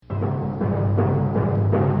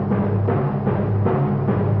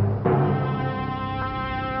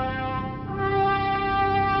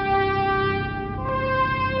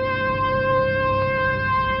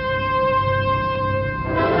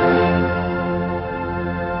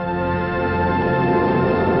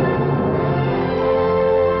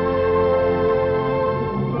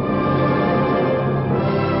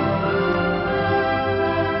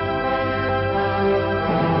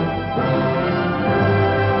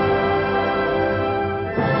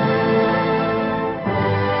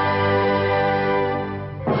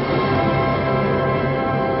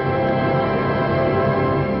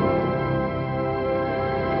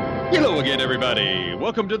everybody.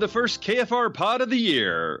 Welcome to the first KFR pod of the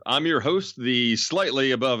year. I'm your host, the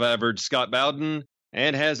slightly above average Scott Bowden.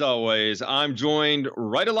 And as always, I'm joined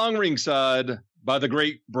right along ringside by the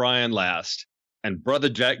great Brian Last. And Brother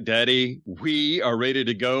Jack Daddy, we are ready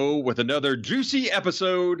to go with another juicy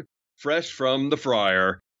episode fresh from the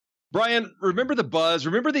fryer. Brian, remember the buzz?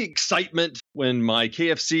 Remember the excitement when my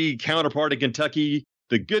KFC counterpart in Kentucky,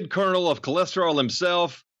 the good colonel of cholesterol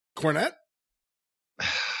himself, Cornette?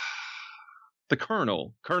 The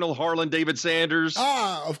Colonel Harlan David Sanders.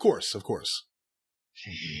 Ah, of course.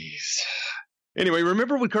 Jeez. Anyway,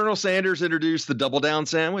 remember when Colonel Sanders introduced the double down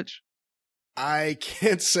sandwich? I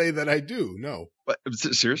can't say that I do, no. What,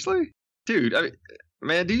 seriously? Dude,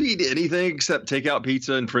 man, do you eat anything except takeout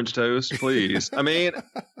pizza and French toast, please? I mean,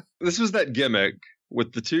 this was that gimmick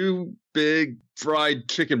with the two big fried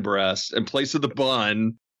chicken breasts in place of the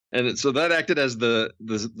bun. And so that acted as the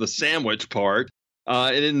sandwich part.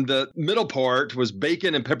 And in the middle part was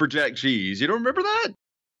bacon and pepper jack cheese. You don't remember that?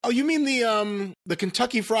 Oh, you mean the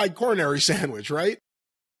Kentucky Fried Coronary Sandwich, right?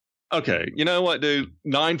 Okay, you know what, dude?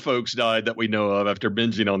 9 folks died that we know of after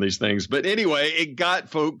binging on these things. But anyway, it got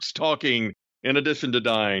folks talking in addition to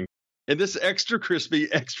dying. And this extra crispy,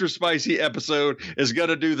 extra spicy episode is going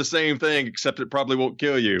to do the same thing, except it probably won't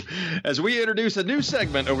kill you. As we introduce a new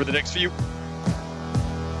segment over the next few...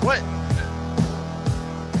 What?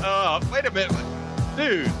 Wait a minute.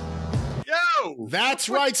 Dude. Yo! That's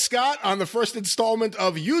right, Scott. On the first installment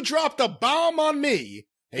of You Dropped a Bomb on Me,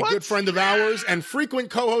 a good friend of ours and frequent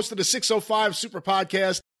co-host of the 605 Super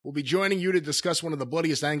Podcast will be joining you to discuss one of the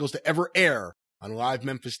bloodiest angles to ever air on live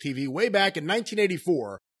Memphis TV way back in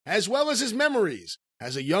 1984, as well as his memories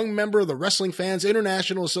as a young member of the Wrestling Fans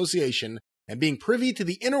International Association and being privy to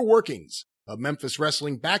the inner workings of Memphis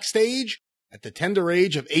wrestling backstage at the tender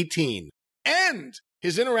age of 18, and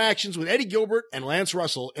his interactions with Eddie Gilbert and Lance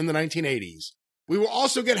Russell in the 1980s. We will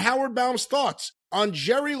also get Howard Baum's thoughts on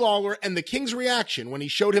Jerry Lawler and the King's reaction when he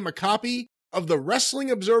showed him a copy of the Wrestling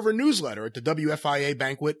Observer newsletter at the WFIA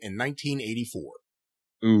banquet in 1984.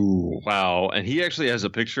 Ooh, wow. And he actually has a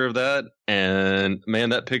picture of that. And man,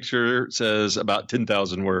 that picture says about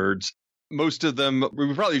 10,000 words. Most of them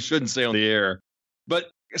we probably shouldn't say on the air. But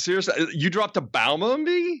seriously, you dropped a Baum on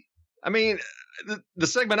me? I mean, the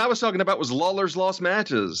segment I was talking about was Lawler's lost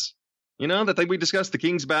matches. You know, that thing we discussed, the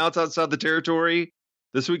King's bouts outside the territory.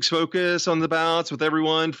 This week's focus on the bouts with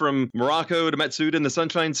everyone from Morocco to Matsuda in the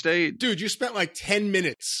Sunshine State. Dude, you spent like 10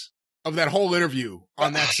 minutes of that whole interview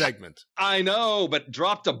on that segment. I know, but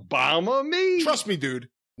dropped a bomb on me? Trust me, dude.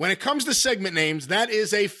 When it comes to segment names, that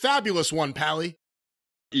is a fabulous one, Pally.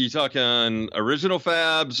 You talking original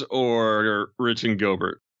Fabs or Rich and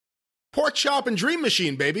Gilbert? Pork Chop and Dream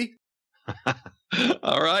Machine, baby.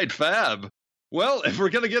 All right, Fab. Well, if we're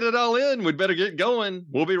going to get it all in, we'd better get going.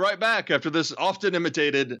 We'll be right back after this often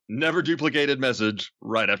imitated, never duplicated message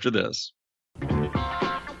right after this.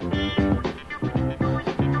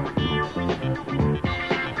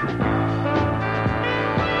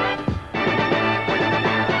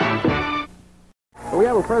 We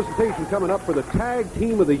have a presentation coming up for the Tag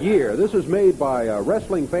Team of the Year. This is made by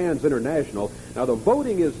Wrestling Fans International. Now, the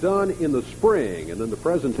voting is done in the spring, and then the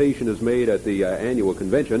presentation is made at the annual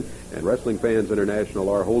convention. And Wrestling Fans International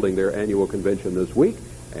are holding their annual convention this week.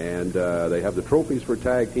 And they have the trophies for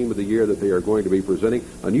Tag Team of the Year that they are going to be presenting.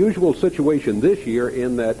 Unusual situation this year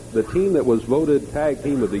in that the team that was voted Tag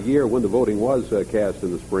Team of the Year when the voting was cast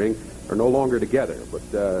in the spring are no longer together. But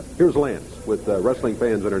here's Lance with Wrestling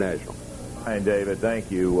Fans International. Hi, David. Thank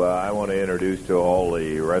you. I want to introduce to all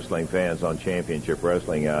the wrestling fans on Championship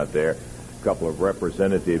Wrestling out there a couple of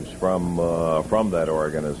representatives from that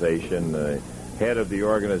organization. The head of the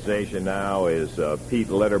organization now is Pete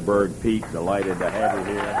Letterberg. Pete, delighted to have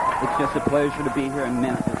you here. It's just a pleasure to be here in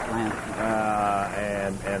Memphis, Lance.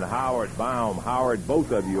 And Howard Baum. Howard,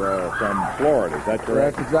 both of you are from Florida. Is that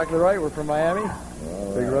correct? That's exactly right. We're from Miami.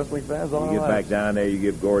 Big wrestling fans all You get back down there, you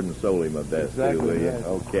give Gordon Soley my best, too, will you? Yes.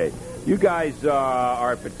 Okay. You guys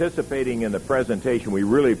are participating in the presentation. We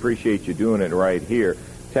really appreciate you doing it right here.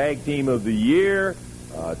 Tag Team of the Year,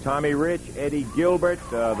 Tommy Rich, Eddie Gilbert.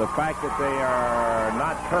 The fact that they are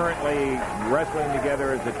not currently wrestling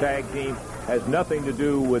together as a tag team has nothing to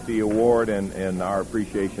do with the award and our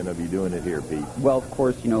appreciation of you doing it here, Pete. Well, of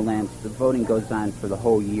course, you know, Lance, the voting goes on for the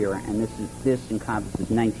whole year, and this encompasses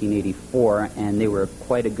 1984, and they were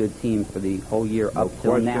quite a good team for the whole year up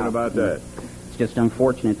till now. No question about that. It's just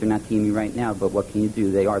unfortunate they're not teaming right now, but what can you do?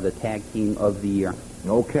 They are the Tag Team of the Year.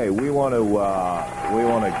 Okay, we want to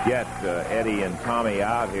get Eddie and Tommy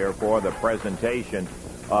out here for the presentation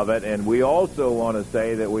of it. And we also want to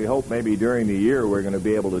say that we hope maybe during the year we're going to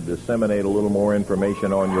be able to disseminate a little more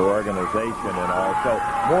information on your organization and all, so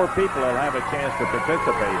more people will have a chance to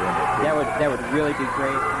participate in it. That would really be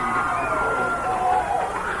great.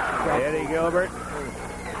 Eddie Gilbert.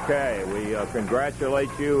 Okay, we congratulate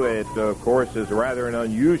you. It, of course, is rather an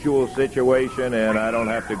unusual situation, and I don't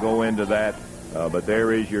have to go into that. But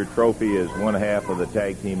there is your trophy as one half of the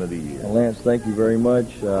Tag Team of the Year. Well, Lance, thank you very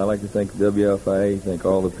much. I'd like to thank the WFIA, thank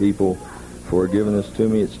all the people for giving this to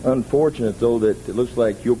me. It's unfortunate, though, that it looks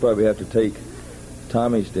like you'll probably have to take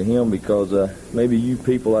Tommy's to him because maybe you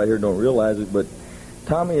people out here don't realize it, but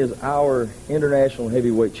Tommy is our international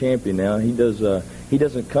heavyweight champion now. He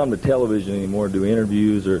doesn't come to television anymore to do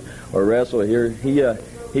interviews or wrestle here. He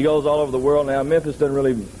goes all over the world now. Memphis doesn't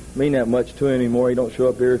really mean that much to him anymore. He don't show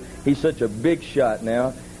up here. He's such a big shot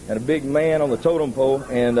now and a big man on the totem pole.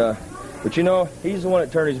 And but you know, he's the one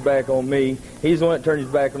that turned his back on me. He's the one that turned his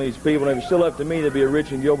back on these people. And if it's still up to me, there'd be a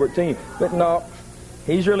Rich and Gilbert team. But no,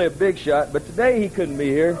 he's really a big shot. But today he couldn't be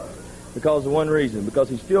here because of one reason. Because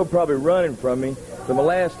he's still probably running from me from the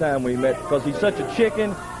last time we met. Because he's such a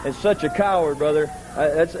chicken and such a coward, brother.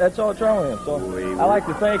 That's all that's wrong with him. So I like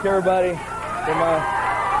to thank everybody for my.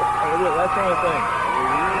 That's the only thing.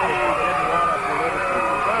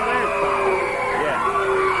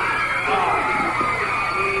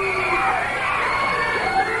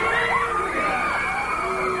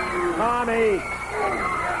 Tommy.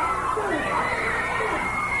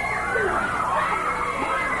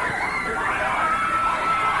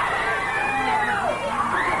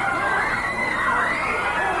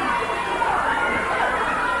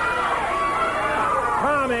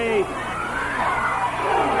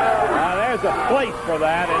 Now there's a place for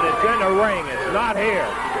that, and it's in the ring. It's not here.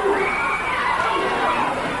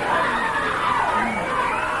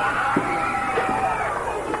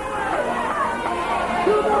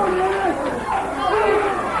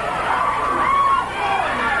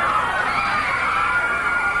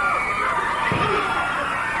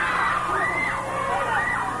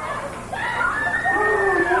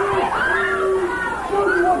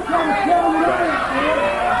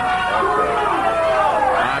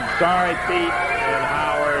 Sorry, Pete and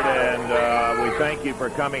Howard, and we thank you for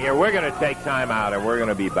coming here. We're going to take time out, and we're going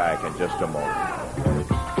to be back in just a moment.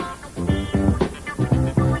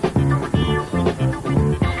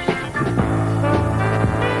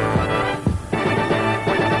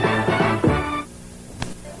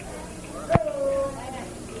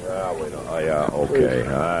 Okay.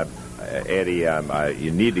 Eddie,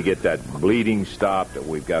 you need to get that bleeding stopped.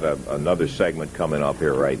 We've got another segment coming up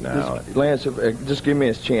here right now. Lance, just give me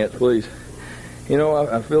a chance, please. You know,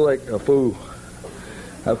 I feel like a fool.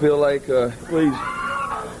 I feel like, please,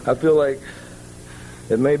 I feel like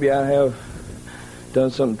that maybe I have done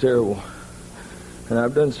something terrible. And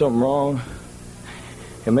I've done something wrong.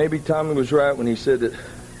 And maybe Tommy was right when he said that.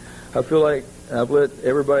 I feel like I've let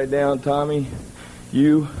everybody down, Tommy,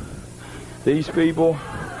 you, these people,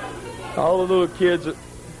 all the little kids that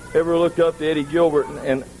ever looked up to Eddie Gilbert,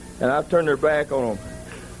 and I've turned their back on them.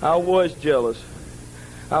 I was jealous.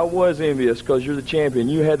 I was envious because you're the champion.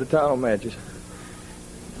 You had the title matches.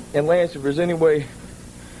 And Lance, if there's any way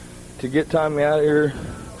to get Tommy out of here,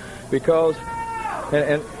 because,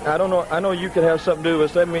 and I don't know, I know you could have something to do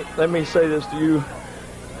with this. Let me say this to you.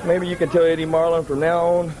 Maybe you can tell Eddie Marlin from now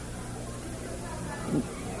on,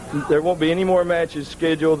 there won't be any more matches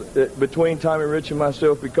scheduled between Tommy Rich and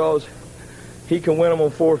myself because he can win them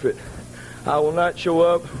on forfeit. I will not show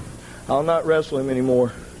up. I'll not wrestle him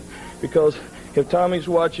anymore. Because if Tommy's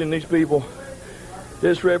watching these people,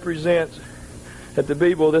 this represents that the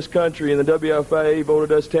people of this country and the WFIA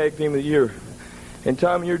voted us Tag Team of the Year. And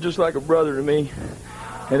Tommy, you're just like a brother to me.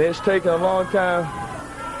 And it's taken a long time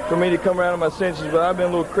for me to come around to my senses, but I've been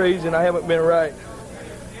a little crazy and I haven't been right.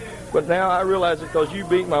 But now I realize it because you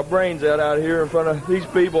beat my brains out here in front of these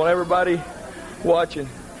people and everybody watching.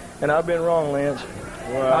 And I've been wrong, Lance.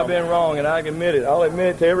 Well, I've been wrong, and I can admit it. I'll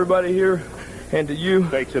admit it to everybody here and to you.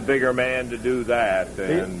 It takes a bigger man to do that.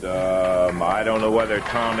 And I don't know whether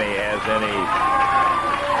Tommy has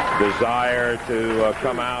any desire to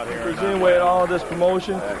come out here. If there's any way at all of this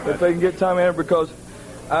promotion, if they can get Tommy in, because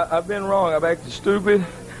I've been wrong. I've acted stupid.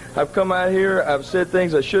 I've come out here. I've said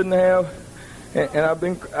things I shouldn't have. And I've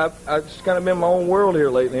just kind of been in my own world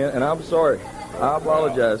here lately, and I'm sorry. I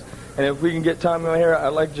apologize. And if we can get Tommy on here,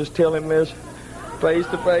 I'd like to just tell him this face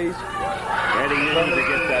to face. Eddie, you need to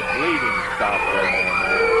get that bleeding stopped there.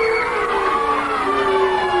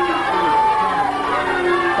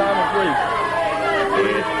 Tommy, please.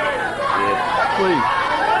 Please. Please.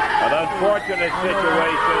 Now, unfortunate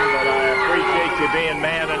situation, but I appreciate you being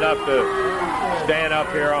man enough to stand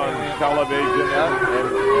up here on television and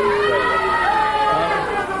say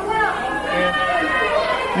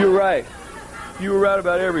it. You're right. You were right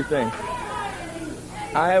about everything.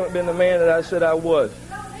 I haven't been the man that I said I was.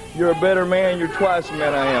 You're a better man. You're twice the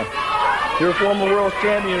man I am. You're a former world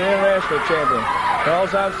champion and international champion. And all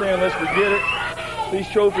I'm saying, let's forget it. These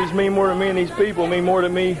trophies mean more to me, and these people mean more to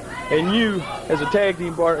me, and you, as a tag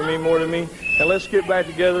team partner, mean more to me. And let's get back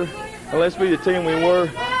together, and let's be the team we were,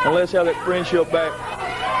 and let's have that friendship back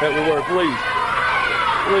that we were. Please.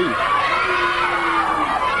 Please.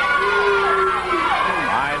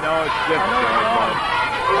 I know it's difficult.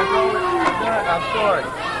 I'm sorry.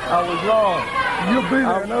 I was wrong. You'll be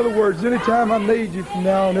there. In other words, anytime I need you from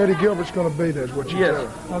now on, Eddie Gilbert's going to be there, is what you're telling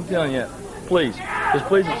me. I'm telling you. Please. Just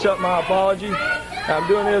please accept my apology. I'm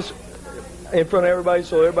doing this in front of everybody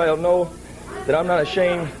so everybody will know that I'm not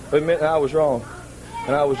ashamed of admitting I was wrong.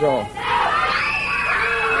 And I was wrong.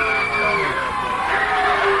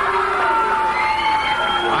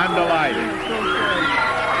 I'm delighted.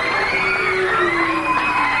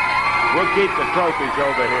 We'll keep the trophies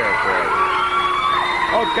over here for you.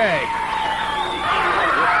 Okay.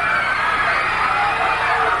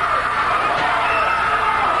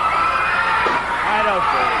 I don't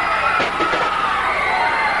believe.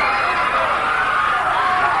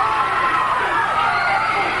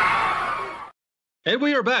 And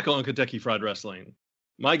we are back on Kentucky Fried Wrestling.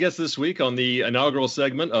 My guest this week on the inaugural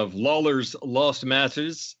segment of Lawler's Lost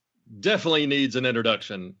Matches definitely needs an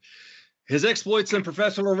introduction. His exploits in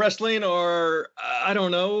professional wrestling are, I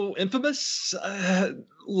don't know, infamous.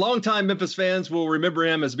 Longtime Memphis fans will remember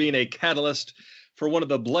him as being a catalyst for one of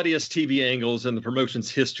the bloodiest TV angles in the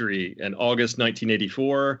promotion's history in August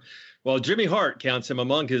 1984, while Jimmy Hart counts him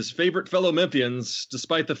among his favorite fellow Memphians,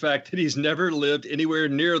 despite the fact that he's never lived anywhere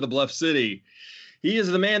near the Bluff City. He is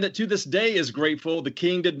the man that to this day is grateful the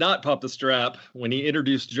King did not pop the strap when he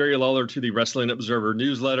introduced Jerry Lawler to the Wrestling Observer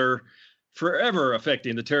newsletter, forever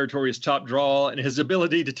affecting the territory's top draw and his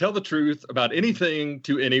ability to tell the truth about anything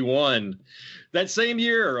to anyone. That same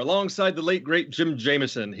year, alongside the late, great Jim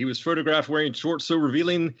Jamison, he was photographed wearing shorts so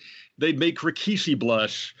revealing they'd make Rikishi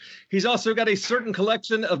blush. He's also got a certain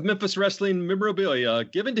collection of Memphis wrestling memorabilia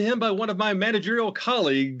given to him by one of my managerial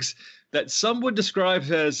colleagues that some would describe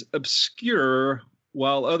as obscure,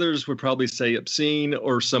 while others would probably say obscene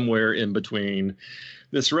or somewhere in between.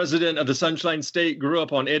 This resident of the Sunshine State grew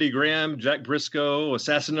up on Eddie Graham, Jack Briscoe,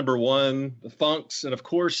 Assassin Number One, the Funks, and of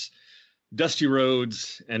course, Dusty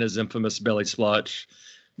Rhodes and his infamous belly splotch.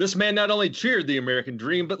 This man not only cheered the American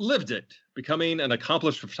dream, but lived it, becoming an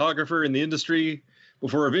accomplished photographer in the industry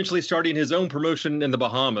before eventually starting his own promotion in the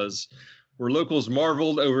Bahamas, where locals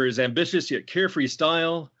marveled over his ambitious yet carefree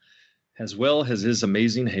style, as well as his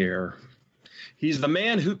amazing hair. He's the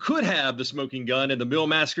man who could have the smoking gun in the Mill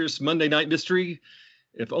Massacre's Monday Night Mystery,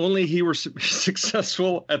 if only he were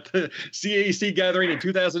successful at the CAC gathering in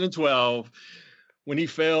 2012 when he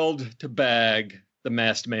failed to bag the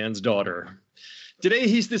masked man's daughter. Today,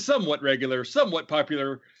 he's the somewhat regular, somewhat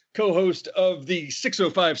popular co-host of the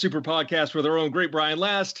 605 Super Podcast with our own great Brian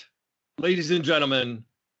Last. Ladies and gentlemen,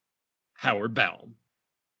 Howard Baum.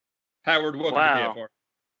 Howard, welcome to KFR.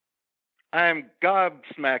 I'm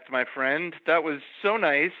gobsmacked, my friend. That was so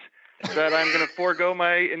nice that I'm going to forego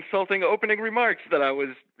my insulting opening remarks that I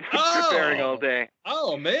was preparing all day.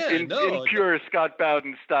 Oh, man. In pure Scott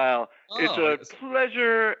Bowden style. It's a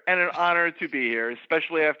pleasure and an honor to be here,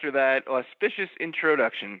 especially after that auspicious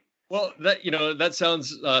introduction. Well, that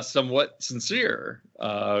sounds somewhat sincere.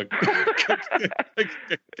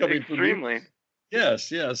 Extremely. Yes.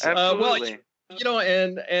 Absolutely.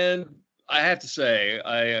 And I have to say,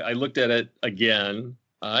 I looked at it again.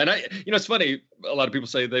 And it's funny. A lot of people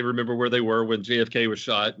say they remember where they were when JFK was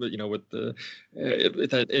shot, but with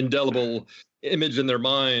that indelible image in their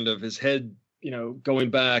mind of his head, going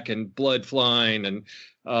back and blood flying. And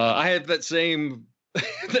I had that same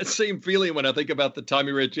feeling when I think about the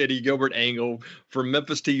Tommy Rich Eddie Gilbert angle from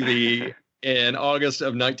Memphis TV in August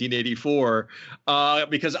of 1984,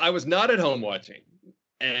 because I was not at home watching.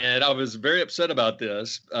 And I was very upset about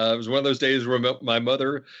this. It was one of those days where my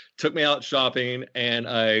mother took me out shopping, and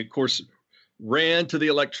I, of course, ran to the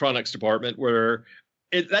electronics department where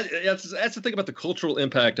that's the thing about the cultural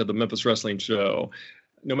impact of the Memphis Wrestling show.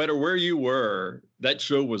 No matter where you were, that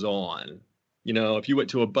show was on. If you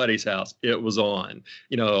went to a buddy's house, it was on.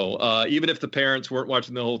 Even if the parents weren't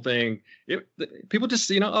watching the whole thing, people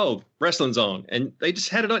just, wrestling's on. And they just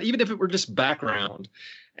had it on, even if it were just background.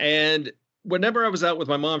 And whenever I was out with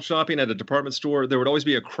my mom shopping at a department store, there would always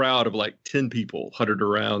be a crowd of like 10 people huddled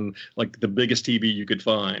around like the biggest TV you could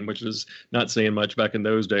find, which is not saying much back in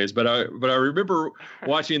those days. But I remember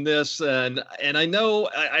watching this, and I know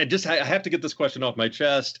I have to get this question off my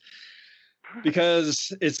chest,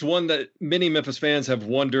 because it's one that many Memphis fans have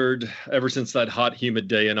wondered ever since that hot, humid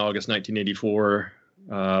day in August 1984.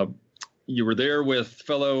 You were there with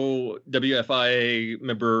fellow WFIA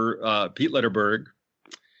member Pete Letterberg,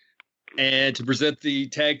 and to present the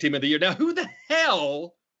Tag Team of the Year. Now, who the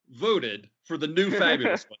hell voted for the new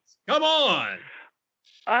Fabulous Ones? Come on!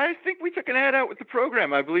 I think we took an ad out with the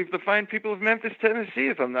program. I believe the fine people of Memphis, Tennessee,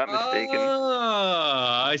 if I'm not mistaken.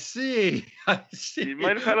 I see. You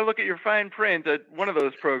might have had a look at your fine print at one of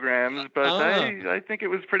those programs, but I think it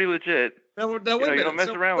was pretty legit. Now, you don't mess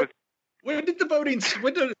around with. When did the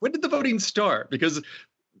voting start? Because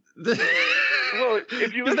well,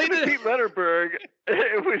 if you listen to Pete Letterberg,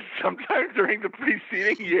 it was sometime during the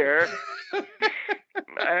preceding year.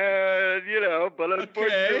 And, but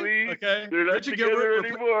unfortunately, they're not together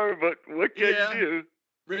anymore. But what can you do?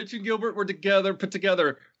 Rich and Gilbert were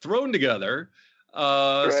thrown together.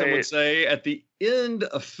 Right. Some would say at the end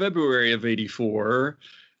of February of '84.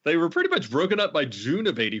 They were pretty much broken up by June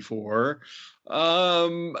of '84.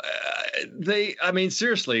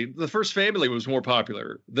 Seriously, the first family was more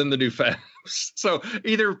popular than the new Fabs. So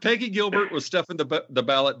either Peggy Gilbert was stuffing the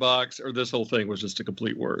ballot box, or this whole thing was just a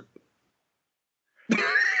complete word.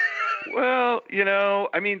 Well,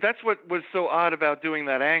 that's what was so odd about doing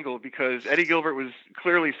that angle, because Eddie Gilbert was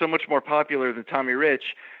clearly so much more popular than Tommy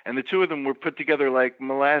Rich, and the two of them were put together like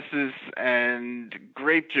molasses and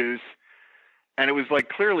grape juice, and it was like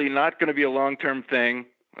clearly not going to be a long-term thing.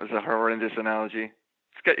 That was a horrendous analogy.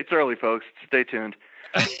 It's early, folks. Stay tuned.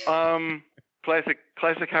 Classic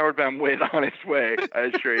Howard Baum way on its way,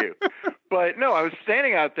 I assure you. But no, I was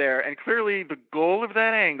standing out there, and clearly the goal of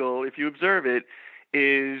that angle, if you observe it,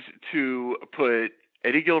 is to put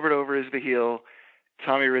Eddie Gilbert over as the heel,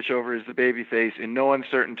 Tommy Rich over as the babyface in no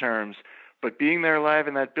uncertain terms. But being there live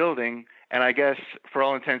in that building, and I guess for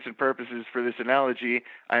all intents and purposes for this analogy,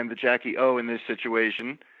 I am the Jackie O in this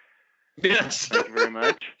situation. Yes. Thank you very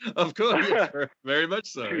much. Of course. Very much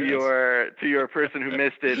so. To your person who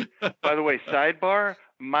missed it. By the way, sidebar,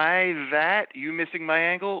 you missing my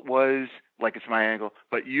angle was like it's my angle,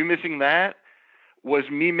 but you missing that was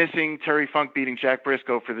me missing Terry Funk beating Jack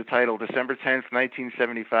Briscoe for the title December 10th,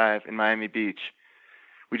 1975 in Miami Beach.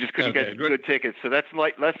 We just couldn't get good tickets. So that's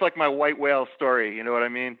like my white whale story. You know what I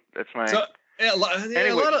mean? That's my. So,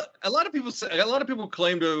 anyway. a lot of people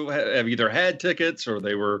claim to have either had tickets or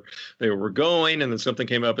they were going, and then something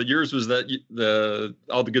came up. But yours was that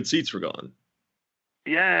all the good seats were gone.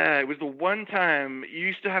 Yeah, it was the one time you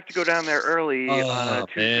used to have to go down there early on a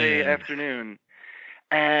Tuesday afternoon.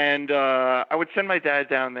 And I would send my dad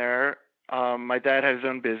down there. My dad had his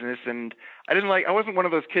own business, and I wasn't one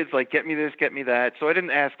of those kids like, get me this, get me that. So I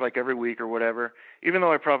didn't ask like every week or whatever, even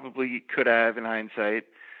though I probably could have in hindsight.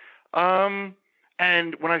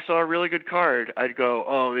 And when I saw a really good card, I'd go,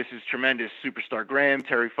 oh, this is tremendous. Superstar Graham,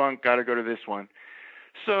 Terry Funk, got to go to this one.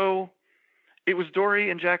 So it was Dory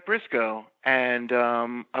and Jack Briscoe. And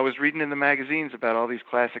I was reading in the magazines about all these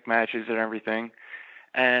classic matches and everything.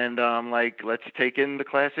 And like, let's take in the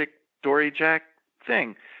classic Dory Jack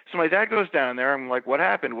thing. So my dad goes down there. I'm like, what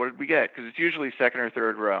happened? What did we get? Because it's usually second or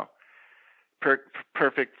third row.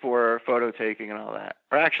 Perfect for photo taking and all that.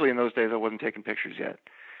 Or actually, in those days, I wasn't taking pictures yet.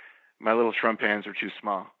 My little Trump hands were too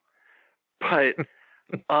small. But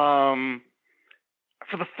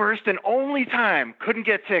for the first and only time, couldn't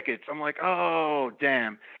get tickets. I'm like, oh,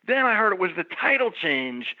 damn. Then I heard it was the title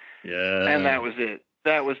change. Yeah. And that was it.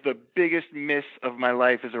 That was the biggest miss of my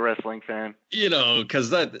life as a wrestling fan.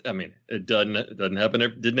 Because it didn't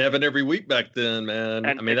happen every week back then, man.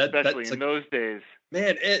 And especially in those days.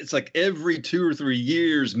 Man, it's like every 2 or 3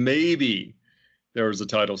 years, maybe there was a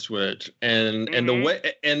title switch, and the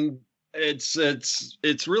way, and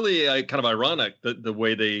it's really kind of ironic that the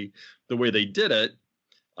way they did it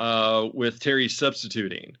with Terry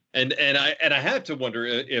substituting, and I have to wonder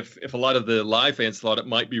if a lot of the live fans thought it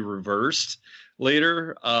might be reversed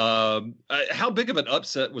later. How big of an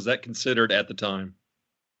upset was that considered at the time?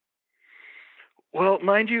 Well,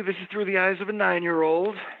 mind you, this is through the eyes of a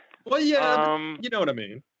 9-year-old. Well, yeah, you know what I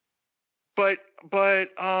mean. But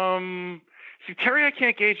see, Terry, I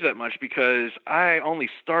can't gauge that much because I only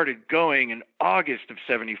started going in August of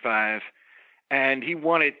 '75, and he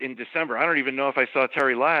won it in December. I don't even know if I saw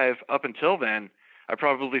Terry live up until then. I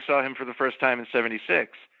probably saw him for the first time in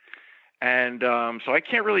 '76. And so I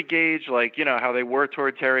can't really gauge, how they were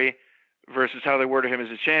toward Terry versus how they were to him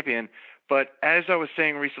as a champion. But as I was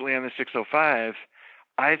saying recently on the 605,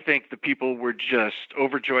 I think the people were just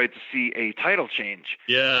overjoyed to see a title change.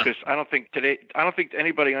 Yeah. Because I don't think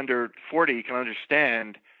anybody under 40 can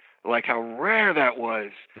understand like how rare that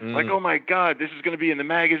was. Like, oh my God, this is going to be in the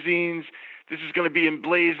magazines. This is going to be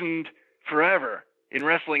emblazoned forever in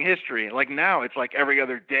wrestling history. Like now it's like every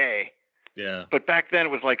other day. Yeah. But back then it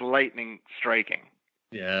was like lightning striking.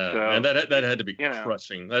 Yeah. So, and that had to be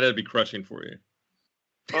crushing. That had to be crushing for you.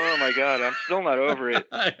 Oh my God, I'm still not over it.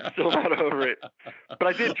 Still not over it. But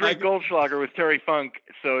I did drink Goldschlager with Terry Funk,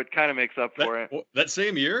 so it kind of makes up for it. That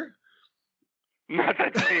same year? Not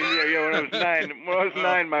that same year. Yeah, when I was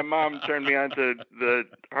nine, my mom turned me on to the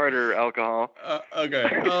harder alcohol. Okay.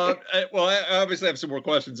 Well, I obviously have some more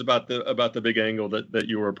questions about the big angle that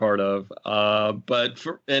you were a part of.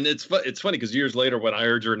 And it's funny because years later when I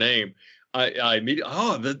heard your name, I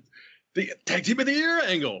immediately the tag team of the year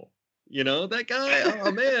angle. You know, that guy.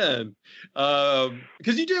 Oh man.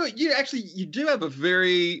 Because you do have a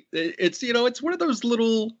very. It's one of those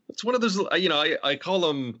little. It's one of those. I call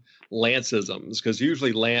them Lanceisms because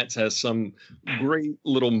usually Lance has some great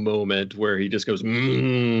little moment where he just goes, or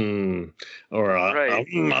right.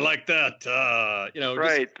 I like that.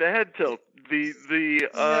 Right. The head tilt.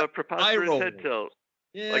 The preposterous head tilt.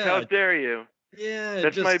 Yeah. Like, how dare you? Yeah.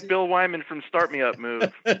 That's my Bill Wyman from Start Me Up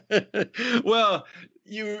move. Well.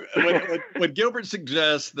 When Gilbert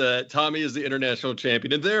suggests that Tommy is the international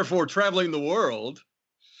champion and therefore traveling the world,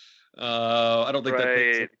 I don't think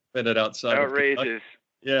that puts it outside. Outrageous.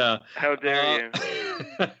 Yeah. How dare you?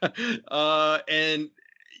 And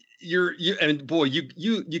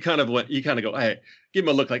you kind of go, hey, give him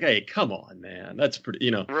a look like, hey, come on, man, that's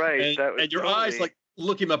pretty, right. And your eyes like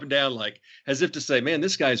look him up and down like as if to say, man,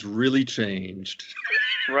 this guy's really changed.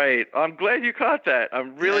 Right. I'm glad you caught that.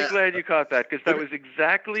 I'm really glad you caught that because that was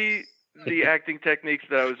exactly the acting techniques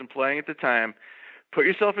that I was employing at the time. Put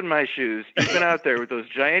yourself in my shoes. You've been out there with those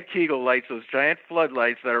giant Kegel lights, those giant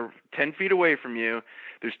floodlights that are 10 feet away from you.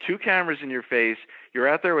 There's 2 cameras in your face. You're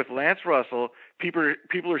out there with Lance Russell. People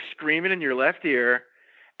are screaming in your left ear.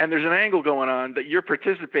 And there's an angle going on that you're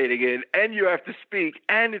participating in, and you have to speak,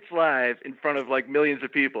 and it's live in front of like millions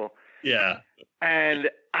of people. Yeah. And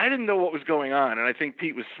I didn't know what was going on, and I think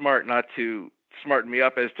Pete was smart not to smarten me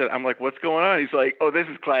up as to. I'm like, what's going on? He's like, oh, this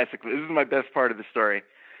is classic. This is my best part of the story.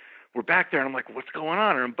 We're back there, and I'm like, what's going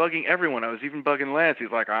on? And I'm bugging everyone. I was even bugging Lance. He's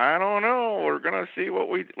like, I don't know. We're gonna see what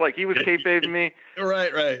we like. He was kayfabing me.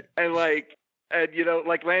 Right. And like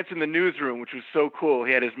Lance in the newsroom, which was so cool.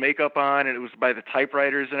 He had his makeup on, and it was by the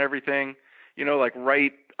typewriters and everything. Like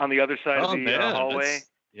right on the other side of the hallway.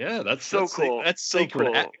 That's so cool. That's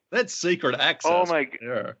sacred. Cool. That's sacred access. Oh my!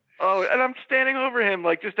 Yeah. Oh, and I'm standing over him,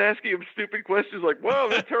 like just asking him stupid questions, like, "Whoa,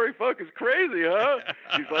 that Terry Funk is crazy, huh?"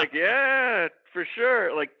 He's like, "Yeah, for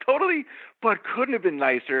sure." Like totally, but couldn't have been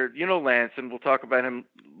nicer. Lance, and we'll talk about him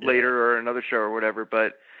later or another show or whatever.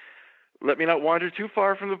 But let me not wander too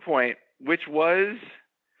far from the point, which was,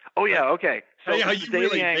 okay. So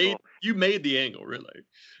you made the angle, really.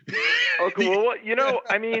 Oh, cool. Well,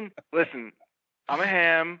 I mean, listen. I'm a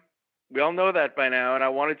ham. We all know that by now, and I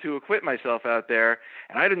wanted to acquit myself out there,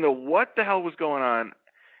 and I didn't know what the hell was going on,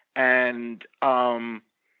 and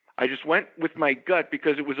I just went with my gut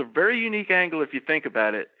because it was a very unique angle if you think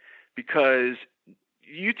about it, because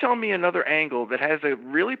you tell me another angle that has a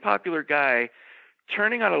really popular guy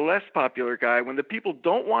turning on a less popular guy when the people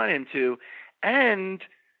don't want him to, and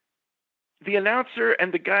the announcer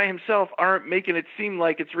and the guy himself aren't making it seem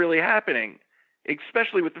like it's really happening,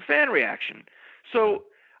 especially with the fan reaction. So,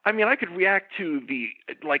 I mean, I could react to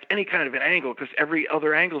any kind of an angle because every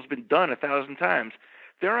other angle's been done 1,000 times.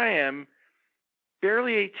 There I am,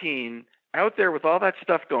 barely 18, out there with all that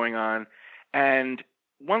stuff going on, and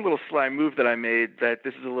one little sly move that I made, that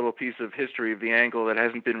this is a little piece of history of the angle that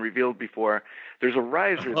hasn't been revealed before. There's a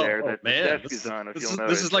riser there that the desk is on, if you'll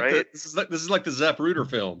notice. This is like the Zapruder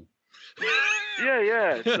film.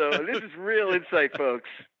 Yeah. So this is real insight, folks.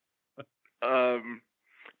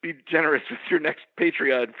 Be generous with your next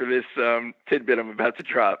Patreon for this tidbit I'm about to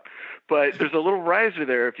drop. But there's a little riser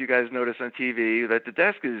there, if you guys notice on TV, that the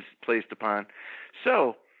desk is placed upon.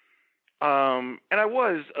 So, and I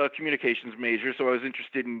was a communications major, so I was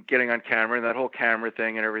interested in getting on camera and that whole camera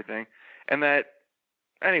thing and everything. And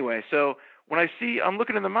anyway, so when I'm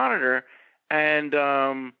looking in the monitor, and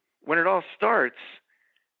when it all starts,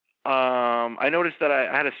 I noticed that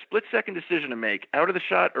I had a split-second decision to make, out of the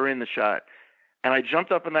shot or in the shot. And I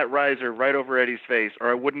jumped up on that riser right over Eddie's face, or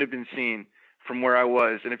I wouldn't have been seen from where I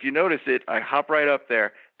was. And if you notice it, I hop right up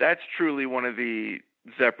there. That's truly one of the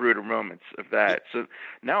Zapruder moments of that. So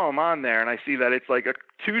now I'm on there, and I see that it's like a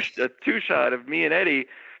two shot of me and Eddie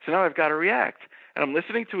So now I've got to react. And I'm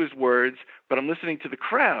listening to his words, but I'm listening to the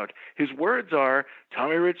crowd. His words are,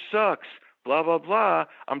 Tommy Rich sucks, blah, blah, blah.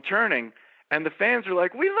 I'm turning. And the fans are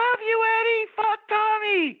like, we love you, Eddie. Fuck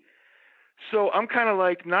Tommy. So I'm kind of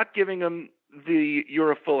like not giving him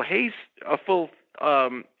you're a full heel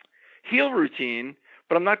routine,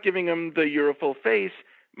 but I'm not giving him the you're a full face.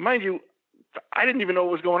 Mind you, I didn't even know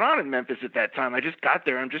what was going on in Memphis at that time. I just got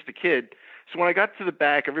there. I'm just a kid. So when I got to the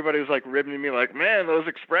back, everybody was like ribbing me like, man, those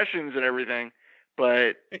expressions and everything.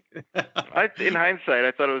 But in hindsight,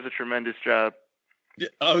 I thought it was a tremendous job. Yeah.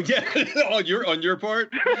 Oh yeah, on your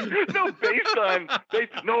part. No,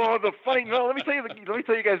 the funny. No, let me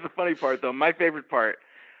tell you guys the funny part though. My favorite part.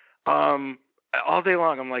 All day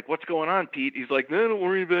long, I'm like, what's going on, Pete? He's like, no, don't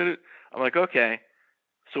worry about it. I'm like, okay.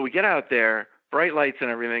 So we get out there, bright lights and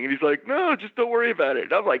everything, and he's like, no, just don't worry about it.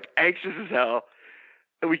 And I'm like anxious as hell.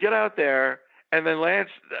 And we get out there, and then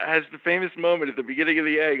Lance has the famous moment at the beginning of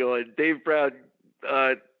the angle, and Dave Brown,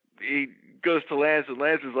 he goes to Lance, and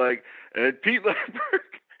Lance is like, Pete Lambert.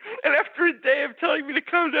 And after a day of telling me to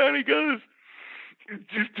come down, he goes, it's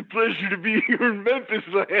just a pleasure to be here in Memphis,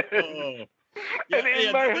 Lance. Oh. Yeah, and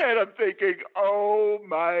in my head, I'm thinking, oh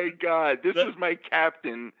my God, this is my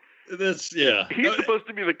captain. He's supposed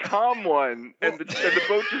to be the calm one, and the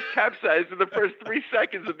boat just capsized in the first 3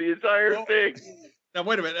 seconds of the entire thing. Now,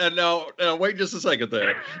 wait a minute. And now, wait just a second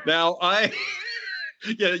there. Now,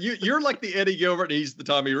 you're like the Eddie Gilbert, and he's the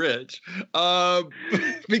Tommy Rich,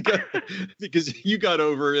 because you got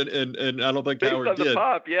over it, and I don't think based Howard on did. The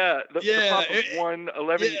pop, the pop of one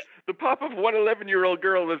 11. Yeah. The pop of one 11-year-old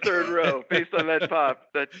girl in the third row, based on that pop.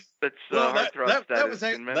 That's heartthrob status.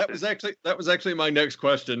 That was actually my next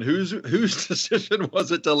question. Whose decision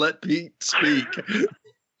was it to let Pete speak?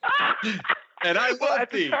 And I love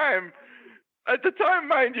Pete. At the time,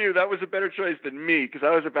 mind you, that was a better choice than me, because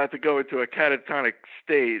I was about to go into a catatonic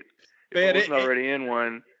state. I wasn't already in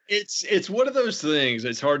one. It's one of those things.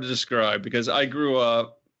 It's hard to describe because I grew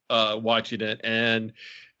up watching it, and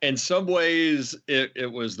in some ways,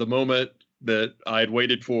 it was the moment that I'd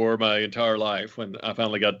waited for my entire life when I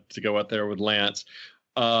finally got to go out there with Lance.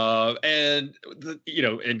 And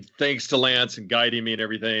thanks to Lance and guiding me and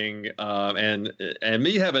everything, and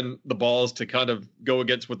me having the balls to kind of go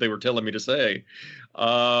against what they were telling me to say,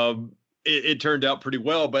 it turned out pretty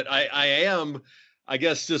well. But I am, I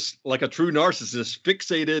guess, just like a true narcissist,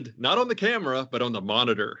 fixated not on the camera but on the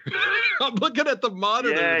monitor. I'm looking at the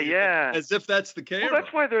monitor, as if that's the camera. Well,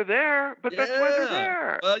 that's why they're there. But that's why they're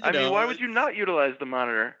there. I mean, why would you not utilize the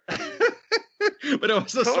monitor? But it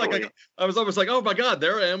was just like I was almost like, oh my God,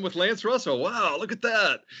 there I am with Lance Russell. Wow, look at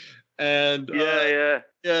that. And yeah.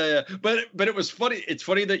 But it was funny. It's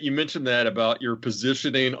funny that you mentioned that about your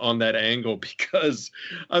positioning on that angle, because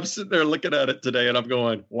I'm sitting there looking at it today and I'm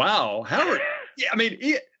going, wow, Howard. Yeah, I mean,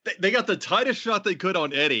 they got the tightest shot they could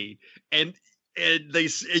on Eddie, and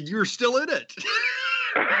you're still in it.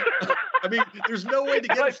 I mean, there's no way to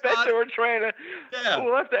get a shot. I bet they were trying to. Yeah.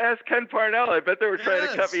 We'll have to ask Ken Parnell. I bet they were trying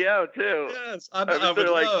to cut me out too. Yes,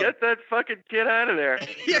 they're like, get that fucking kid out of there.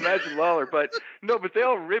 Imagine Lawler, but they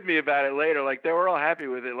all ribbed me about it later. Like they were all happy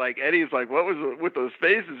with it. Like Eddie's like, what was with those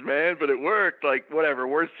faces, man? But it worked. Like whatever,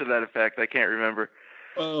 words to that effect. I can't remember.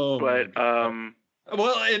 Oh. But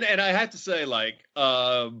well, and I have to say, like,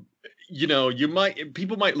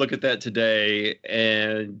 people might look at that today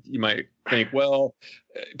and you might think, well,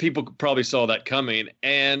 people probably saw that coming,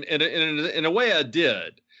 and in a way I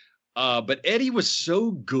did. But Eddie was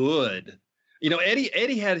so good.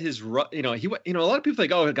 Eddie had his, a lot of people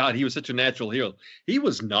think, oh God, he was such a natural heel. He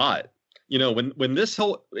was not. When this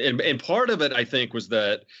whole, and part of it, I think, was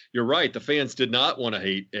that you're right. The fans did not want to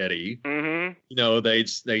hate Eddie. Mm-hmm.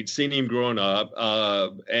 They'd seen him growing up,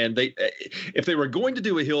 and if they were going to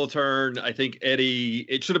do a heel turn, I think Eddie,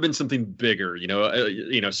 it should have been something bigger.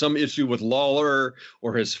 Some issue with Lawler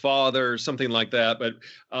or his father, something like that. But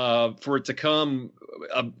for it to come,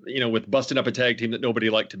 with busting up a tag team that nobody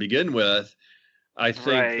liked to begin with. I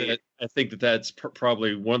think that's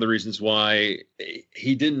probably one of the reasons why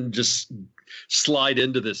he didn't just slide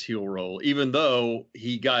into this heel role, even though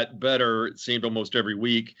he got better. It seemed almost every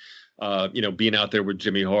week, being out there with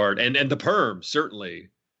Jimmy Hart and the Perm, certainly.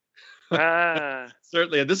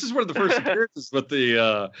 Certainly. And this is one of the first appearances with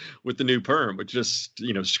the new Perm, which just,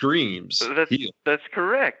 screams. That's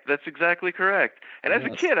correct. That's exactly correct. And as a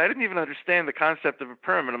kid, I didn't even understand the concept of a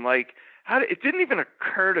Perm. And I'm like, it didn't even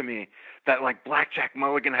occur to me that like Blackjack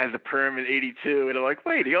Mulligan has a perm in '82, and I'm like,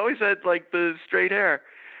 wait, he always had like the straight hair.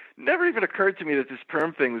 Never even occurred to me that this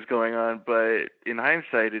perm thing was going on, but in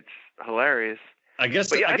hindsight, it's hilarious. I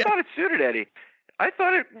guess. I thought it suited Eddie. I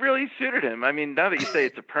thought it really suited him. I mean, now that you say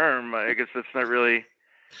it's a perm, I guess that's not really.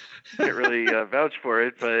 Can't really vouch for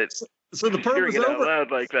it, but so the perm was hearing it over. out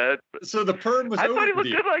loud like that. So the perm was I over. thought he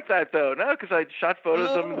looked good like that, though. No, because I shot photos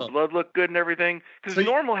of him, and the blood looked good and everything. Because his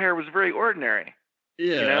normal hair was very ordinary.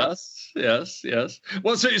 Yes, you know? yes.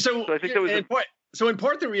 Well, so I think that was in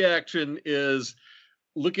part the reaction is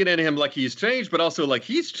looking at him like he's changed, but also like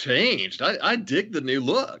he's changed. I dig the new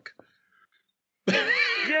look.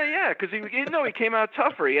 Yeah, because he came out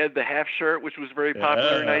tougher. He had the half shirt, which was very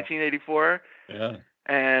popular in 1984. Yeah.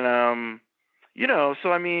 And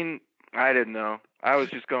so I mean, I didn't know. I was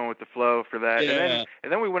just going with the flow for that. Yeah.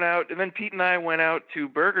 And then we went out, and then Pete and I went out to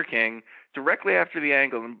Burger King directly after the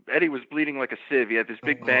angle, and Eddie was bleeding like a sieve. He had this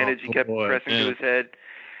big bandage he kept pressing to his head.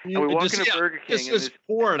 And we walked into Burger King. It's just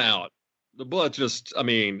pouring out. The blood just, I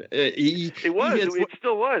mean, it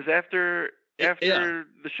still was after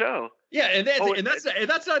the show. Yeah, and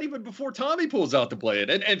that's not even before Tommy pulls out the blade.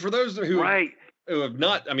 And for those who have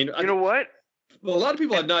not, I mean, you know what? Well, a lot of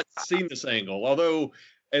people have not seen this angle, although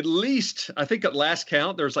at least I think at last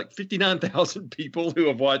count there's like 59,000 people who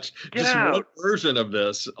have watched one version of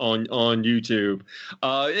this on YouTube.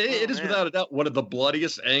 It is without a doubt one of the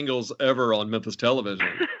bloodiest angles ever on Memphis television.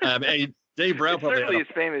 I mean, Dave Brown certainly is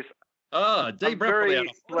famous. Dave Brown probably had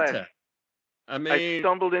a heart attack. I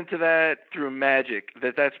stumbled into that through magic.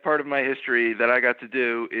 That's part of my history that I got to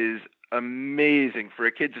do is amazing for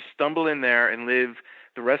a kid to stumble in there and live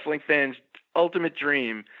the wrestling fans' ultimate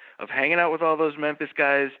dream of hanging out with all those Memphis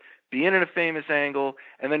guys, being in a famous angle,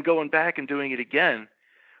 and then going back and doing it again.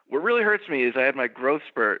 What really hurts me is I had my growth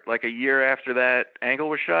spurt like a year after that angle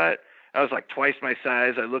was shot. I was like twice my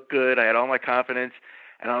size. I looked good. I had all my confidence.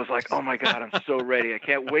 And I was like, oh my God, I'm so ready. I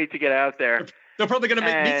can't wait to get out there. They're probably going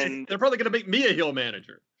to make me a heel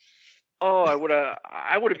manager. Oh, I would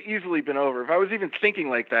have easily been over. If I was even thinking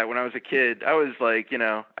like that when I was a kid. I was like,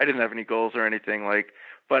 I didn't have any goals or anything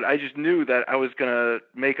but I just knew that I was going to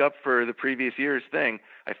make up for the previous year's thing.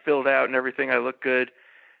 I filled out and everything. I looked good.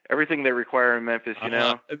 Everything they require in Memphis,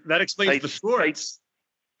 That explains the shorts.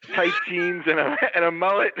 Tight jeans and a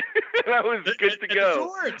mullet. And I was good to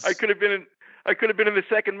go. I could have been in the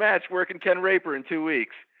second match working Ken Raper in 2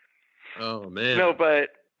 weeks. Oh, man. No,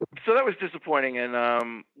 but so that was disappointing.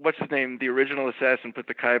 And what's his name? The original assassin put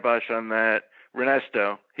the kibosh on that.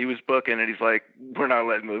 Renesto. He was booking, and he's like, we're not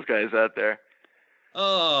letting those guys out there.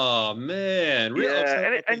 Oh man!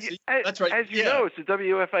 That's right. As you know, it's a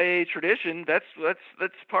WFIA tradition. That's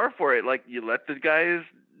par for it. Like you let the guys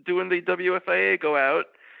doing the WFIA go out,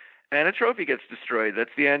 and a trophy gets destroyed. That's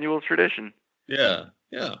the annual tradition. Yeah,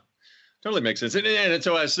 totally makes sense. And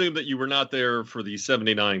so I assume that you were not there for the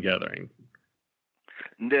 '79 gathering.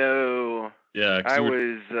 No. Yeah, I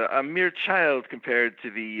was a mere child compared to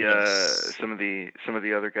some of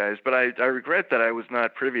the other guys. But I regret that I was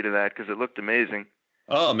not privy to that because it looked amazing.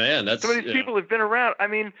 Oh man, some of these people have been around. I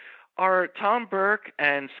mean, are Tom Burke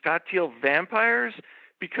and Scott Teal vampires?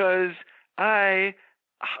 Because I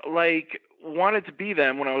wanted to be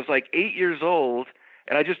them when I was like 8 years old,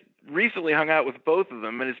 and I just recently hung out with both of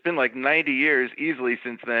them, and it's been like 90 years easily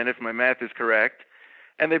since then, if my math is correct.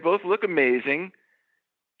 And they both look amazing.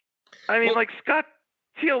 I mean, Scott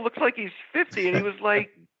Teal looks like he's 50, and he was like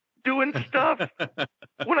doing stuff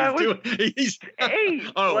when I was 8.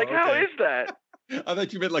 How is that? I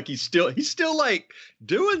thought you meant like he's still like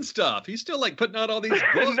doing stuff. He's still like putting out all these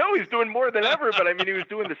books. No, he's doing more than ever. But I mean, he was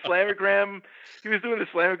doing the Slamagram. He was doing the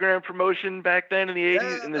Slamagram promotion back then in the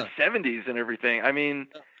 80s, in the 70s, and everything. I mean,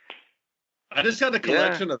 I just got a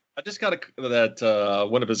collection of. I just got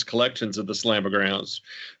one of his collections of the Slamograms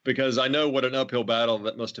because I know what an uphill battle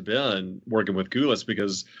that must have been working with Gulas.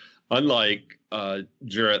 Because unlike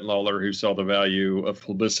Jarrett and Lawler, who saw the value of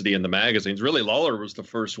publicity in the magazines, really Lawler was the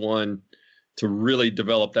first one to really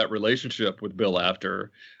develop that relationship with Bill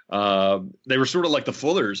after. They were sort of like the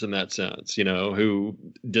Fullers in that sense, who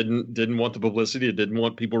didn't want the publicity, didn't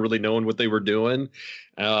want people really knowing what they were doing,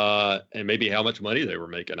 and maybe how much money they were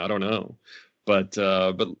making. I don't know, but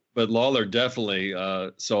Lawler definitely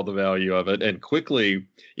saw the value of it, and quickly,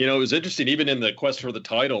 it was interesting. Even in the Quest for the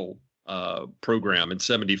Title program in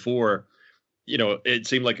 '74. It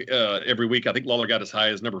seemed like every week, I think Lawler got as high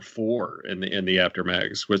as number 4 in the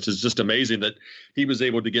Aftermags, which is just amazing that he was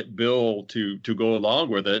able to get Bill to go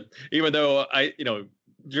along with it. Even though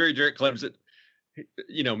Jarrett claims that,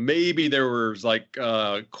 maybe there was like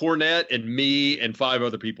Cornette and me and 5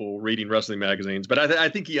 other people reading wrestling magazines, but I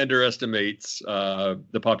think he underestimates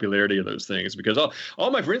the popularity of those things because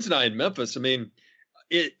all my friends and I in Memphis, I mean,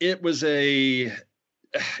 it was a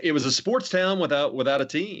sports town without a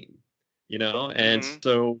team. And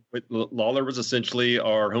so Lawler was essentially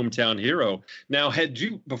our hometown hero. Now,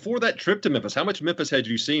 before that trip to Memphis, how much Memphis had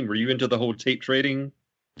you seen? Were you into the whole tape trading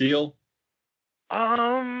deal?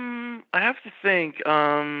 I have to think.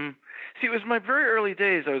 See, it was my very early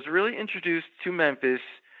days. I was really introduced to Memphis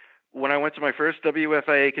when I went to my first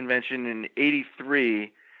WFIA convention in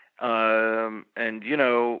 '83. And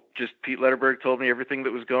just Pete Letterberg told me everything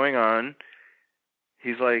that was going on.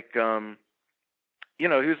 He's like, he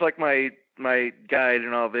was like my guide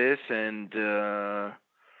in all this. And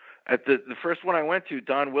at the first one I went to,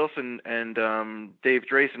 Don Wilson and Dave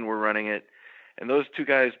Drayson were running it. And those two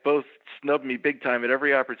guys both snubbed me big time at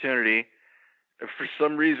every opportunity for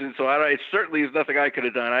some reason. So it certainly is nothing I could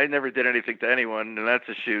have done. I never did anything to anyone, and that's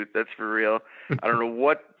a shoot. That's for real. I don't know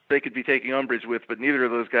what they could be taking umbrage with, but neither of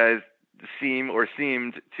those guys seemed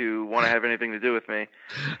to want to have anything to do with me.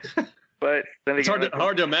 But then it's again,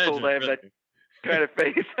 hard to imagine. I have that kind of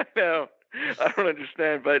face. I know. I don't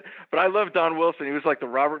understand, but I love Don Wilson. He was like the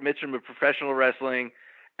Robert Mitchum of professional wrestling,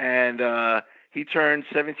 and he turned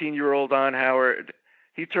 17-year-old Howard.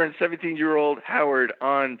 He turned 17-year-old Howard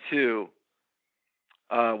on to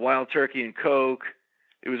Wild Turkey and Coke.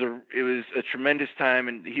 It was a tremendous time,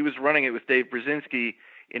 and he was running it with Dave Brzezinski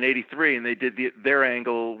in '83, and they did their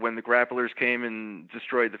angle when the Grapplers came and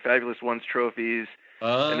destroyed the Fabulous Ones trophies,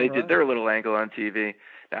 and they did their little angle on TV.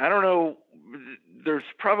 Now, I don't know. There's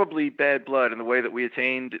probably bad blood in the way that we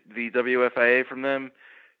attained the WFIA from them.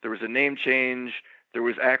 There was a name change. There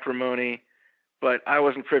was acrimony. But I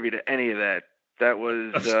wasn't privy to any of that. That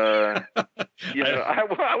was, I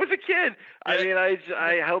was a kid. I mean, I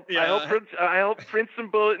helped print some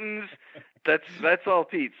bulletins. That's all,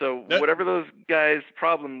 Pete. So whatever those guys'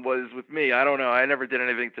 problem was with me, I don't know. I never did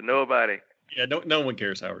anything to nobody. Yeah, no one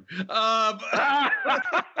cares, Howard.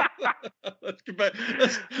 Let's get back.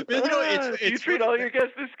 You treat all your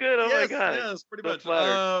guests this good. Oh yes, my God. Yes, pretty That's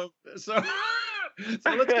much. So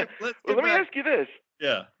let's get well, let me ask you this.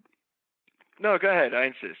 Yeah. No, go ahead. I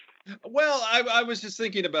insist. Well, I was just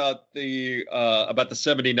thinking about the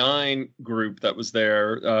 '79 group that was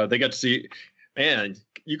there. They got to see, man.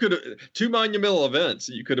 You could have two monumental events.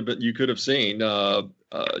 You could have seen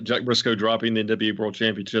Jack Briscoe dropping the NWA World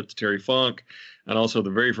Championship to Terry Funk, and also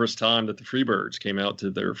the very first time that the Freebirds came out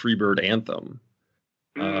to their Freebird anthem,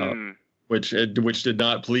 which did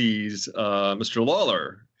not please Mr.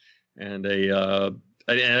 Lawler, and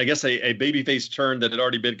I guess a babyface turn that had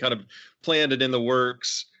already been kind of planned in the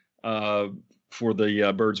works for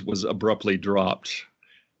the Birds was abruptly dropped.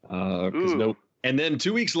 And then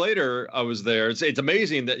 2 weeks later, I was there. It's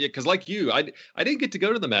amazing that, because like you, I didn't get to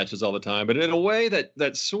go to the matches all the time, but in a way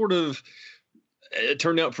that sort of it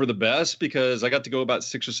turned out for the best, because I got to go about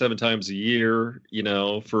 6 or 7 times a year,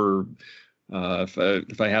 for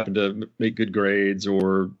if I happen to make good grades,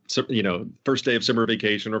 or first day of summer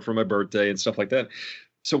vacation, or for my birthday and stuff like that.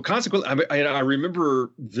 So consequently, I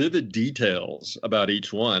remember vivid details about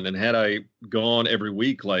each one. And had I gone every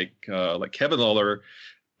week, like Kevin Lawler,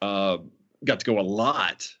 got to go a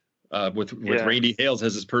lot with Randy Hales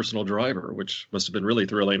as his personal driver, which must have been really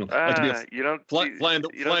thrilling. You don't get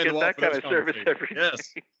that kind of service every day.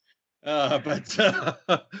 Yes.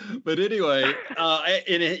 But anyway,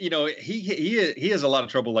 he has a lot of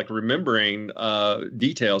trouble like remembering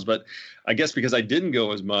details, but I guess because I didn't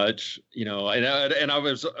go as much, and I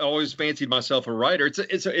was always fancied myself a writer.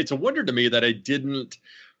 It's a wonder to me that I didn't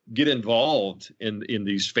get involved in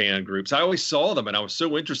these fan groups. I always saw them and I was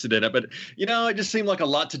so interested in it, but it just seemed like a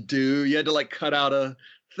lot to do. You had to like cut out a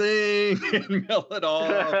thing and mail it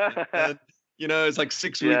off. And, it's like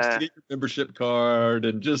 6 weeks to get your membership card,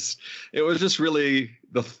 and it was just really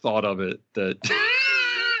the thought of it that.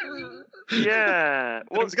 Yeah.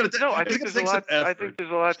 Well, I think there's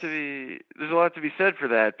a lot to be said for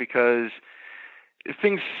that, because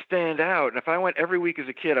things stand out. And if I went every week as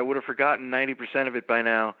a kid, I would have forgotten 90% of it by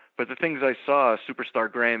now. But the things I saw,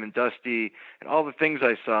 Superstar Graham and Dusty, and all the things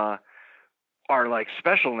I saw are like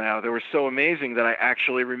special now. They were so amazing that I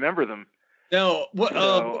actually remember them. Now,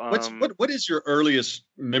 what is your earliest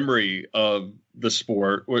memory of the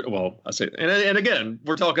sport? Well, I say, and again,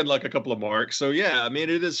 we're talking like a couple of marks. So yeah, I mean,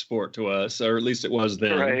 it is sport to us, or at least it was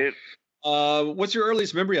then. Right. What's your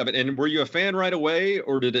earliest memory of it? And were you a fan right away,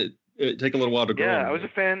 or did it take a little while to grow? Yeah, I was a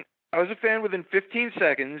fan. I was a fan within 15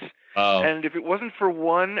 seconds. And if it wasn't for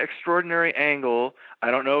one extraordinary angle,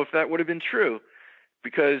 I don't know if that would have been true,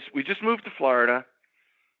 because we just moved to Florida,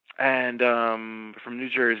 and from New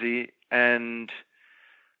Jersey. And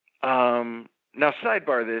now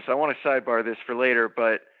sidebar this. I want to sidebar this for later,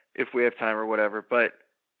 but if we have time or whatever. But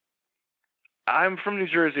I'm from New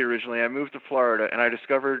Jersey originally. I moved to Florida, and I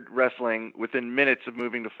discovered wrestling within minutes of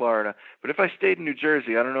moving to Florida. But if I stayed in New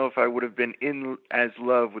Jersey, I don't know if I would have been in as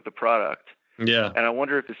love with the product. Yeah. And I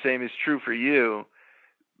wonder if the same is true for you.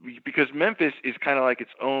 because Memphis is kind of like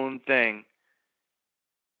its own thing.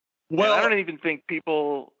 Well, and I don't even think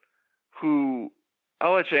people who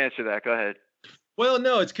I'll let you answer that. Go ahead. Well,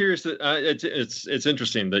 no, it's curious that it's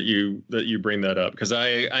interesting that you bring that up, because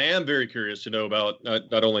I am very curious to know about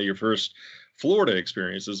not only your first Florida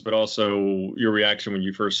experiences, but also your reaction when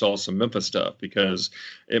you first saw some Memphis stuff, because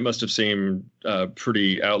it must have seemed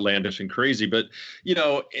pretty outlandish and crazy. But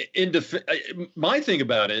my thing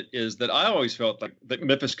about it is that I always felt like that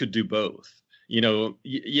Memphis could do both.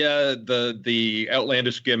 Yeah, the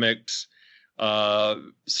outlandish gimmicks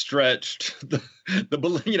stretched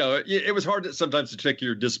it was hard sometimes to check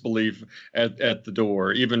your disbelief at the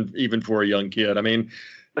door, even for a young kid. I mean,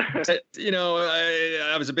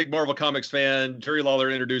 I was a big Marvel Comics fan. Jerry Lawler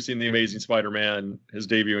introducing the Amazing Spider-Man, his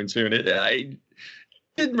debuting soon. I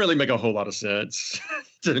didn't really make a whole lot of sense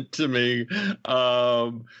to me.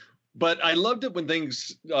 But I loved it when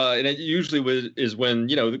things, and it usually is when,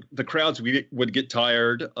 the crowds would get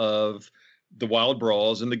tired of the wild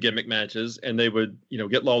brawls and the gimmick matches, and they would,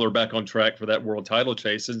 get Lawler back on track for that world title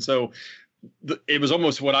chase. And so it was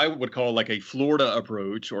almost what I would call like a Florida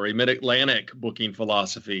approach or a mid-Atlantic booking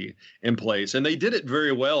philosophy in place. And they did it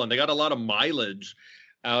very well, and they got a lot of mileage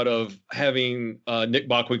out of having Nick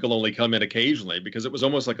Bockwinkel only come in occasionally, because it was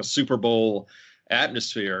almost like a Super Bowl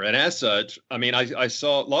atmosphere. And as such, I mean, I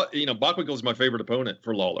saw, Bockwinkel is my favorite opponent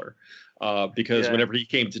for Lawler. Because whenever he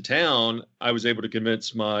came to town, I was able to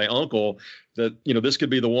convince my uncle that, this could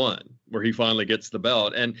be the one where he finally gets the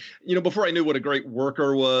belt. And, before I knew what a great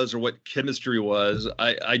worker was or what chemistry was,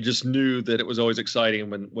 I just knew that it was always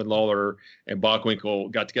exciting when Lawler and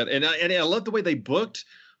Bockwinkel got together. And I love the way they booked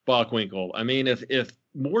Bockwinkel. I mean, if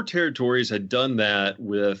more territories had done that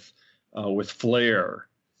with Flair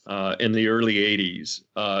in the early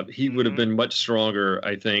 80s, he would have been much stronger,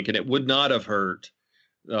 I think, and it would not have hurt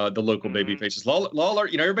the local baby faces. Lawler,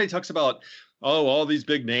 everybody talks about, all these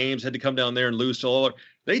big names had to come down there and lose to Lawler.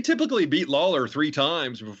 They typically beat Lawler 3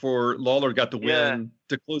 times before Lawler got the win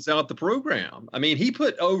to close out the program. I mean, he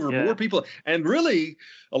put over more people, and really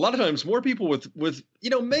a lot of times more people with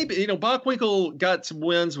maybe, Bockwinkel got some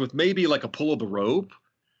wins with maybe like a pull of the rope.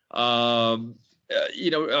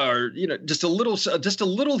 Just a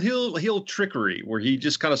little heel trickery where he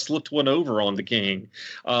just kind of slipped one over on the King.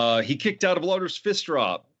 He kicked out of Lawler's fist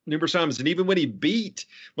drop numerous times, and even when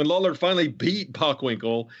Lawler finally beat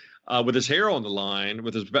Bockwinkel with his hair on the line,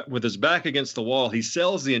 with his back against the wall, he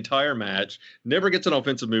sells the entire match, never gets an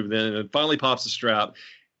offensive move then, and finally pops the strap,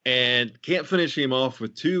 and can't finish him off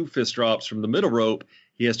with 2 fist drops from the middle rope.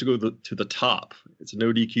 He has to go to the top. It's a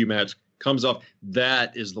no DQ match. Comes off.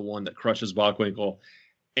 That is the one that crushes Bockwinkel.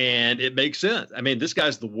 And it makes sense. I mean, this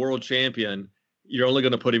guy's the world champion. You're only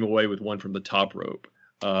going to put him away with one from the top rope.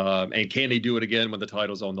 And can he do it again when the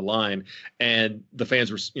title's on the line? And the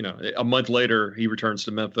fans were, a month later, he returns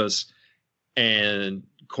to Memphis. And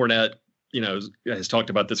Cornette, has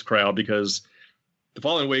talked about this crowd, because the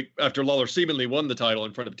following week, after Lawler seemingly won the title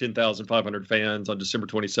in front of 10,500 fans on December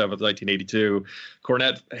 27th, 1982,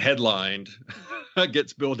 Cornette headlined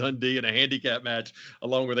against Bill Dundee in a handicap match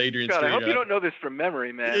along with Adrian God, Street. I hope you don't know this from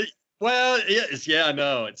memory, man. I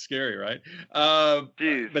know. It's scary, right?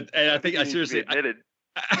 Jeez. But I think I seriously admitted.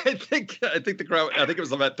 I think the crowd, I think it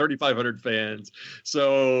was about 3,500 fans.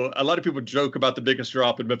 So a lot of people joke about the biggest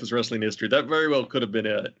drop in Memphis wrestling history. That very well could have been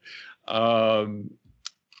it.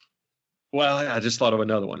 Well, I just thought of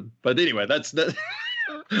another one, but anyway, that's that.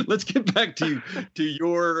 Let's get back to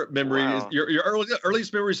your memories, your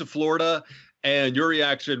earliest memories of Florida, and your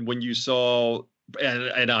reaction when you saw,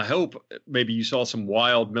 and I hope maybe you saw some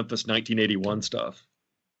wild Memphis 1981 stuff.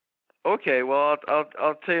 Okay, well,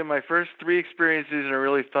 I'll tell you my first 3 experiences in a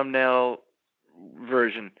really thumbnail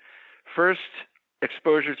version. First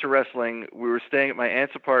exposure to wrestling, we were staying at my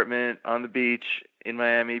aunt's apartment on the beach in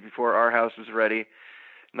Miami before our house was ready.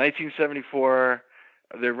 1974,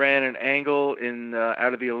 they ran an angle in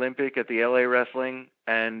out of the Olympic at the LA Wrestling,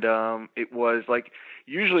 and it was like,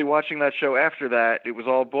 usually watching that show after that, it was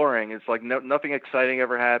all boring. It's like nothing exciting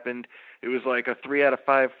ever happened. It was like a 3 out of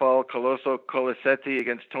 5 fall Colosso Colasetti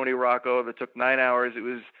against Tony Rocco that took 9 hours. It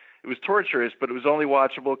was torturous, but it was only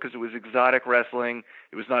watchable because it was exotic wrestling.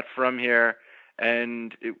 It was not from here,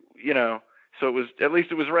 and so it was, at least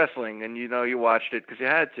it was wrestling, and you watched it because you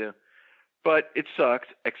had to. But it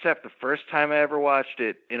sucked, except the first time I ever watched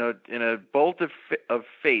it, in a bolt of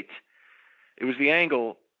fate. It was the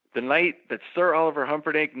angle, the night that Sir Oliver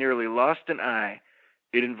Humperdinck nearly lost an eye.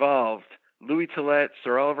 It involved Louis Tillett,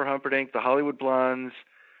 Sir Oliver Humperdinck, the Hollywood Blondes,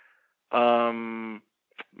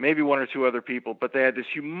 maybe 1 or 2 other people, but they had this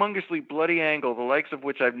humongously bloody angle, the likes of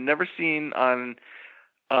which I've never seen on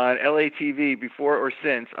on LATV before or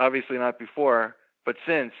since. Obviously not before, but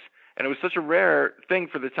since. And it was such a rare thing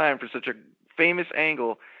for the time, for such a famous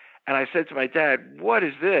angle. And I said to my dad, "What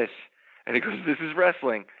is this?" And he goes, "This is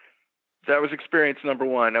wrestling." That was experience number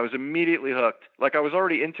one. I was immediately hooked. Like, I was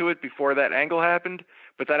already into it before that angle happened,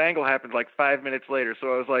 but that angle happened like 5 minutes later.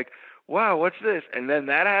 So I was like, wow, what's this? And then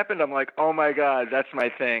that happened. I'm like, oh my God, that's my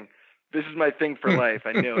thing. This is my thing for life.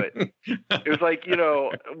 I knew it. It was like, you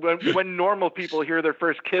know, when normal people hear their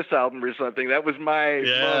first Kiss album or something, that was my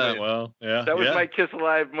moment. That was my Kiss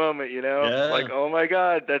Alive moment, you know? Like, oh my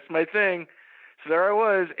God, that's my thing. So there I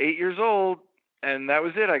was, 8 years old, and that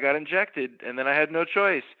was it. I got injected, and then I had no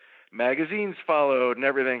choice. Magazines followed and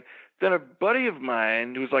everything. Then a buddy of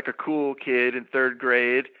mine who was like a cool kid in third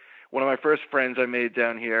grade, one of my first friends I made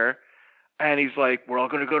down here, and he's like, we're all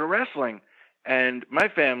going to go to wrestling. And my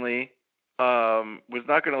family was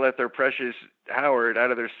not going to let their precious Howard out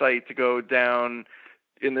of their sight to go down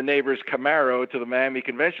in the neighbor's Camaro to the Miami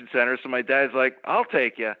Convention Center. So my dad's like, I'll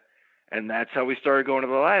take you. And that's how we started going to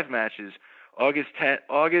the live matches. August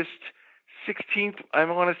 16th, I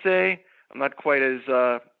want to say. I'm not quite as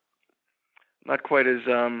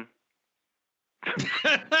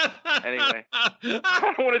anyway, I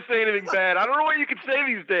don't want to say anything bad. I don't know what you can say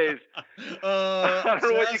these days. I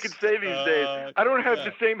don't know what you can say these days. I don't have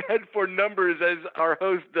the same head for numbers as our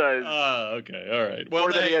host does. Okay, all right. Well,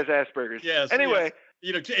 or that he has Asperger's. Yes. Anyway,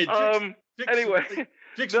 yes.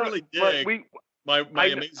 Chicks really dig my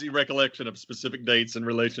amazing recollection of specific dates in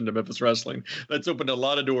relation to Memphis wrestling. That's opened a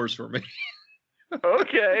lot of doors for me.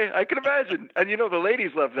 Okay, I can imagine. And you know, the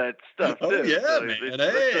ladies love that stuff too. Oh, yeah, so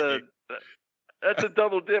man. That's a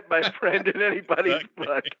double dip, my friend, in anybody's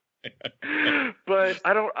butt. But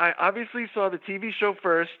I obviously saw the TV show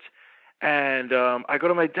first, and I go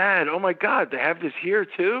to my dad, oh my God, they have this here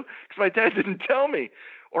too? Because my dad didn't tell me.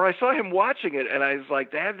 Or I saw him watching it, and I was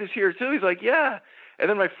like, they have this here too? He's like, yeah. And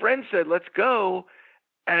then my friend said, let's go.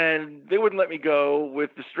 And they wouldn't let me go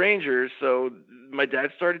with the strangers, so my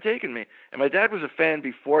dad started taking me. And my dad was a fan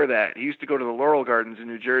before that. He used to go to the Laurel Gardens in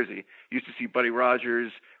New Jersey. He used to see Buddy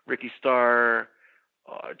Rogers, Ricky Starr,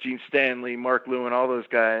 Gene Stanley, Mark Lewin, all those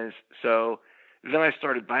guys. So then I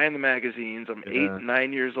started buying the magazines. I'm 8,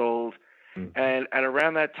 9 years old. And at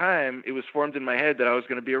around that time, it was formed in my head that I was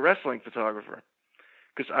going to be a wrestling photographer.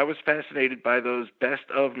 Because I was fascinated by those best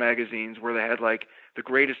of magazines where they had like the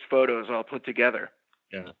greatest photos all put together.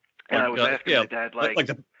 Yeah. And I was asking my dad, like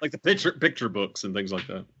the picture books and things like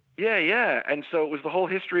that. Yeah. And so it was the whole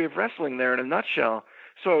history of wrestling there in a nutshell.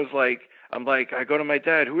 So I was like, I go to my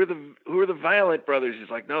dad, who are the Violent Brothers? He's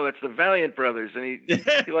like, no, that's the Valiant Brothers. And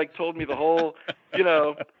he like told me the whole, you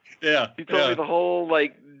know, he told me the whole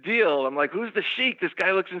like deal. I'm like, who's the Sheik? This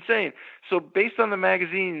guy looks insane. So based on the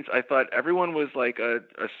magazines, I thought everyone was like a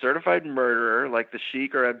certified murderer, like the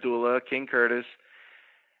Sheik or Abdullah, King Curtis.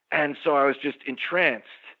 And so I was just entranced.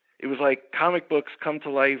 It was like comic books come to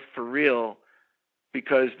life for real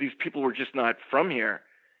because these people were just not from here.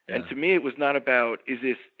 Yeah. And to me, it was not about, is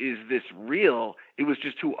this real? It was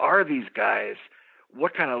just, who are these guys?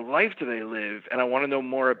 What kind of life do they live? And I want to know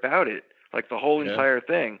more about it, like the whole entire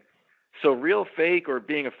thing. So real, fake, or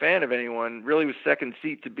being a fan of anyone really was second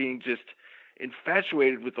seat to being just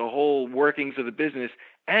infatuated with the whole workings of the business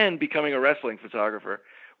and becoming a wrestling photographer,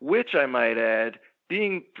 which I might add,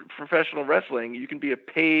 being professional wrestling, you can be a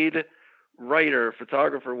paid writer,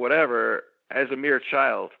 photographer, whatever, as a mere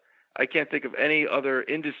child. I can't think of any other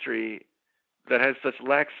industry that has such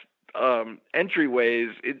lax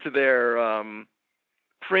entryways into their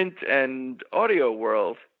print and audio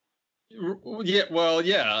world. Yeah, well,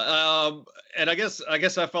 yeah, and I guess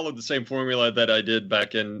I followed the same formula that I did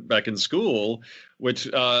back in school, which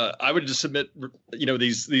I would just submit, you know,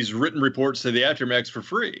 these written reports to the Aftermax for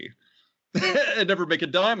free. And never make a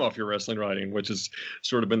dime off your wrestling writing, which has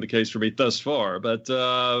sort of been the case for me thus far. But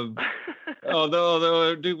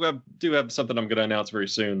although I do have something I'm going to announce very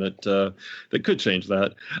soon that could change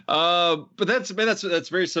that. But that's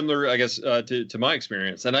very similar, I guess, to my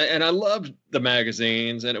experience. And I loved the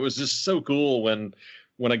magazines, and it was just so cool when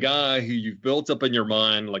a guy who you've built up in your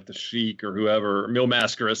mind, like the Sheik or whoever, Mil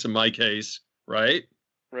Mascaras in my case, right?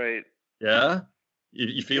 Right. Yeah.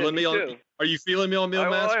 You feeling me on? Are you feeling me on Mil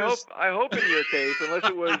Mascaras? I hope in your case, unless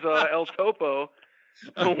it was El Topo,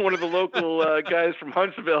 one of the local guys from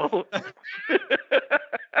Huntsville. All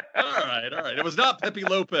right. It was not Pepe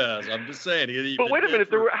Lopez. I'm just saying. But wait a minute.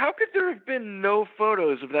 How could there have been no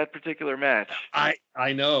photos of that particular match?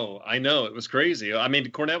 I know. It was crazy. I mean,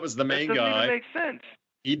 Cornette was the main guy. That doesn't even make sense.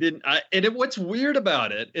 He didn't. What's weird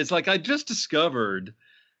about it is, like, I just discovered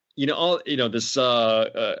this,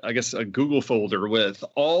 I guess, a Google folder with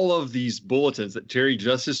all of these bulletins that Terry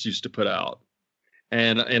Justice used to put out.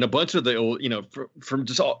 And a bunch of the old, from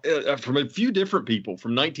just from a few different people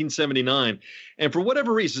from 1979. And for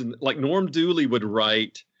whatever reason, like Norm Dooley would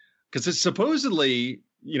write, because it's supposedly,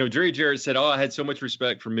 Jerry Jarrett said, I had so much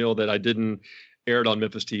respect for Mill that I didn't air it on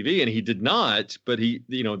Memphis TV. And he did not. But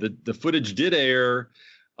the footage did air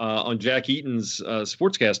on Jack Eaton's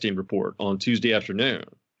sportscasting report on Tuesday afternoon.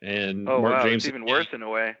 And Mark James, it's even worse in a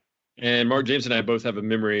way. And Mark James and I both have a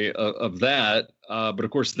memory of that. But of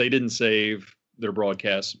course, they didn't save their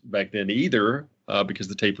broadcasts back then either, because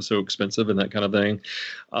the tape was so expensive and that kind of thing.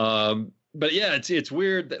 But yeah, it's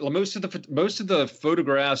weird that most of the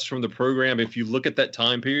photographs from the program, if you look at that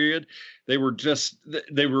time period, they were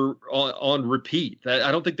on repeat.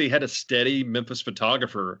 I don't think they had a steady Memphis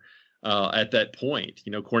photographer at that point.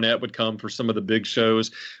 Cornette would come for some of the big shows,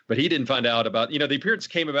 but he didn't find out about, the appearance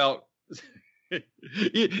came about.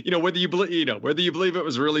 Whether you believe it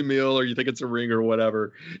was really Mill or you think it's a ring or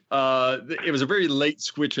whatever, it was a very late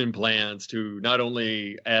switch in plans to not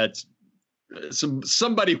only add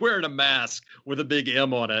somebody wearing a mask with a big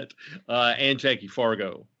M on it and Jackie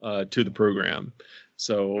Fargo to the program.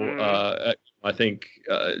 So I think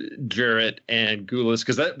Jarrett and Goulas,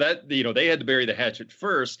 because that they had to bury the hatchet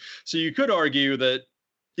first. So you could argue that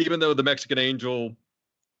even though the Mexican Angel,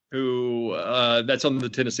 who that's on the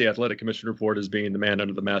Tennessee Athletic Commission report as being the man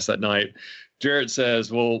under the mask that night, Jarrett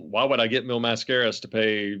says, well, why would I get Mil Mascaras to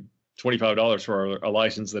pay $25 for a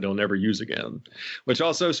license that he'll never use again? Which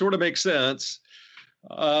also sort of makes sense.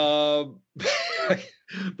 But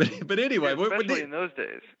anyway, especially in those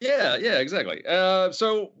days. Yeah, exactly.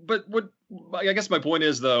 But I guess my point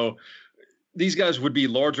is, though, these guys would be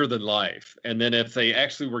larger than life. And then if they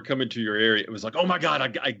actually were coming to your area, it was like, oh my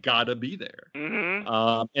God, I gotta be there.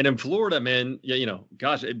 Mm-hmm. And in Florida, man,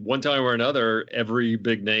 gosh, at one time or another, every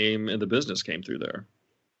big name in the business came through there.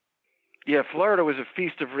 Yeah, Florida was a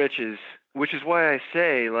feast of riches, which is why I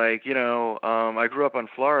say, I grew up on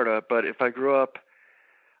Florida, but if I grew up,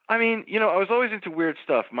 I was always into weird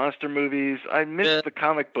stuff, monster movies. I missed the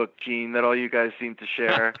comic book gene that all you guys seem to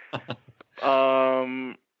share.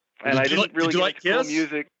 And I didn't really get into cool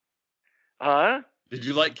music. Huh? Did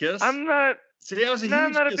you like Kiss? I'm not. See, I was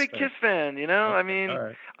I'm not a big Kiss fan. Okay,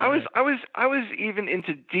 right. I was even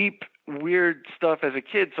into deep, weird stuff as a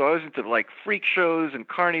kid. So I was into like freak shows and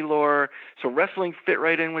carny lore. So wrestling fit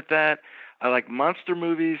right in with that. I like monster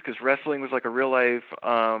movies because wrestling was like a real life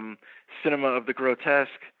cinema of the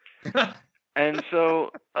grotesque. And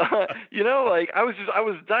so, I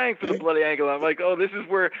was dying for the bloody angle. I'm like, oh, this is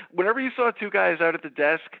where, whenever you saw two guys out at the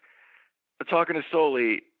desk talking to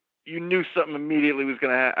Soli, you knew something immediately was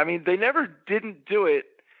going to happen. They never didn't do it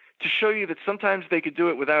to show you that sometimes they could do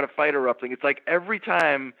it without a fight erupting. It's like every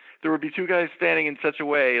time there would be two guys standing in such a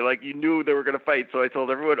way, like you knew they were going to fight. So I told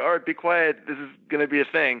everyone, all right, be quiet. This is going to be a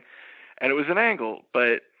thing. And it was an angle,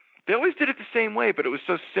 but they always did it the same way, but it was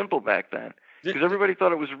so simple back then. Because everybody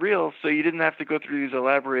thought it was real, so you didn't have to go through these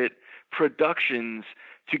elaborate productions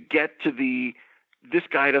to get to this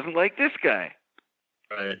guy doesn't like this guy.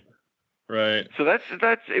 Right. So that's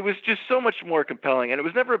it was just so much more compelling, and it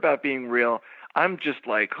was never about being real. I'm just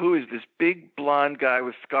like, who is this big blonde guy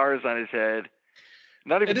with scars on his head?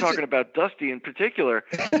 Not even talking about Dusty in particular.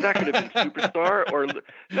 That could have been Superstar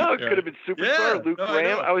could have been Superstar or Luke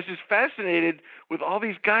Graham. I was just fascinated with all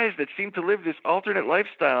these guys that seem to live this alternate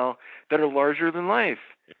lifestyle that are larger than life.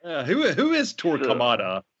 Yeah, who is Tor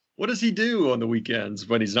Kamada? What does he do on the weekends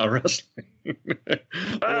when he's not wrestling?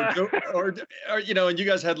 or and you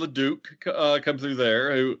guys had LeDuc come through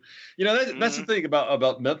there. Who, that's the thing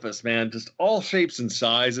about Memphis, man. Just all shapes and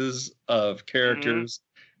sizes of characters.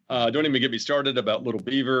 Don't even get me started about Little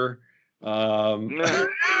Beaver. And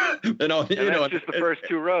all, that's just the first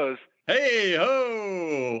two rows. Hey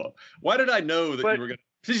ho! Why did I know that you were going to?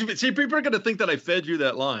 See, people are going to think that I fed you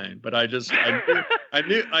that line, but I knew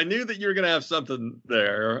that you were going to have something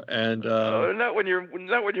there, and not when you're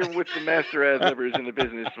with the master ad-libbers in the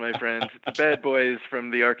business, my friend. The bad boys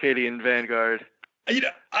from the Arcadian Vanguard.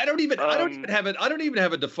 I don't even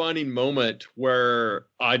have a defining moment where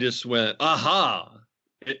I just went, aha.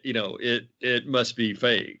 It must be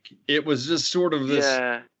fake. It was just sort of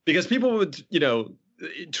this because people would,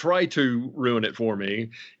 try to ruin it for me.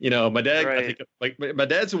 My dad, I think, my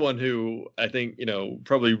dad's the one who I think,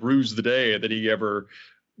 probably rues the day that he ever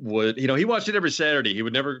would, he watched it every Saturday. He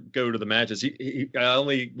would never go to the matches. I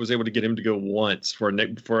only was able to get him to go once for a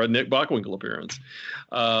Nick Bockwinkel appearance.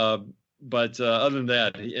 But other than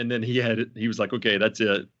that, and then he was like, okay, that's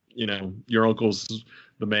it. Your uncle's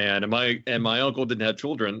the man. And my uncle didn't have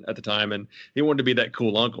children at the time, and he wanted to be that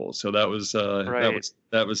cool uncle. So that was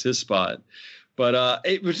that was his spot. But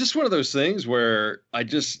it was just one of those things where I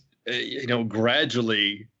just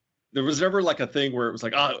gradually. There was never like a thing where it was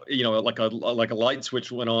like, like a light switch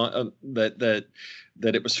went on that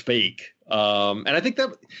it was fake. And I think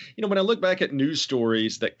that, when I look back at news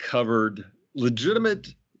stories that covered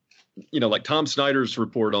legitimate, like Tom Snyder's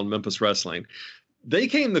report on Memphis wrestling, they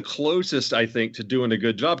came the closest, I think, to doing a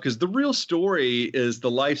good job, because the real story is the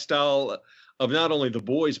lifestyle of not only the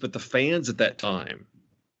boys, but the fans at that time.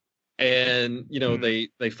 And,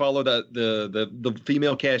 they followed the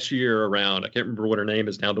female cashier around. I can't remember what her name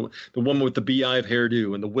is now. The woman with the beehive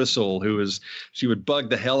hairdo and the whistle, she would bug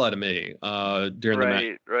the hell out of me during the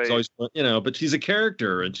match. Right. Always, but she's a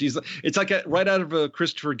character, and it's like right out of a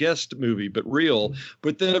Christopher Guest movie, but real.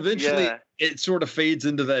 But then eventually it sort of fades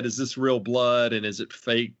into that. Is this real blood, and is it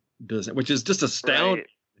fake? Which is just astounding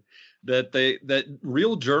that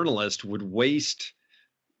real journalists would waste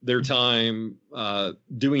their time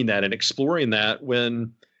doing that and exploring that,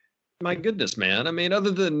 when, my goodness, man, I mean, other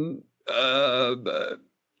than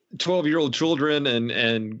 12-year-old children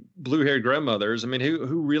and blue-haired grandmothers, I mean,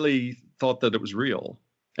 who really thought that it was real,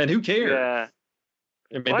 and who cared? Yeah.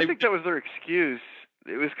 I think that was their excuse.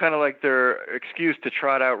 It was kind of like their excuse to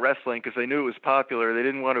trot out wrestling, because they knew it was popular. They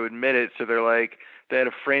didn't want to admit it, so they had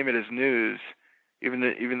to frame it as news, even though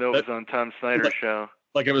it was on Tom Snyder's show.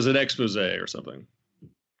 Like it was an expose or something.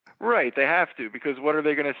 Right, they have to, because what are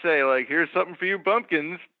they going to say? Like, here's something for you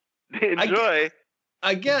bumpkins. Enjoy.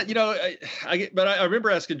 I get, but I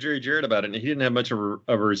remember asking Jerry Jarrett about it, and he didn't have much of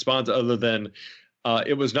a response other than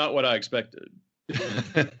it was not what I expected.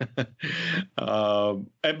 But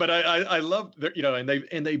I love,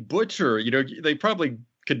 and they butcher, they probably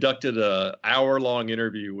conducted a hour-long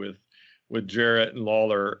interview with Jarrett and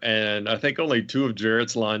Lawler, and I think only 2 of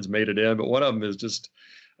Jarrett's lines made it in, but one of them is just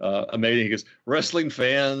amazing. He goes, "Wrestling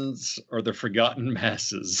fans are the forgotten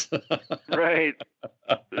masses." Right.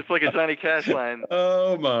 It's like a Johnny Cash line.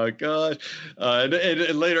 Oh my gosh. And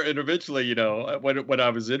later, and eventually, when I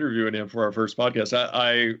was interviewing him for our first podcast,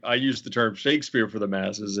 I used the term Shakespeare for the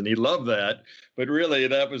masses, and he loved that. But really,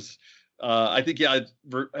 that was, I think, I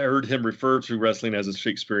heard him refer to wrestling as a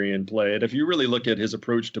Shakespearean play. And if you really look at his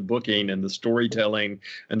approach to booking and the storytelling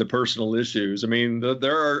and the personal issues, I mean,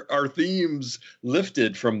 there are themes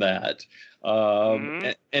lifted from that.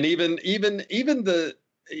 And even the,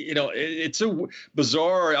 it's so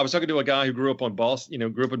bizarre. I was talking to a guy who grew up in Boston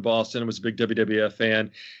and was a big WWF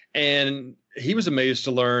fan. And he was amazed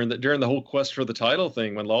to learn that during the whole quest for the title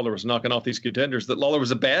thing, when Lawler was knocking off these contenders, that Lawler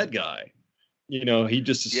was a bad guy. He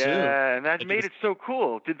just assumed. Yeah, and that made it so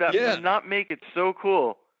cool. Did that not make it so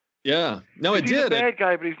cool? Yeah. No, it did. He's a bad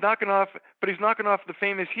guy, but he's knocking off the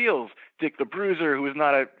famous heels. Dick the Bruiser, who was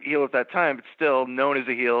not a heel at that time, but still known as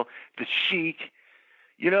a heel. The Sheik,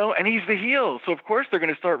 and he's the heel. So of course they're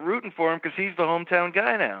going to start rooting for him, because he's the hometown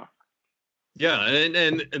guy now. Yeah,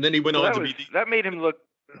 and then he went on to be. That made him look.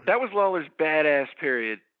 That was Lawler's badass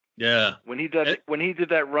period. Yeah. When he did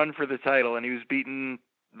that run for the title, and he was beating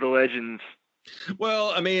the legends.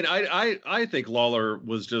 Well, I mean, I think Lawler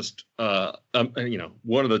was just, one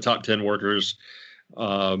of the top 10 workers,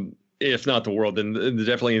 if not the world, and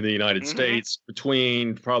definitely in the United States,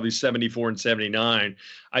 between probably 74 and 79.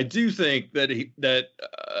 I do think that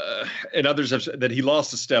and others have said that he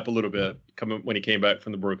lost a step a little bit when he came back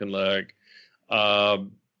from the broken leg.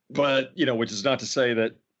 But, which is not to say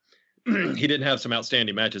that he didn't have some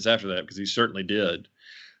outstanding matches after that, because he certainly did.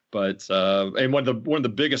 But and one of the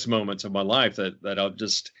biggest moments of my life that I'll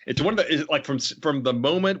just, it's one of the, like from the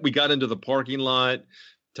moment we got into the parking lot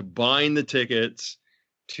to buying the tickets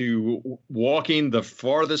to walking the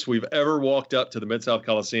farthest we've ever walked up to the Mid-South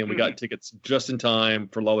Coliseum. We got tickets just in time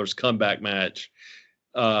for Lawler's comeback match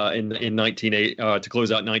in 1980 to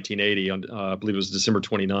close out 1980 on I believe it was December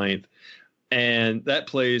 29th. And that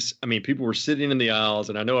place, I mean, people were sitting in the aisles,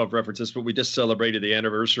 and I know I've referenced this, but we just celebrated the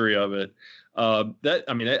anniversary of it. I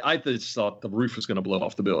just thought the roof was going to blow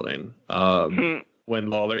off the building when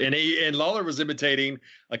Lawler and Lawler was imitating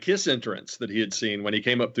a Kiss entrance that he had seen when he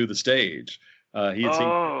came up through the stage. He had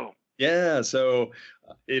seen, yeah. So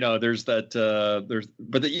there's that.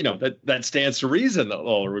 That stands to reason that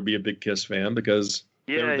Lawler would be a big Kiss fan, because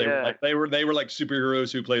they were like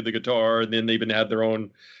superheroes who played the guitar, and then they even had their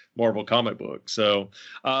own Marvel comic book. So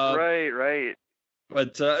right.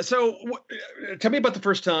 But so tell me about the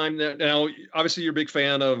first time. Now, obviously, you're a big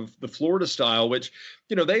fan of the Florida style, which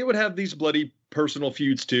they would have these bloody personal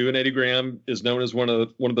feuds too. And Eddie Graham is known as one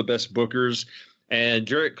of the best bookers, and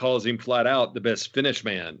Jarrett calls him flat out the best finish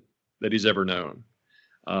man that he's ever known.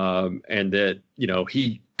 and that,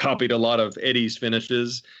 he copied a lot of Eddie's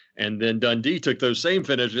finishes. And then Dundee took those same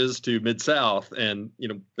finishes to Mid-South, and,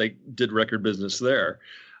 they did record business there.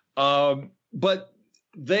 But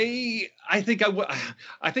I think I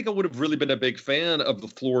would have really been a big fan of the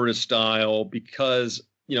Florida style because,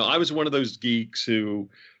 I was one of those geeks who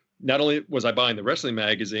not only was I buying the wrestling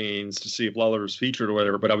magazines to see if Lawler was featured or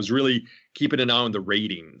whatever, but I was really keeping an eye on the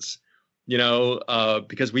ratings,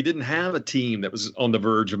 because we didn't have a team that was on the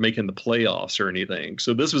verge of making the playoffs or anything.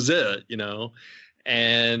 So this was it,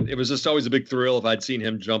 and it was just always a big thrill if I'd seen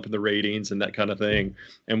him jump in the ratings and that kind of thing.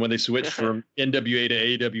 And when they switched from NWA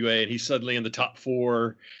to AWA and he's suddenly in the top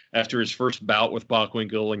 4 after his first bout with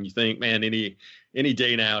Bockwinkel, and you think, man, any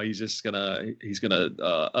day now he's gonna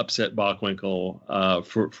upset Bockwinkel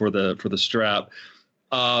for the strap.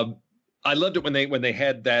 I loved it when they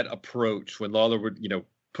had that approach, when Lawler would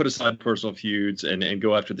put aside personal feuds and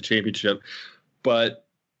go after the championship, but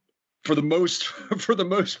for the most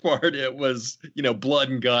part, it was, blood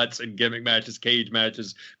and guts and gimmick matches, cage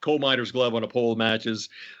matches, coal miner's glove on a pole matches.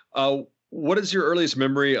 What is your earliest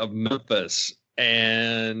memory of Memphis,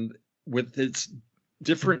 and with its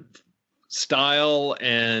different style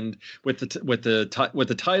and with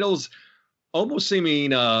the titles almost seeming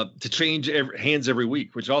to change hands every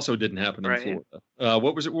week, which also didn't happen in Florida.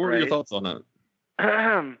 What were your thoughts on that?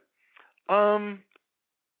 Well,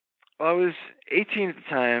 I was 18 at the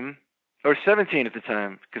time. Or 17 at the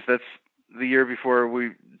time, because that's the year before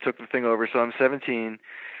we took the thing over. So I'm 17,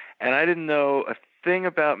 and I didn't know a thing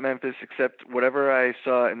about Memphis except whatever I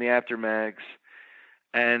saw in the aftermags.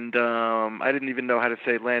 And I didn't even know how to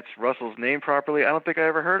say Lance Russell's name properly. I don't think I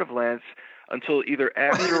ever heard of Lance until either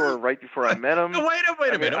after or right before I met him.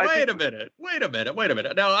 Wait a minute.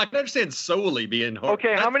 Now I can understand solely being hard.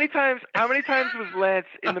 Okay, how many times was Lance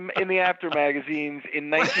in the after magazines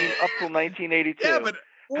up till 1982? Yeah, but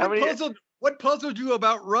what puzzled you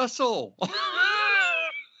about Russell?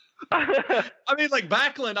 I mean, like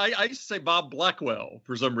Backlund, I used to say Bob Blackwell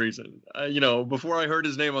for some reason. Before I heard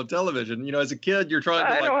his name on television. As a kid, you're trying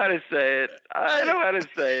to. I know how to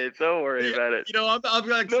say it. Don't worry about it. I'm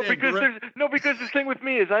like because the thing with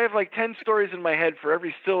me is I have like 10 stories in my head for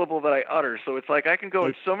every syllable that I utter. So it's like I can go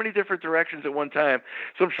in so many different directions at one time.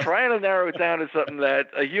 So I'm trying to narrow it down to something that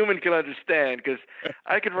a human can understand, because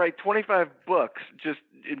I could write 25 books just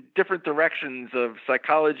in different directions of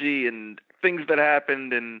psychology and things that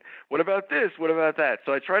happened, and what about this, what about that.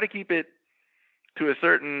 So I try to keep it to a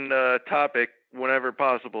certain topic whenever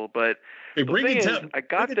possible. But I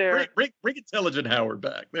got there. Bring Intelligent Howard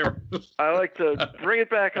back there. I like to bring it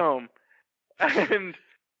back home, and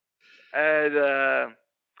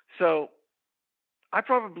so I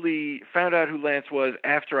probably found out who Lance was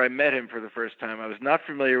after I met him for the first time. I was not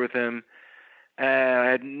familiar with him, and I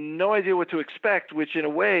had no idea what to expect, which in a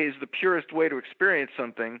way is the purest way to experience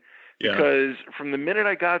something. Yeah. Because from the minute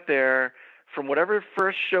I got there, from whatever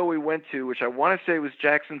first show we went to, which I want to say was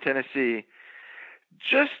Jackson, Tennessee,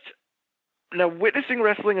 just now witnessing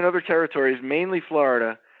wrestling in other territories, mainly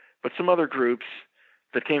Florida, but some other groups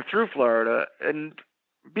that came through Florida, and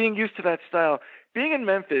being used to that style. Being in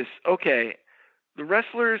Memphis, okay, the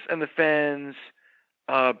wrestlers and the fans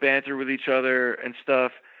banter with each other and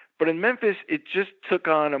stuff, but in Memphis, it just took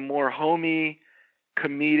on a more homey,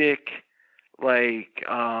 comedic, like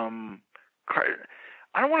I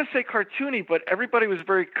don't want to say cartoony, but everybody was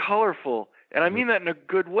very colorful, and I mean that in a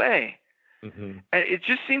good way. Mm-hmm. And it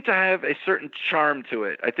just seemed to have a certain charm to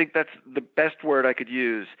it. I think that's the best word I could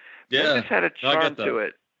use. Yeah, it just had a charm to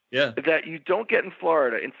it. Yeah, that you don't get in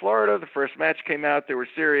Florida. In Florida, the first match came out, they were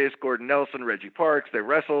serious. Gordon Nelson, Reggie Parks, they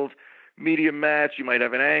wrestled. Medium match, you might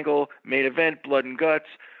have an angle. Main event, blood and guts.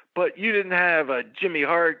 But you didn't have a Jimmy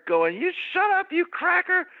Hart going, "You shut up, you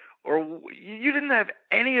cracker." Or you didn't have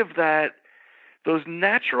any of that, those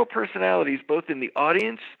natural personalities, both in the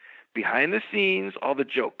audience, behind the scenes, all the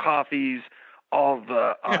Joe Coffeys, all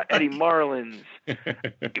the Eddie Marlins,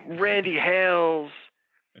 Randy Hales,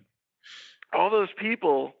 all those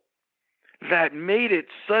people that made it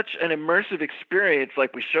such an immersive experience.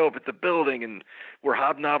 Like we show up at the building and we're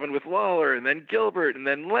hobnobbing with Lawler and then Gilbert and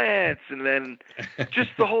then Lance and then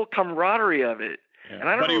just the whole camaraderie of it. Yeah. And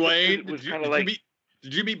I don't Buddy know Wayne, if it was kind of like...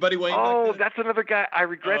 Did you meet Buddy Wayne? Oh, that's another guy. I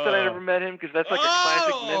regret that I never met him, because that's like a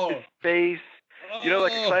classic Memphis face.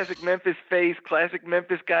 Like a classic Memphis face, classic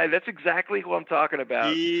Memphis guy. That's exactly who I'm talking about.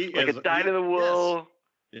 Like a dyed-in-the-wool.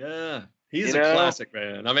 Yes. Yeah, he's a classic,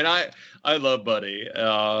 man. I mean, I love Buddy,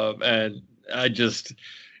 and I just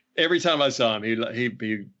every time I saw him,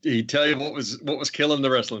 he'd tell you what was killing the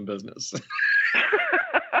wrestling business.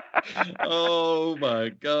 Oh my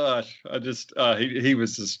gosh! I just he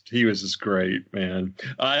was just great, man.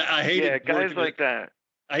 I hated guys like that.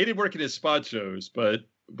 I hated working his spot shows, but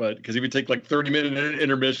because he would take like 30-minute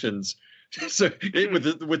intermissions, so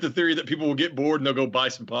with the theory that people will get bored and they'll go buy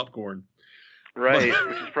some popcorn. Right,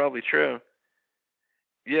 which is probably true.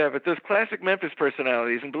 Yeah, but those classic Memphis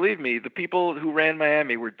personalities, and believe me, the people who ran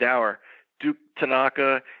Miami were dour. Duke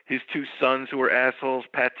Tanaka, his two sons who were assholes,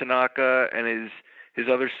 Pat Tanaka, and his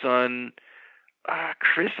other son,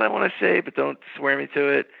 Chris, I want to say, but don't swear me to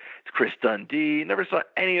it. It's Chris Dundee. Never saw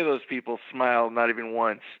any of those people smile, not even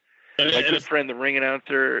once. My good friend, the ring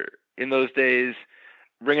announcer in those days,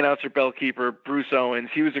 ring announcer, bellkeeper, Bruce Owens,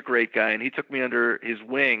 he was a great guy, and he took me under his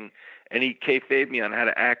wing, and he kayfabed me on how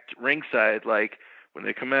to act ringside, like when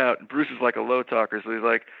they come out. And Bruce is like a low talker, so he's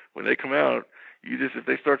like, when they come out, you just, if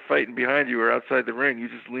they start fighting behind you or outside the ring, you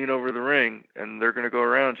just lean over the ring, and they're going to go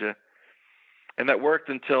around you. And that worked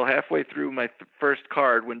until halfway through my first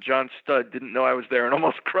card when John Studd didn't know I was there and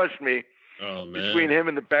almost crushed me between him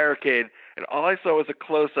and the barricade. And all I saw was a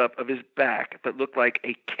close-up of his back that looked like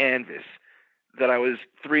a canvas that I was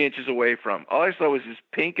 3 inches away from. All I saw was his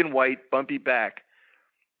pink and white bumpy back.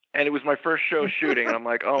 And it was my first show shooting. And I'm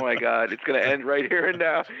like, oh, my God, it's going to end right here and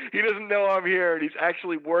now. He doesn't know I'm here, and he's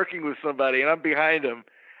actually working with somebody, and I'm behind him.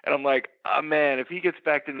 And I'm like, oh, man, if he gets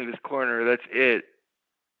backed into this corner, that's it.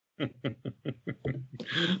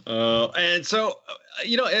 And so,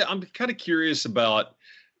 I'm kind of curious about,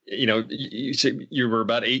 you said you were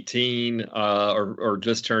about 18 or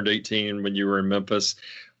just turned 18 when you were in Memphis,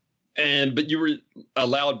 but you were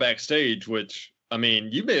allowed backstage, which, I mean,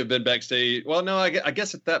 you may have been backstage. Well, no, I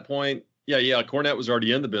guess at that point, yeah, Cornette was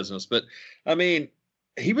already in the business, but I mean,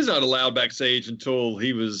 he was not allowed backstage until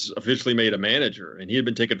he was officially made a manager, and he had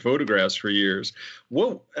been taking photographs for years.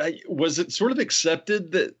 What was it sort of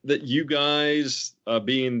accepted that you guys,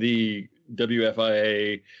 being the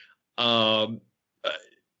WFIA,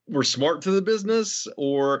 were smart to the business?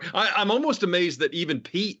 Or I'm almost amazed that even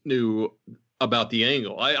Pete knew about the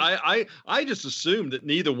angle. I just assumed that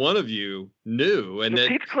neither one of you knew, and that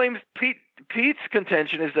Pete's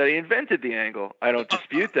contention is that he invented the angle. I don't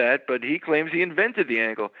dispute that, but he claims he invented the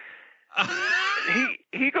angle.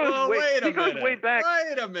 He goes way back.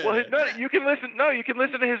 Wait a minute. Well, you can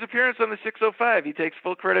listen to his appearance on the 605. He takes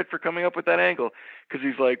full credit for coming up with that angle, because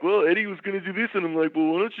he's like, well, Eddie was going to do this, and I'm like, well,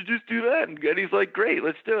 why don't you just do that? And Eddie's like, great,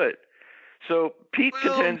 let's do it. So Pete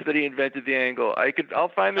contends that he invented the angle. I'll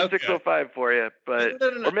find the 605 for you, but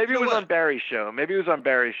or maybe it was on Barry's show. Maybe it was on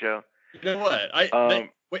Barry's show. You know what?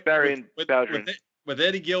 Barry and Bowdren. With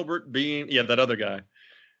Eddie Gilbert being that other guy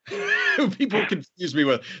who people confuse me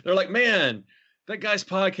with. They're like, man, that guy's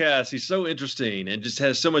podcast, he's so interesting and just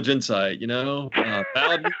has so much insight,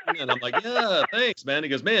 Bowdren. And I'm like, yeah, thanks, man. He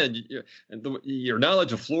goes, man, your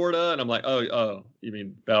knowledge of Florida. And I'm like, oh, you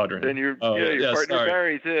mean Bowdren. And your partner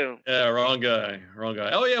Barry too. Yeah, wrong guy.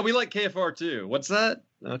 Oh yeah, we like KFR too. What's that?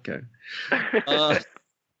 Okay.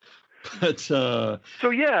 But so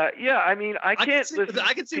yeah. I mean, I can't listen.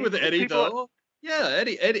 I can see with Eddie though. Yeah,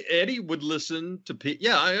 Eddie would listen to Pete.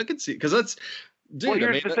 Yeah, I can see, because that's. Dude, well,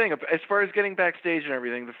 here's the thing. As far as getting backstage and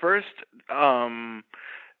everything, the first,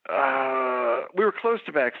 we were close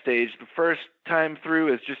to backstage the first time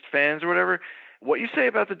through as just fans or whatever. What you say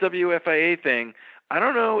about the WFIA thing, I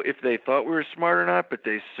don't know if they thought we were smart or not, but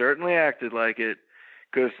they certainly acted like it,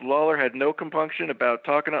 because Lawler had no compunction about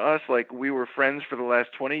talking to us like we were friends for the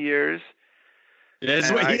last 20 years. Yeah, he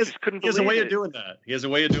has a way of doing that. He has a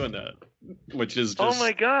way of doing that, which is just... Oh,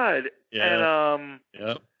 my God. Yeah.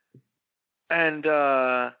 And,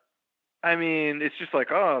 I mean, it's just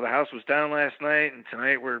like, oh, the house was down last night, and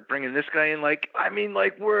tonight we're bringing this guy in. I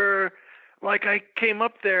came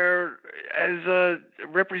up there as a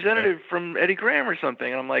representative from Eddie Graham or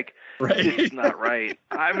something, and I'm like, this is not right.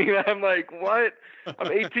 I mean, I'm like, what?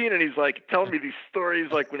 I'm 18, and he's like telling me these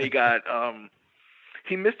stories, like when he got,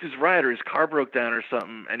 he missed his ride, or his car broke down or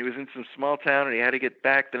something, and he was in some small town, and he had to get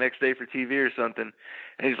back the next day for TV or something.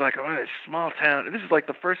 And he's like, oh, this small town. And this is like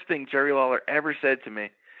the first thing Jerry Lawler ever said to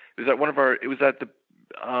me. It was at one of our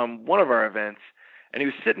events, and he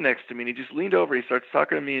was sitting next to me, and he just leaned over. He starts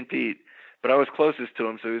talking to me and Pete, but I was closest to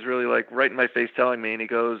him, so he was really like right in my face telling me. And he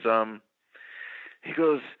goes, now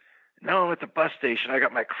I'm at the bus station. I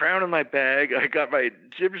got my crown in my bag. I got my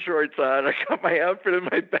gym shorts on. I got my outfit in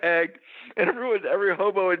my bag. And every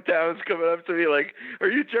hobo in town is coming up to me like, are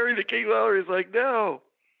you Jerry the King Lawler? He's like, no.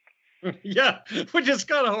 Yeah, which is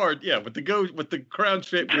kind of hard. Yeah, with the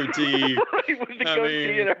crown-shaped goatee. With the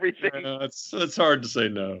goatee and everything. It's hard to say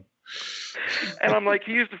no. And I'm like,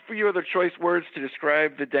 he used a few other choice words to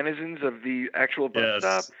describe the denizens of the actual bus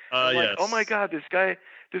stop. I'm like, oh my God, this guy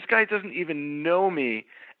this guy doesn't even know me,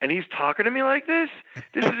 and he's talking to me like this?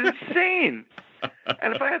 This is insane.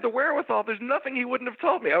 And if I had the wherewithal, there's nothing he wouldn't have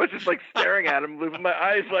told me. I was just like staring at him with my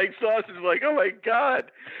eyes like sausage, like, oh my God,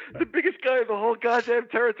 the biggest guy in the whole goddamn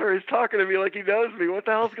territory is talking to me like he knows me. What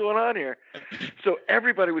the hell's going on here? So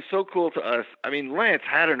everybody was so cool to us. I mean, Lance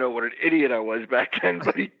had to know what an idiot I was back then,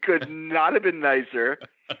 but he could not have been nicer.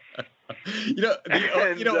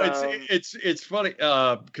 It's funny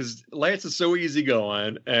because Lance is so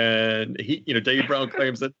easygoing, and he, Dave Brown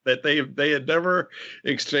claims that they had never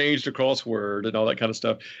exchanged a crossword and all that kind of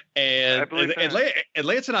stuff, and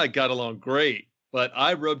Lance and I got along great, but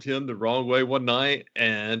I rubbed him the wrong way one night,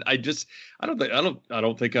 and I don't think I've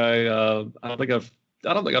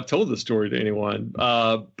told this story to anyone,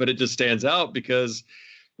 but it just stands out because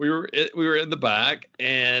we were in the back,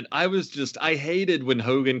 and I hated when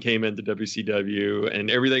Hogan came into WCW and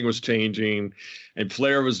everything was changing, and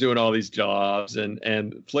Flair was doing all these jobs,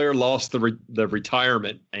 and Flair lost the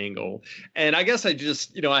retirement angle, and I guess I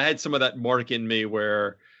just I had some of that mark in me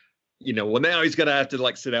where well, now he's gonna have to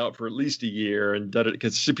like sit out for at least a year, and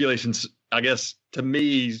because stipulations, I guess, to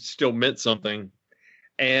me still meant something,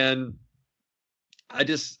 and I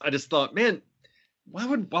just thought, man, why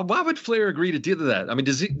would Flair agree to do that? I mean,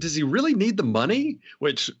 does he really need the money?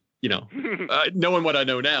 Which, knowing what I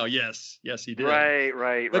know now, yes, he did.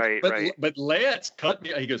 Right. But Lance cut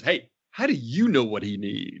me. He goes, "Hey, how do you know what he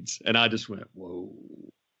needs?" And I just went, "Whoa."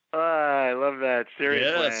 I love that.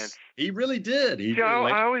 Serious Lance. He really did. But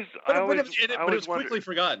it was quickly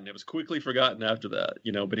forgotten. It was quickly forgotten after that,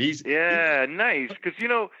 But nice,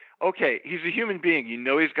 because okay, he's a human being.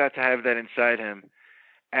 He's got to have that inside him.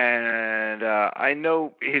 And I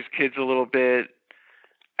know his kids a little bit,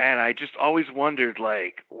 and I just always wondered,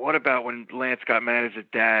 like, what about when Lance got mad as a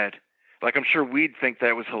dad? Like, I'm sure we'd think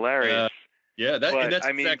that was hilarious. And that's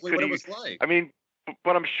exactly what it was like. I mean,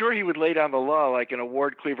 but I'm sure he would lay down the law, like, in a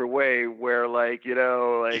Ward Cleaver way, where, like,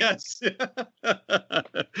 Yes.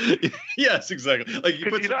 Yes, exactly. Like,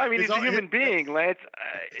 he's a human being, Lance.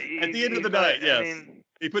 At the end of the night, yes.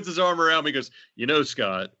 He puts his arm around me and goes,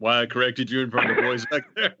 Scott, why I corrected you in front of the boys back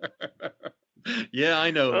there. Yeah,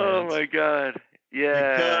 I know. Oh, my God.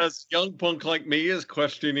 Yeah. Because young punk like me is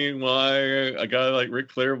questioning why a guy like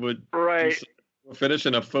Ric Flair would finish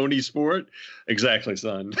in a phony sport. Exactly,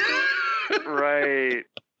 son. Right.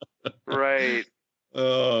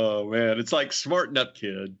 Oh, man. It's like smarten up,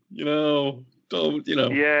 kid. Don't.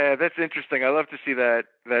 Yeah, that's interesting. I love to see that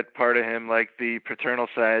part of him, like the paternal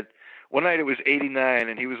side. One night it was 89,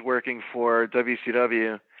 and he was working for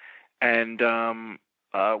WCW, and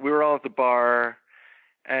we were all at the bar,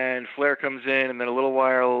 and Flair comes in, and then a little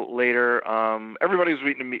while later, everybody was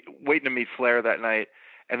waiting to meet Flair that night,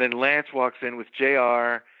 and then Lance walks in with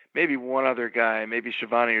JR, maybe one other guy, maybe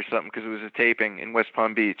Shivani or something, because it was a taping in West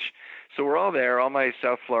Palm Beach. So we're all there, all my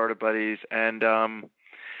South Florida buddies, and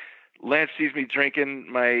Lance sees me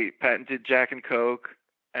drinking my patented Jack and Coke,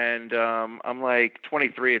 and I'm like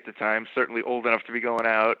 23 at the time, certainly old enough to be going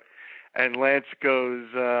out. And Lance goes,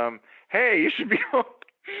 hey, you should be home.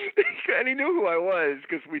 And he knew who I was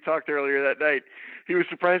because we talked earlier that night. He was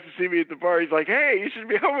surprised to see me at the bar. He's like, hey, you should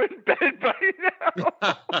be home in bed by now.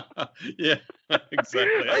 Yeah,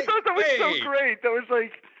 exactly. I thought that was so great. That was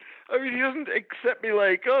like, I mean, he doesn't accept me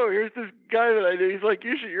like, oh, here's this guy that I knew. He's like,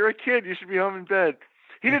 you're a kid. You should be home in bed.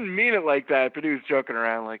 He didn't mean it like that, but he was joking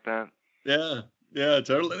around like that. Yeah,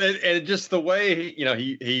 totally. And just the way he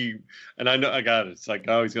and I know I got it. It's like,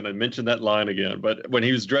 oh, he's going to mention that line again. But when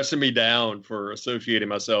he was dressing me down for associating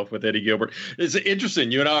myself with Eddie Gilbert, it's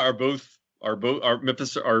interesting. You and I our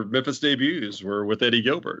Memphis debuts were with Eddie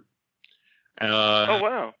Gilbert. Oh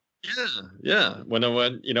wow. Yeah. When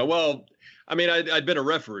well, I mean, I'd been a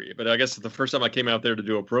referee, but I guess the first time I came out there to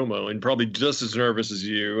do a promo, and probably just as nervous as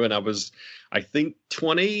you, and I was, I think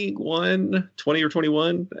 20 or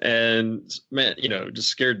 21, and man, just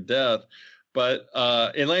scared to death. But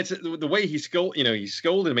and Lance, the way he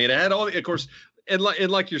scolded me, and I had all, of course, and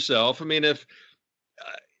like yourself, I mean, if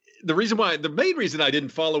the main reason I didn't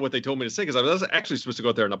follow what they told me to say, because I was actually supposed to go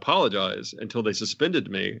out there and apologize until they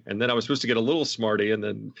suspended me, and then I was supposed to get a little smarty, and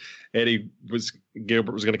then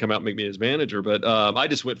Gilbert was going to come out and make me his manager, but I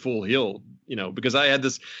just went full heel, because I'd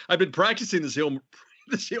been practicing this heel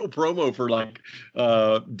promo for like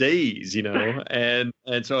days, and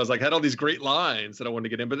so I was like, had all these great lines that I wanted to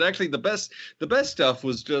get in, but actually the best stuff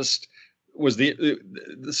was the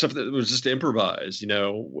stuff that was just improvised,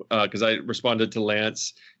 because I responded to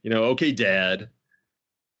Lance, okay, Dad,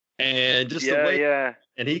 and just the way,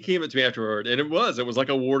 and he came up to me afterward, and it was like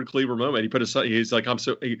a Ward Cleaver moment. He's like, I'm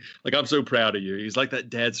so proud of you. He's like, that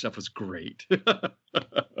dad stuff was great.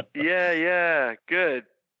 Yeah, good.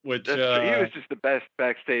 which he was just the best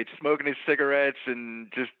backstage, smoking his cigarettes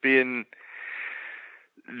and just being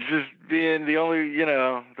the only,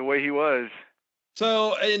 the way he was.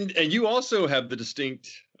 So, and you also have the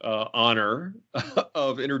distinct honor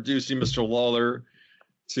of introducing Mr. Lawler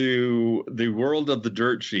to the world of the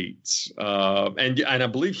dirt sheets, and I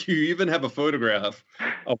believe you even have a photograph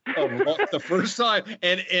of the first time.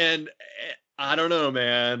 And I don't know,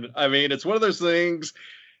 man. I mean, it's one of those things.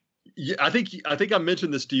 I think I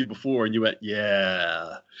mentioned this to you before, and you went,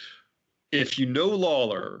 "Yeah." If you know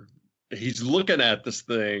Lawler, he's looking at this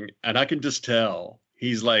thing, and I can just tell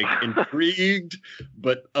he's like intrigued,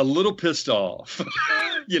 but a little pissed off.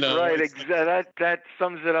 Right? Exactly. That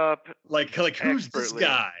sums it up. Like who's this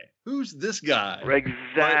guy? Who's this guy?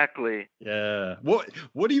 Exactly. But, yeah.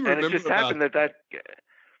 What do you remember? And it just about happened that.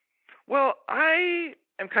 Well, I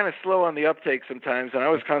am kind of slow on the uptake sometimes, and I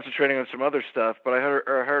was concentrating on some other stuff. But I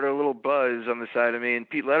heard a little buzz on the side of me, and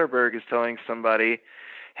Pete Letterberg is telling somebody,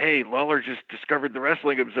 "Hey, Lawler just discovered the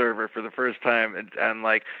Wrestling Observer for the first time," and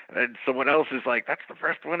someone else is like, "That's the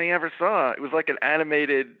first one he ever saw." It was like an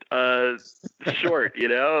animated short,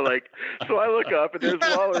 So I look up and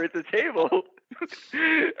there's Lawler at the table,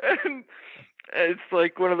 and it's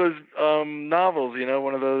like one of those novels,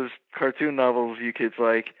 one of those cartoon novels you kids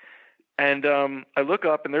like. And I look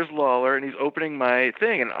up and there's Lawler, and he's opening my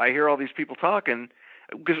thing, and I hear all these people talking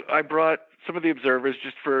because I brought some of the observers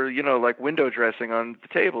just for, like window dressing on the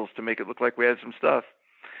tables to make it look like we had some stuff.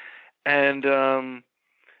 And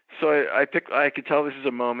so I could tell this is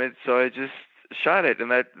a moment, so I just shot it,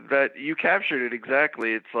 and that you captured it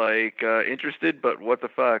exactly. It's like interested, but what the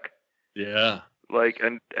fuck? Yeah. Like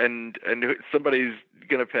and somebody's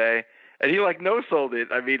gonna pay, and he like no sold it.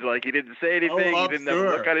 I mean, like he didn't say anything. He didn't have a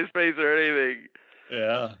look on his face or anything.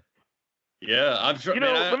 Yeah. Yeah, I'm sure.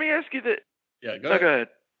 Let me ask you that. Yeah, go ahead.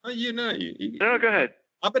 Oh, you No, go ahead.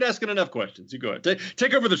 I've been asking enough questions. You go ahead.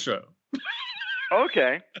 Take over the show.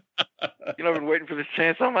 Okay. I've been waiting for this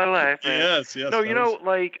chance all my life, man. Yes. No,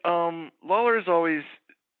 Lawler is always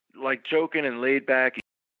like joking and laid back.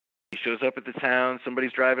 He shows up at the town.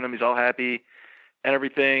 Somebody's driving him. He's all happy and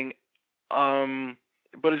everything.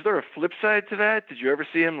 But is there a flip side to that? Did you ever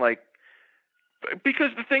see him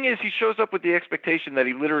because the thing is, he shows up with the expectation that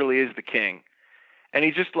he literally is the king, and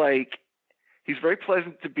he just he's very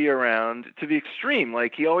pleasant to be around to the extreme.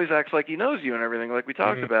 Like he always acts like he knows you and everything, like we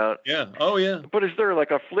talked about. Yeah. Oh yeah. But is there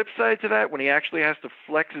like a flip side to that when he actually has to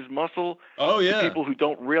flex his muscle? Oh yeah. To people who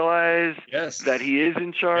don't realize that he is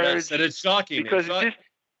in charge. Yes, and it's shocking because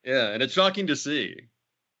and it's shocking to see.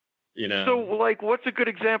 So, what's a good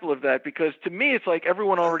example of that? Because to me, it's like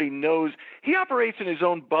everyone already knows he operates in his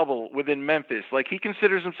own bubble within Memphis. Like he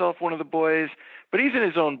considers himself one of the boys, but he's in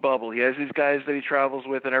his own bubble. He has these guys that he travels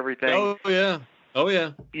with and everything. Oh yeah.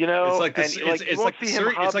 It's like this, you won't see him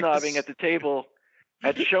hobnobbing at the table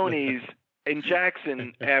at Shoney's in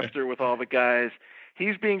Jackson after with all the guys.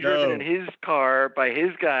 He's being driven in his car by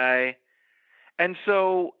his guy, and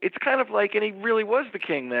so it's kind of like, and he really was the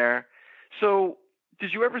king there. So.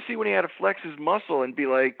 Did you ever see when he had to flex his muscle and be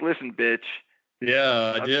like, "Listen, bitch"?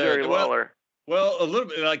 Yeah, I did. Jerry Lawler. Well, a little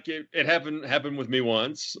bit like it happened with me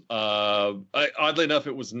once. Oddly enough, he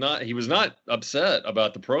was not upset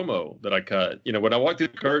about the promo that I cut. When I walked through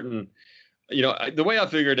the curtain, the way I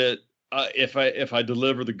figured it, if I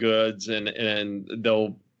deliver the goods and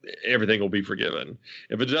everything will be forgiven.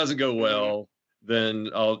 If it doesn't go well, then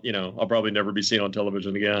I'll probably never be seen on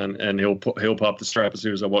television again, and he'll pop the strap as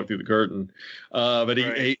soon as I walk through the curtain. But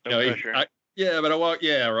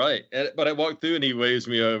but I walked through and he waves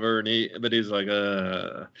me over, and he's like,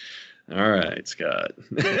 all right, Scott.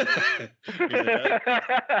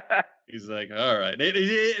 He's like, all right. And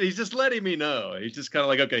he's just letting me know. He's just kind of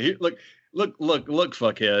like, okay, here, look,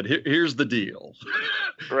 fuckhead. Here's the deal.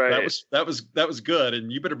 Right. That was good,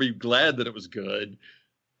 and you better be glad that it was good,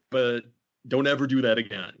 but don't ever do that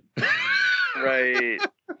again. Right.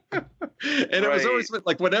 And it was always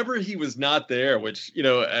like whenever he was not there, which,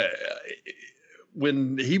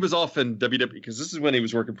 when he was off in WWE, because this is when he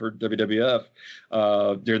was working for WWF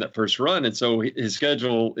during that first run. And so his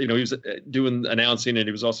schedule, he was doing announcing, and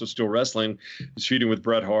he was also still wrestling. He was feuding with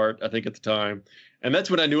Bret Hart, I think, at the time. And that's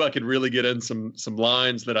when I knew I could really get in some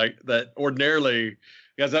lines that ordinarily,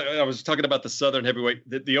 because I was talking about the Southern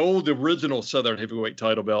Heavyweight, the old original Southern Heavyweight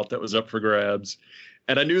title belt that was up for grabs.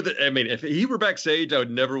 And I knew that, if he were backstage, I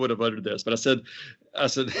never would have uttered this. But I said,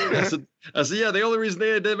 yeah, the only reason they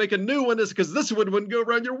had to make a new one is because this one wouldn't go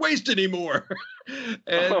around your waist anymore.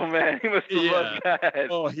 And, oh man, he must have loved that.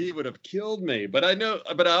 Oh, he would have killed me. But I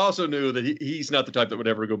also knew that he's not the type that would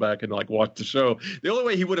ever go back and watch the show. The only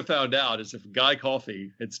way he would have found out is if Guy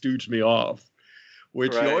Coffey had stooged me off.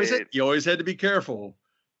 which you always had to be careful.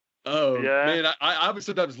 Oh man, I would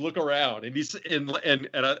sometimes look around, and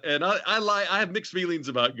I have mixed feelings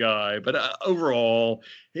about Guy, but overall,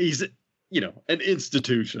 he's an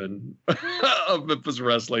institution of Memphis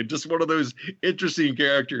wrestling, just one of those interesting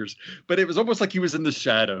characters. But it was almost like he was in the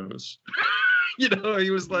shadows. He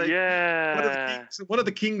was like one of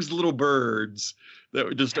the king's little birds that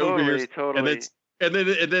were just over here. Totally. And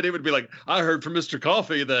then it would be like, I heard from Mr.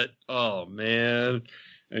 Coffee that, oh man,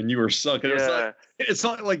 and you were sunk. And it's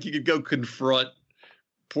not like you could go confront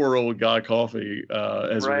poor old Guy Coffee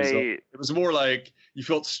as a result. It was more like you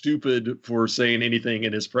felt stupid for saying anything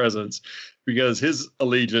in his presence because his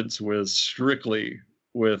allegiance was strictly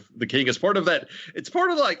with the king. As part of that, it's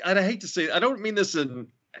part of and I hate to say it, I don't mean this in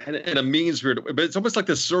a mean spirit, but it's almost like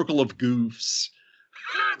the circle of goofs.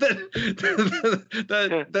 But in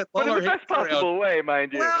the best possible way,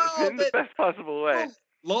 mind you. Well, in the best possible way.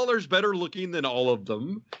 Lawler's better looking than all of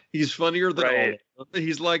them. He's funnier than all of them.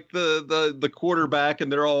 He's like the quarterback,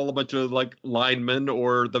 and they're all a bunch of like linemen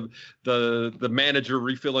or the manager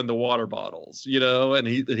refilling the water bottles, and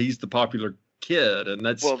he's the popular kid, and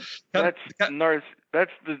that's the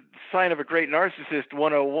sign of a great narcissist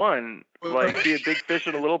 101. Like, be a big fish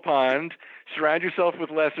in a little pond, surround yourself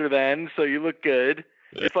with lesser than, so you look good.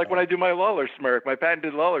 It's like when I do my Lawler smirk, my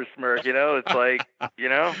patented Lawler smirk, it's like,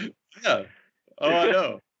 Yeah. Oh, I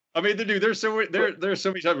know. I mean, dude, there's so many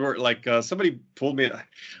times where like somebody pulled me.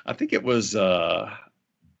 I think it was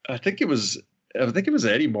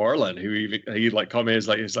Eddie Marlin who he like called me. He's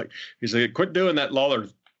like, quit doing that Lawler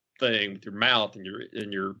thing with your mouth and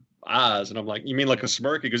your eyes. And I'm like, you mean like a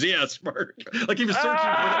smirk? He goes, yeah, a smirk. Like he was searching for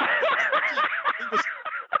that.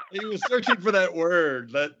 He was searching for that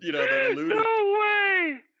word that that alluded. No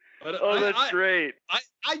way. But that's great.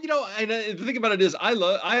 And the thing about it is,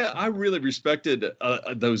 I really respected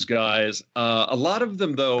those guys. A lot of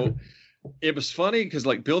them, though, it was funny because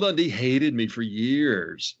like Bill Dundee hated me for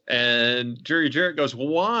years, and Jerry Jarrett goes, "Well,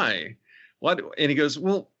 why? What?" And he goes,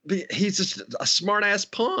 "Well, he's just a smart ass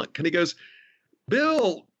punk." And he goes,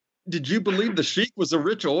 "Bill, did you believe the Sheik was a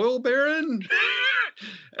rich oil baron?"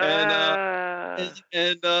 And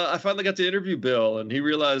I finally got to interview Bill, and he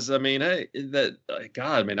realized, I mean, hey,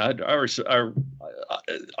 God, I mean, I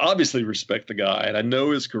obviously respect the guy, and I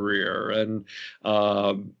know his career, and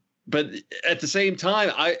but at the same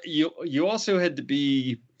time, you also had to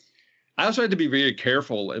be. I also had to be very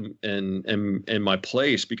careful in my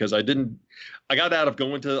place because I got out of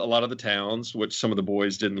going to a lot of the towns, which some of the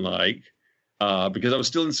boys didn't like. Because I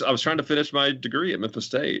was trying to finish my degree at Memphis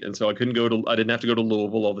State, and so I didn't have to go to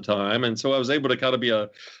Louisville all the time, and so I was able to kind of be a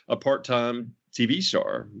part-time TV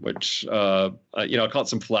star, which I caught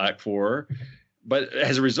some flack for, but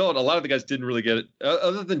as a result, a lot of the guys didn't really get it.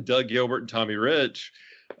 Other than Doug Gilbert and Tommy Rich,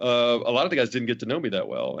 a lot of the guys didn't get to know me that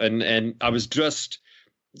well, and I was just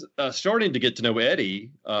starting to get to know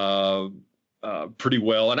Eddie pretty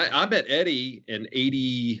well, and I met Eddie in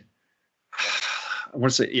 80. I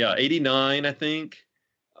want to say, 89, I think,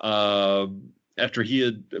 after he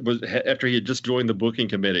had just joined the booking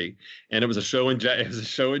committee, and it was a show in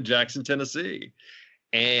Jackson, Tennessee,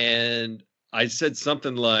 and I said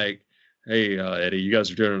something like, "Hey, Eddie, you guys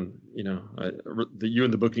are doing, you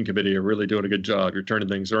and the booking committee are really doing a good job. You're turning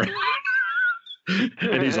things around."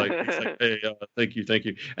 And he's like, "Hey, thank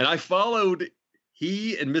you," and I followed.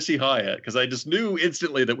 He and Missy Hyatt, because I just knew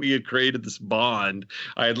instantly that we had created this bond.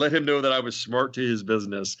 I had let him know that I was smart to his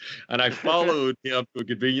business, and I followed him to a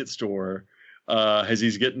convenience store as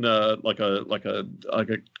he's getting a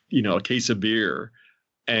case of beer,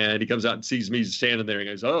 and he comes out and sees me standing there and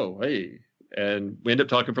goes, "Oh, hey." And we end up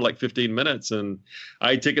talking for like 15 minutes, and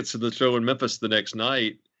I had tickets to the show in Memphis the next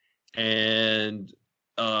night, and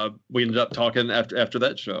we ended up talking after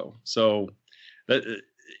that show. So that.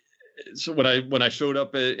 So when I showed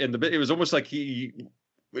up in it was almost like he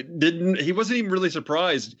wasn't even really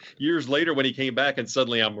surprised years later when he came back and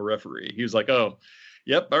suddenly I'm a referee. He was like, "Oh,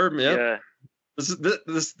 yep, yeah.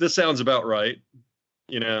 This sounds about right,"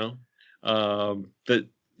 That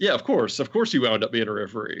of course you wound up being a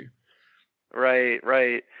referee.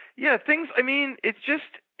 Right. Yeah, things. I mean,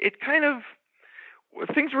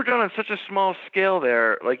 things were done on such a small scale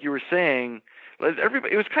there, like you were saying.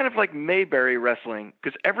 Everybody, it was kind of like Mayberry wrestling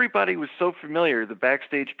because everybody was so familiar. The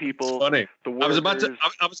backstage people, funny. The workers.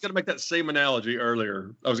 I was going to make that same analogy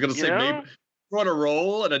earlier. I was going to say Mayberry. You're on a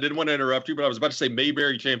roll, and I didn't want to interrupt you, but I was about to say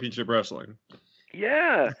Mayberry Championship Wrestling.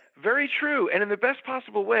 Yeah, very true, and in the best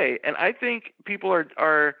possible way. And I think people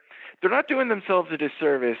are they're not doing themselves a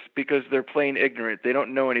disservice because they're plain ignorant. They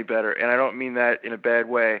don't know any better, and I don't mean that in a bad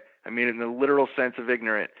way. I mean it in the literal sense of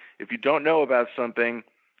ignorant. If you don't know about something,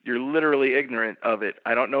 you're literally ignorant of it.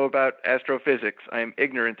 I don't know about astrophysics. I am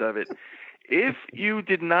ignorant of it. If you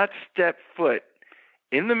did not step foot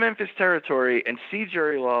in the Memphis territory and see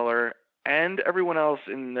Jerry Lawler and everyone else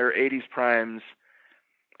in their 80s primes,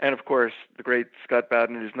 and of course the great Scott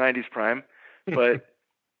Bowden in his 90s prime, but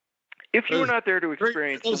if you were not there to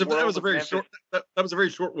experience that was a very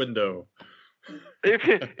short window.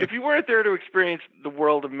 If you weren't there to experience the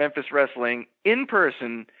world of Memphis wrestling in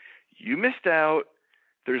person, you missed out.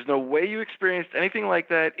 There's no way you experienced anything like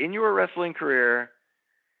that in your wrestling career,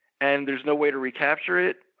 and there's no way to recapture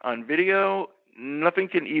it on video. Nothing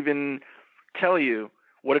can even tell you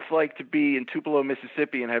what it's like to be in Tupelo,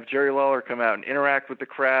 Mississippi, and have Jerry Lawler come out and interact with the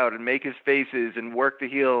crowd and make his faces and work the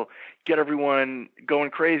heel, get everyone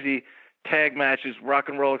going crazy. Tag matches, Rock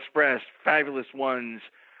and Roll Express, fabulous ones,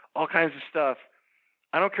 all kinds of stuff.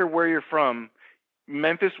 I don't care where you're from.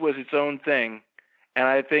 Memphis was its own thing. And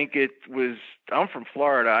I think I'm from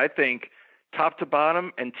Florida. I think top to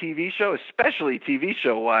bottom and TV show, especially TV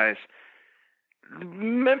show wise,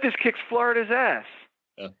 Memphis kicks Florida's ass.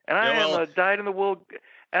 Yeah. And I am a dyed-in-the-wool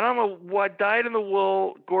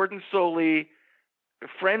Gordon Soley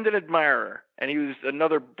friend and admirer. And he was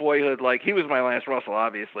another boyhood, like he was my Lance Russell,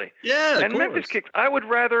 obviously. Yeah, and Memphis kicks.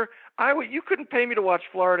 You couldn't pay me to watch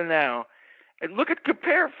Florida now. And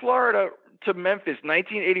compare Florida to Memphis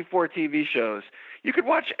 1984 TV shows. You could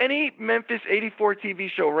watch any Memphis 84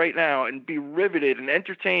 TV show right now and be riveted and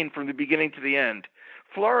entertained from the beginning to the end.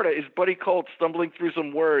 Florida is Buddy Colt stumbling through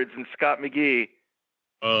some words and Scott McGee.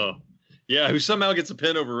 Oh, yeah, who somehow gets a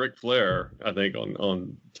pin over Ric Flair, I think,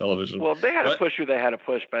 on television. Well, they had to push who they had to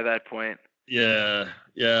push by that point. Yeah,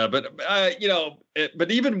 but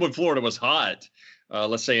but even when Florida was hot,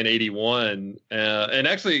 let's say in '81, and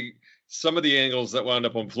actually some of the angles that wound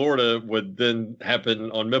up on Florida would then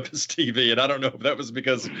happen on Memphis TV, and I don't know if that was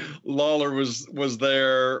because Lawler was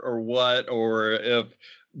there or what, or if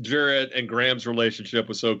Jarrett and Graham's relationship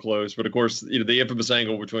was so close. But of course, the infamous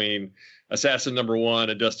angle between Assassin #1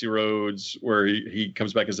 and Dusty Rhodes, where he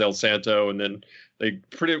comes back as El Santo, and then they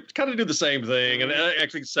kind of do the same thing. And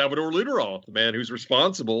actually, Salvador Luteroff, the man who's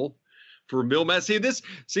responsible for Millmat. See,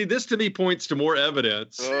 this to me points to more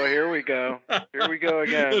evidence. Oh, here we go. Here we go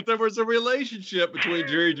again. That there was a relationship between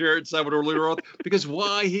Jerry Jarrett and Salvador Luteroff. Because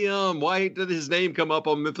why him? Why did his name come up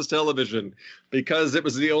on Memphis television? Because it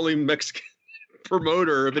was the only Mexican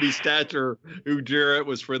promoter of any stature who Jarrett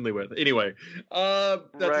was friendly with. Anyway,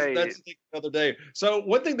 that's another day. So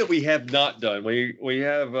one thing that we have not done, we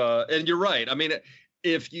have, and you're right. I mean,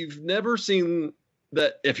 if you've never heard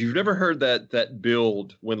that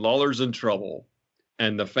build when Lawler's in trouble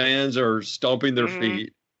and the fans are stomping their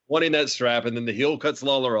feet, wanting that strap, and then the heel cuts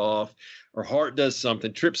Lawler off, or Hart does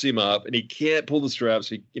something, trips him up, and he can't pull the strap.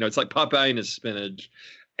 So it's like Popeye and his spinach.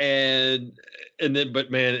 And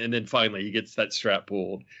then finally he gets that strap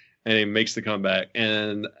pulled and he makes the comeback.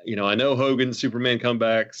 And, I know Hogan's Superman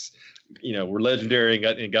comebacks, were legendary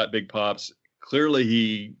and got big pops. Clearly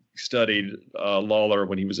he studied Lawler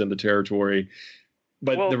when he was in the territory.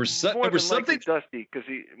 But there was something Dusty, because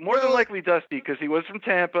he was from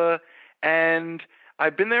Tampa, and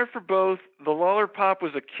I've been there for both. The Lawler pop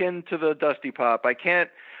was akin to the Dusty pop. I can't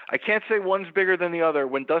say one's bigger than the other.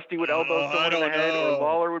 When Dusty would elbow someone in the head, or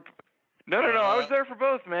Lawler would. No. I was there for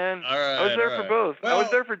both, man. All right, I was there for both. Well, I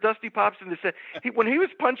was there for Dusty pops in the set. When he was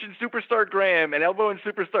punching Superstar Graham and elbowing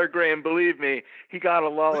Superstar Graham, believe me, he got a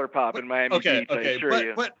Lawler pop in Miami Beach. I assure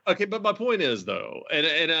you. But my point is though,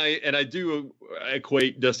 and I do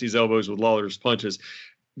equate Dusty's elbows with Lawler's punches.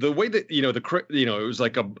 The way that it was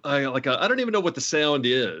like a I don't even know what the sound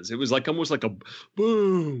is. It was like almost like a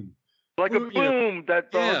boom. Like a boom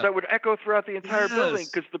that would echo throughout the entire building,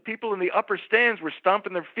 because the people in the upper stands were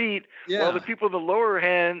stomping their feet while the people in the lower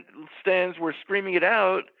stands were screaming it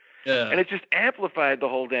out. Yeah. And it just amplified the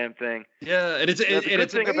whole damn thing. Yeah, and it's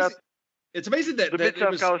amazing. It's amazing that the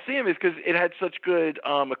Mid-South Coliseum is because it had such good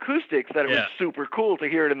acoustics that it was super cool to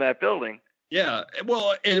hear it in that building. Yeah,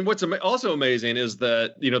 well, and what's also amazing is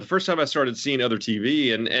that, the first time I started seeing other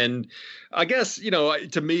TV, and I guess,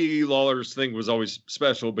 to me, Lawler's thing was always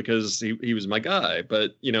special because he was my guy.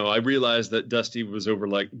 But, I realized that Dusty was over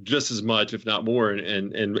like just as much, if not more,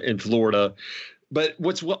 in Florida. But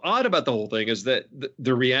what's odd about the whole thing is that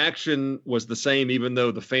the reaction was the same, even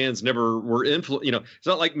though the fans never were influenced. It's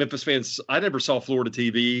not like Memphis fans. I never saw Florida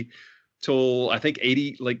TV till I think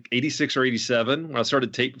 86 or 87 when I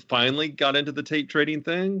started finally got into the tape trading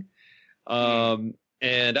thing.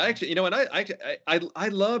 And I actually, I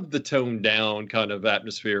loved the toned down kind of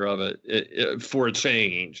atmosphere of it for a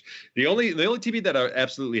change. The only TV that I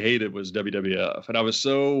absolutely hated was WWF. And I was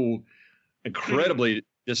so incredibly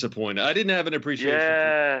disappointed. I didn't have an appreciation.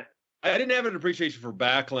 Yeah. I didn't have an appreciation for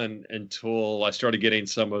Backlund until I started getting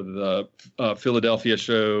some of the Philadelphia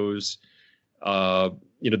shows,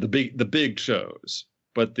 the big shows.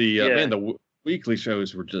 But the weekly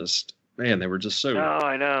shows were just, man, they were just so. Oh,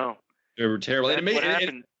 I know. They were terrible. That's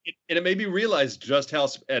And it made me realize just how,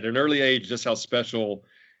 at an early age, just how special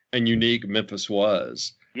and unique Memphis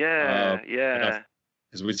was. Yeah.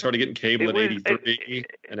 Because we started getting cable in '83,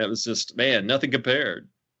 and it was just, man, nothing compared.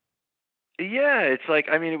 Yeah, it's like,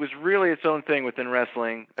 I mean, it was really its own thing within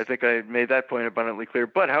wrestling. I think I made that point abundantly clear.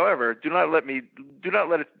 But, however, do not let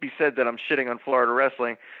it be said that I'm shitting on Florida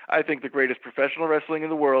wrestling. I think the greatest professional wrestling in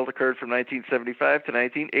the world occurred from 1975 to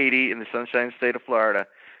 1980 in the Sunshine State of Florida.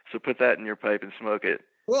 So put that in your pipe and smoke it.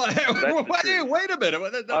 Well, wait a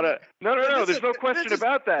minute. No. There's no question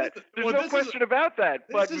about that. There's no question about that.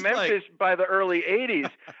 But Memphis, by the early '80s,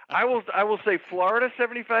 I will say Florida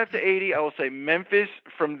 75 to 80. I will say Memphis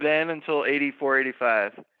from then until 84,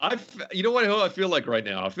 85. You know what I feel like right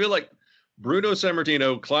now? I feel like Bruno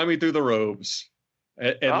Sammartino climbing through the ropes,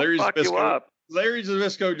 and Larry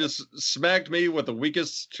Zbyszko just smacked me with the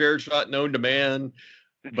weakest chair shot known to man.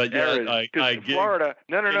 But yeah, I get Florida.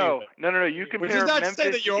 No. You compare. Which does not Memphis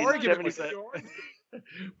say that your argument was that.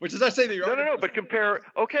 Which does not say that your argument. No. But compare.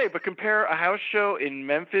 Okay, but compare a house show in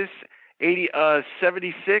Memphis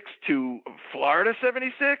 76 to Florida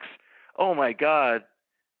 76. Oh my God,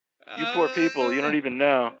 you poor people. You don't even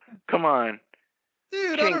know. Come on,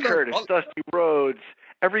 dude. King Curtis, Dusty Rhodes,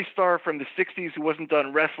 every star from the 60s who wasn't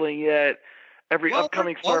done wrestling yet. Every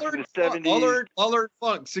upcoming star from the 70s. Lawler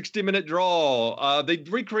Funk, 60-minute draw. They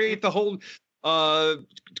recreate the whole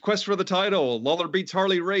quest for the title. Lawler beats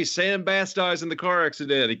Harley Race. Sam Bass dies in the car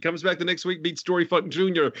accident. He comes back the next week, beats Dory Funk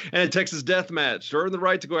Jr. and a Texas death match to earn the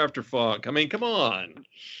right to go after Funk. I mean, come on.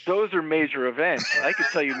 Those are major events. I could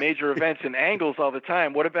tell you major events and angles all the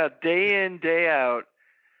time. What about day in, day out?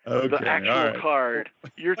 Okay, the actual card.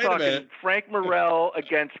 You're talking Frank Morrell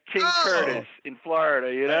against King Curtis in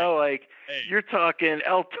Florida, you're talking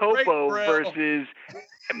El Topo versus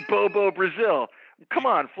Bobo Brazil. Come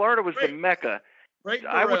on, Florida was the Mecca.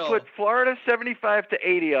 I would put Florida 75 to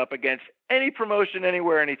 80 up against any promotion,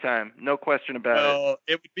 anywhere, anytime. No question about it. Well,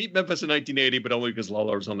 it would beat Memphis in 1980, but only because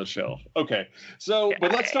Lawler was on the shelf. Okay, so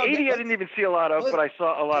but let's talk. 80, I didn't even see a lot of, but I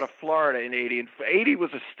saw a lot of Florida in 80, and 80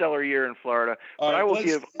 was a stellar year in Florida. But I will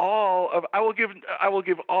give all of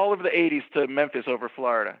the 80s to Memphis over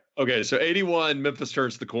Florida. Okay, so 81, Memphis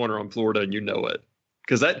turns the corner on Florida, and you know it.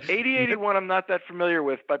 Because that 80-81 I'm not that familiar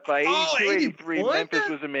with, but by 82-83 Memphis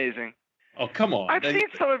was amazing. Oh, come on. I've seen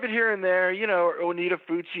some of it here and there, Onita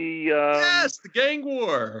Fucci. Yes, the gang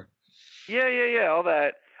war. Yeah, all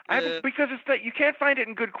that. Because it's that you can't find it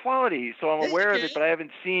in good quality, so I'm aware of it, but I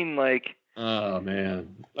haven't seen Oh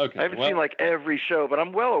man. Okay. I haven't seen every show, but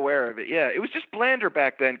I'm well aware of it. Yeah, it was just blander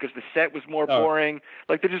back then because the set was more boring.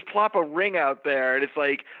 They just plop a ring out there, and it's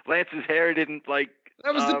like Lance's hair didn't That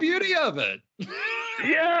was the beauty of it.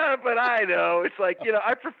 Yeah, but I know it's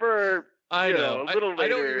I prefer. I know. A little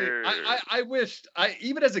later. I wished.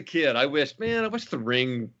 Even as a kid, I wished the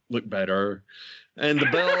ring looked better, and the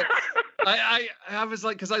belt. I was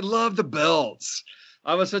because I love the belts.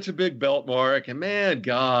 I was such a big belt mark, and man,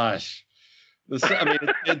 gosh,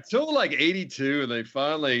 until 82, and they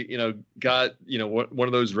finally, got one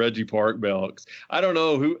of those Reggie Park belts. I don't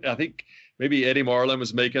know who. I think maybe Eddie Marlin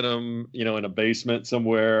was making them, in a basement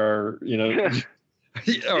somewhere,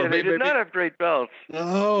 Yeah, they did not have great belts.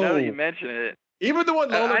 No. Now that you mention it. Even the one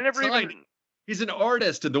I never designed, he's an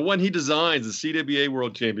artist, and the one he designs, the CWA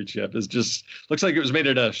World Championship, is just looks like it was made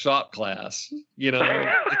at a shop class,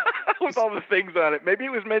 with all the things on it. Maybe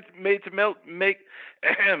it was made to make.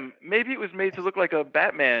 Maybe it was made to look like a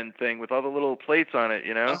Batman thing with all the little plates on it,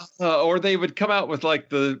 or they would come out with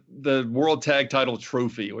the World Tag Title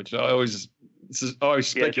trophy, which I always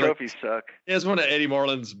speculate. Trophies suck. It's one of Eddie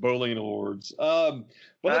Marlin's bowling awards. Well,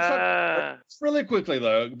 let's talk really quickly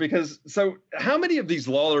though, because how many of these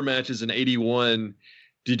Lawler matches in 81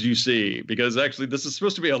 did you see? Because actually, this is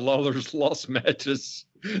supposed to be a Lawler's Lost Matches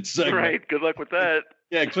segment. Right. Good luck with that.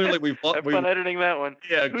 Yeah, clearly we've have fun editing that one.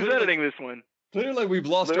 Yeah, who's editing this one? Clearly we've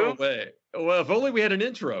lost our way. Well, if only we had an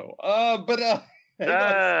intro.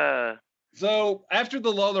 So after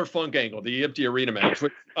the Lawler Funk angle, the empty arena match,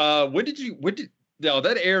 now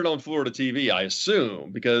that aired on Florida TV, I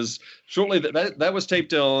assume, because shortly that was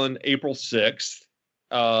taped on April 6th,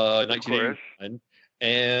 1981.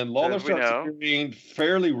 And Lawler starts appearing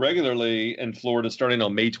fairly regularly in Florida starting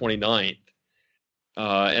on May 29th.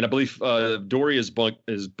 And I believe Dory has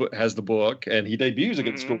the book, and he debuts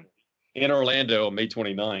against Dory in Orlando on May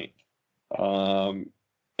 29th.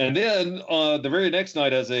 And then the very next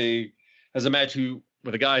night has a match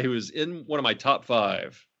with a guy who is in one of my top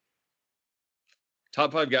five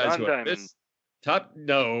guys. Don Diamond.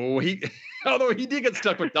 Although he did get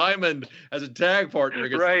stuck with Diamond as a tag partner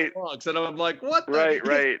against the Funks, and I'm like, what?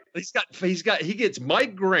 Right. He gets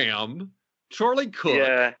Mike Graham, Charlie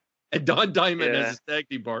Cook, and Don Diamond as his tag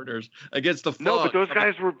team partners against the Funks. No, but those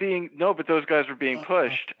guys were being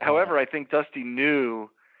pushed. However, I think Dusty knew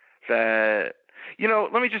that.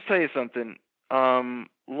 Let me just tell you something.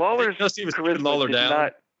 Lawler's charisma did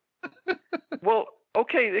not. Well,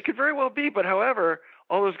 okay, it could very well be, but however,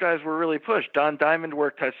 all those guys were really pushed. Don Diamond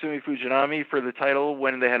worked Tatsumi Fujinami for the title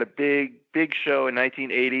when they had a big show in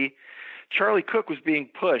 1980. Charlie Cook was being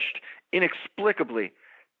pushed inexplicably.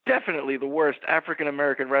 Definitely the worst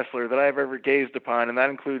African-American wrestler that I've ever gazed upon, and that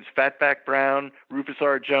includes Fatback Brown, Rufus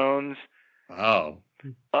R. Jones. Wow.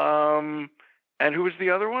 And who was the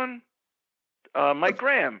other one? Mike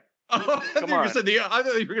Graham. I thought you were going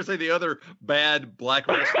to say the other bad black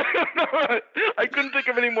wrestler. I couldn't think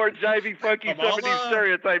of any more jivey, funky 70s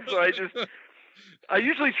stereotypes, so I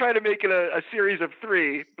usually try to make it a series of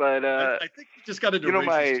three, but I think we just got into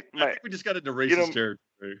racist. I think we just got into racist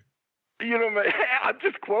territory. I'm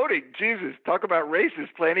just quoting. Jesus, talk about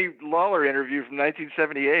racist. Play any Lawler interview from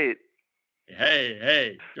 1978.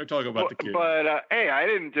 Hey, don't talk about the kid. But hey, I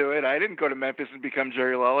didn't do it. I didn't go to Memphis and become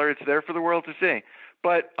Jerry Lawler. It's there for the world to see.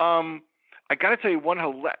 But I got to tell you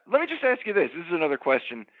let me just ask you this. This is another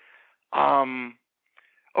question.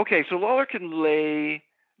 Okay, so Lawler can lay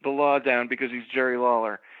the law down because he's Jerry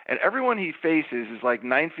Lawler, and everyone he faces is like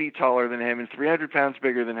 9 feet taller than him and 300 pounds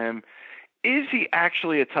bigger than him. Is he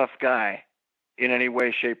actually a tough guy in any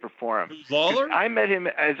way, shape, or form? Lawler? I met him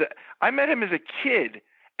as a kid.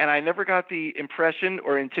 And I never got the impression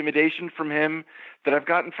or intimidation from him that I've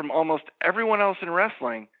gotten from almost everyone else in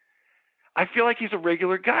wrestling. I feel like he's a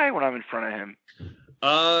regular guy when I'm in front of him.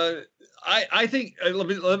 I think let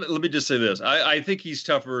me just say this. I think he's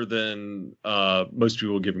tougher than most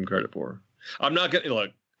people give him credit for. I'm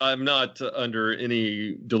not under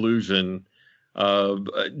any delusion.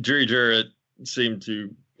 Jerry Jarrett seemed to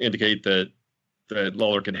indicate that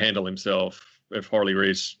Lawler could handle himself if Harley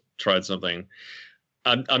Race tried something.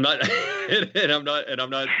 I'm not, and I'm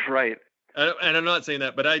not right. And I'm not saying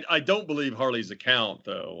that, but I don't believe Harley's account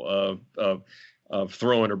though of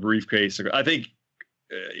throwing a briefcase. I think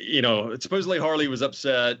supposedly Harley was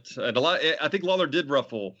upset, and I think Lawler did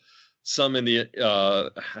ruffle some in the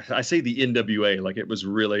I say the NWA, like it was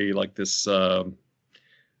really like this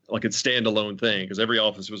like a standalone thing because every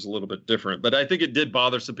office was a little bit different. But I think it did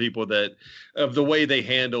bother some people that of the way they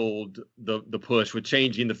handled the push with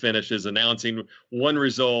changing the finishes, announcing one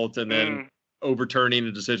result and then overturning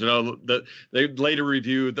the decision. They later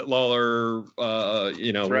reviewed that Lawler, won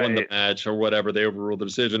the match or whatever. They overruled the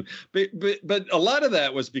decision. But a lot of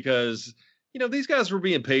that was because, these guys were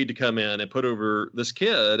being paid to come in and put over this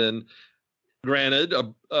kid. And granted,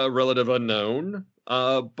 a relative unknown,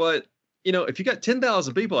 but if you got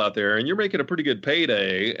 10,000 people out there and you're making a pretty good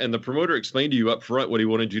payday and the promoter explained to you up front what he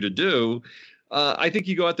wanted you to do, I think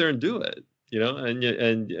you go out there and do it,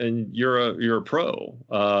 and you're a pro.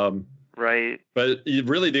 Right. But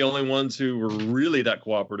really the only ones who were really that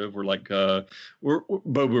cooperative were like,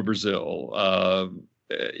 Bobo Brazil,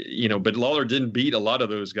 but Lawler didn't beat a lot of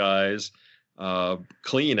those guys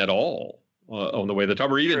clean at all. On the way to the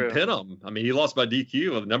top, or even pin him. I mean, he lost by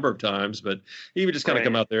DQ a number of times, but he would just kind of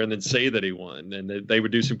come out there and then say that he won, and they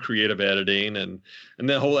would do some creative editing, and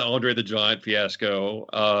the whole Andre the Giant fiasco,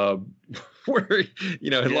 where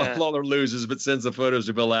Lawler loses but sends the photos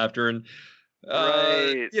to Bill After, and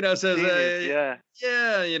says,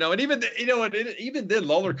 and even then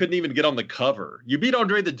Lawler couldn't even get on the cover. You beat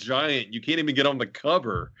Andre the Giant, you can't even get on the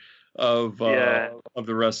cover of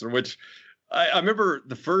the wrestler, which. I remember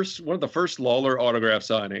one of the first Lawler autograph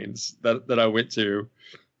signings that I went to.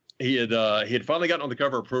 He had finally gotten on the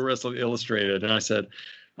cover of Pro Wrestling Illustrated, and I said,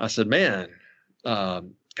 man,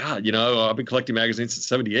 God, I've been collecting magazines since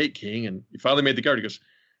 '78, King, and you finally made the cover. He goes,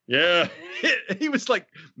 yeah. He was like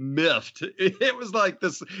miffed. It was like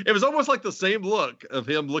this. It was almost like the same look of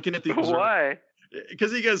him looking at the. Why?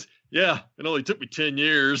 Because he goes, yeah, it only took me 10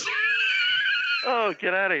 years. Oh,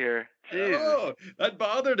 get out of here! Jeez. Oh, that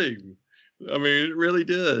bothered him. I mean, it really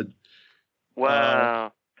did.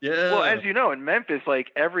 Wow. Yeah. Well, as you know, in Memphis, like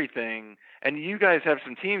everything, and you guys have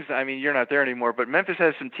some teams. I mean, you're not there anymore, but Memphis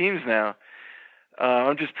has some teams now.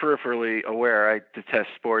 I'm just peripherally aware. I detest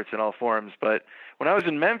sports in all forms, but when I was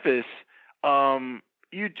in Memphis,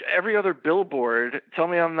 every other billboard, tell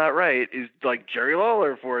me I'm not right, is like Jerry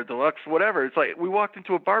Lawler for Deluxe, whatever. It's like we walked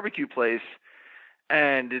into a barbecue place,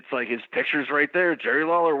 And it's like his picture's right there. Jerry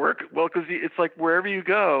Lawler work well because it's like wherever you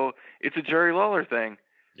go, it's a Jerry Lawler thing.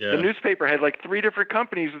 Yeah. The newspaper had like 3 different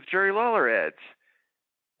companies with Jerry Lawler ads.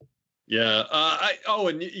 Yeah.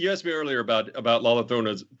 And you asked me earlier about Lawler throwing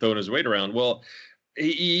his weight around. Well,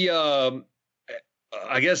 he I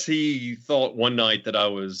guess he thought one night that I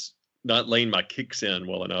was not laying my kicks in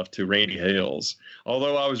well enough to Randy Hales,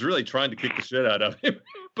 although I was really trying to kick the shit out of him.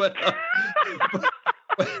 But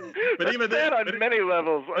even that on many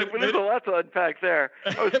levels. There's a lot to unpack there.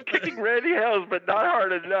 I was kicking Randy Hales, but not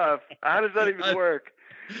hard enough. How does that even work?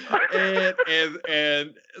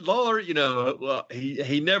 and Lawler,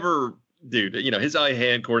 he never, dude, his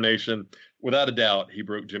eye-hand coordination, without a doubt, he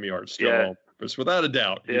broke Jimmy Hart's jaw on purpose. Without a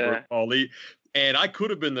doubt, he broke Paulie. And I could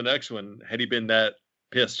have been the next one had he been that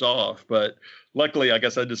pissed off. But luckily, I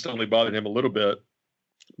guess I just only bothered him a little bit.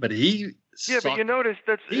 But he... Yeah, but you notice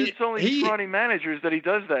it's only scrawny managers that he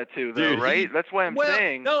does that to, though, dude, right? That's why I'm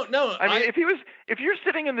saying. No. I mean, if you're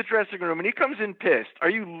sitting in the dressing room and he comes in pissed, are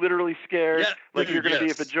you literally scared? Like you're going to be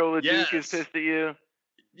if a Joe LeDuc is pissed at you?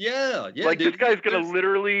 Yeah. Like dude, this guy's going to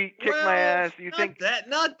literally kick my ass. You think that?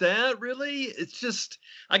 Not that really. It's just,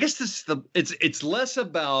 I guess it's less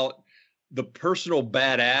about the personal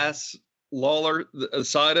badass Lawler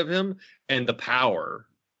side of him and the power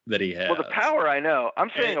that he has. Well, the power I know. I'm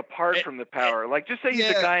saying apart from the power. Like, just say he's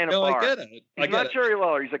a guy in a bar. I get it. He's not Jerry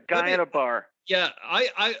Lawler. He's a guy in a bar. Yeah,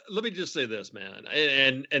 I let me just say this, man,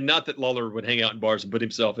 and not that Lawler would hang out in bars and put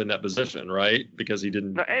himself in that position, right? Because he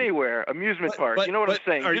didn't. No, anywhere, amusement park. You know what I'm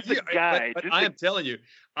saying? Just a guy. I am telling you,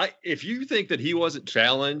 if you think that he wasn't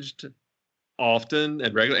challenged often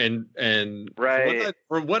and regular, and right,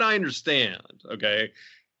 from what I understand, okay,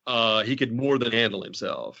 he could more than handle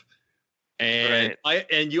himself. And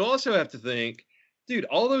and you also have to think, dude,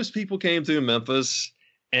 all those people came through Memphis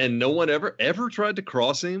and no one ever tried to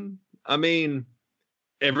cross him. I mean,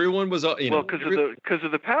 everyone was, because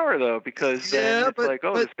of the power though, because then it's like,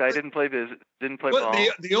 this guy didn't play ball.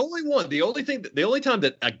 The only time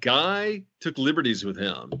that a guy took liberties with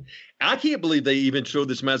him, I can't believe they even showed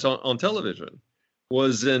this match on television,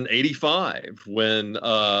 was in '85 when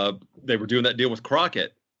they were doing that deal with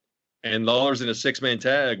Crockett. And Lawler's in a 6-man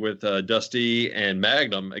tag with Dusty and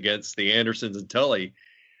Magnum against the Andersons and Tully.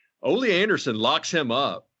 Ole Anderson locks him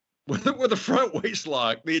up with a front waist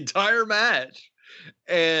lock the entire match,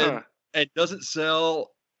 and doesn't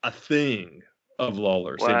sell a thing of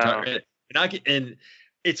Lawler's. Wow. I guess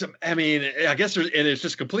it's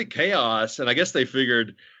just complete chaos. And I guess they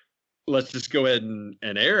figured, let's just go ahead and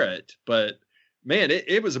air it. But man,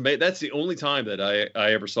 it was amazing. That's the only time that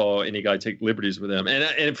I ever saw any guy take liberties with him.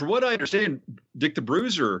 And from what I understand, Dick the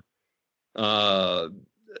Bruiser said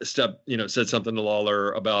something to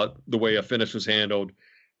Lawler about the way a finish was handled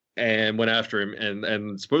and went after him,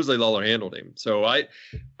 and supposedly Lawler handled him. So I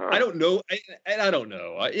don't know. I don't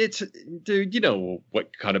know. It's, dude, you know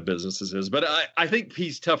what kind of business this is, but I think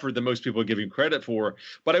he's tougher than most people give him credit for.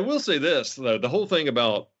 But I will say this, the whole thing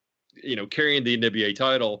about, carrying the NBA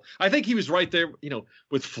title, I think he was right there,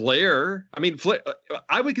 with Flair. I mean,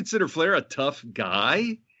 I would consider Flair a tough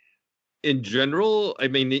guy in general. I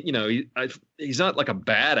mean, he's not like a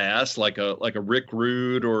badass, like a Rick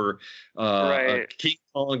Rude or a King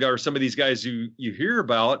Kong or some of these guys you hear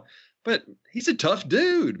about, but he's a tough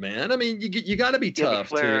dude, man. I mean, you got to be tough.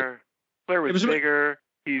 Flair was bigger.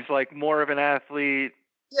 He's like more of an athlete.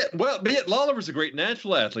 Yeah, well, but Lawler was a great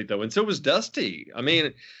natural athlete though, and so was Dusty. I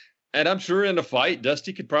mean, and I'm sure in a fight,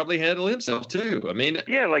 Dusty could probably handle himself too. I mean,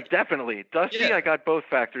 yeah, like definitely. Dusty, I got both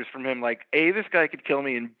factors from him. Like, A, this guy could kill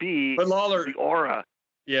me, and B, but Lawler, the aura.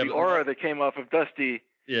 Yeah, the aura that came off of Dusty.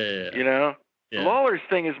 Yeah. Yeah. Lawler's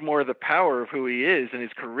thing is more the power of who he is and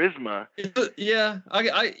his charisma. Yeah,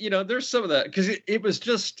 I there's some of that, because it was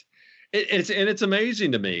just. It's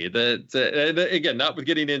amazing to me that again, not with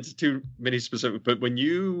getting into too many specific, but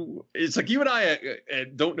it's like you and I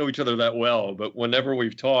don't know each other that well, but whenever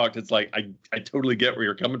we've talked, it's like I totally get where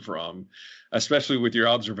you're coming from, especially with your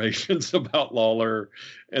observations about Lawler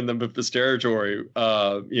and the Memphis territory.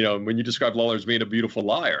 When you describe Lawler as being a beautiful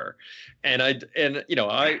liar, and I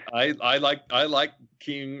like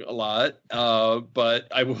King a lot, but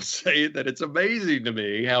I will say that it's amazing to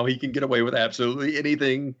me how he can get away with absolutely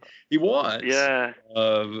anything he wants. Yeah.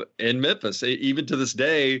 In Memphis, even to this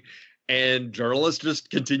day, and journalists just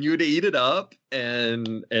continue to eat it up,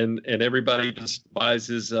 and everybody just buys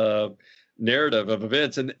his narrative of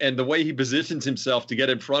events, and the way he positions himself to get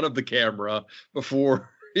in front of the camera before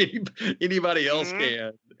anybody else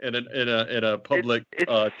can in a public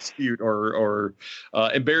dispute or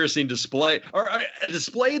embarrassing display, or a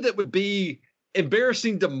display that would be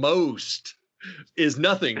embarrassing to most is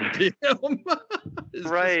nothing to him.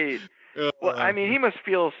 Right. Well, I mean, he must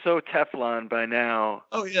feel so Teflon by now.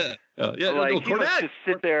 Oh yeah, yeah. Like he must just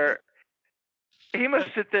sit there. He must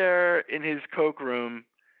sit there in his Coke room,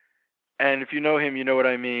 and if you know him, you know what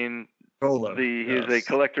I mean. He's a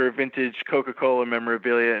collector of vintage Coca-Cola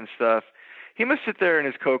memorabilia and stuff. He must sit there in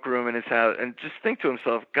his Coke room in his house and just think to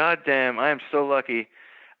himself, God damn, I am so lucky.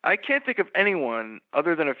 I can't think of anyone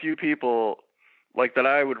other than a few people like that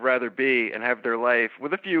I would rather be and have their life,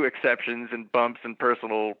 with a few exceptions and bumps and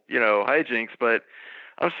personal, hijinks. But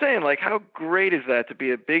I'm saying, like, how great is that to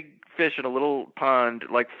be a big fish in a little pond,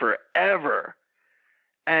 like, forever,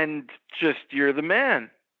 and just you're the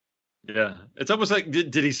man. Yeah, it's almost like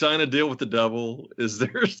did he sign a deal with the devil? Is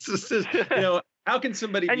there, how can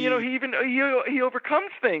somebody? And he overcomes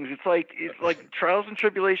things. It's like trials and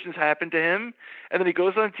tribulations happen to him, and then he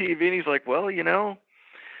goes on TV and he's like, well, it was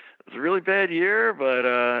a really bad year, but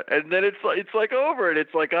and then it's like over and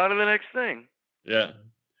it's like on to the next thing. Yeah,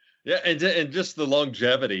 and just the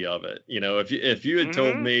longevity of it. If you had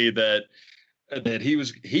told me that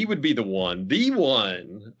he would be the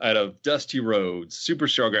one out of Dusty Rhodes,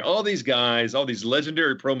 Superstar Guy, all these guys, all these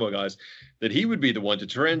legendary promo guys, that he would be the one to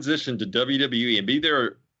transition to WWE and be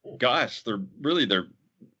their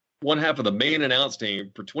one half of the main announce team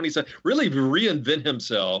for 27, really reinvent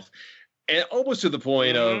himself, and almost to the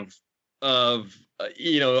point of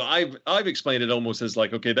I've explained it almost as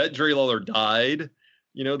like, okay, that Jerry Lawler died,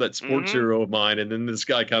 that sports hero of mine, and then this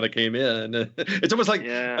guy kind of came in. It's almost like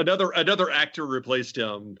another actor replaced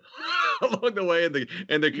him along the way, and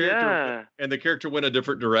the character went a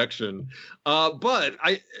different direction. But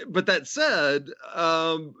that said,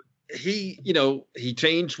 he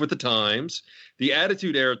changed with the times. The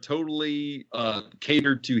Attitude Era totally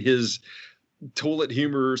catered to his toilet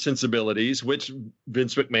humor sensibilities, which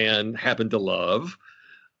Vince McMahon happened to love.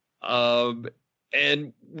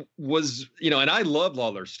 And was, and I love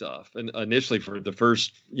Lawler stuff. And initially for the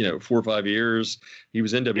first, 4 or 5 years, he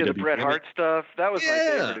was in WWE. The Bret Hart stuff. That was my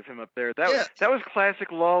favorite of him up there. That was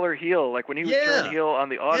classic Lawler heel. Like when he was turned heel on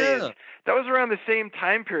the audience. Yeah. That was around the same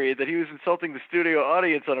time period that he was insulting the studio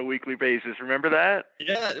audience on a weekly basis. Remember that?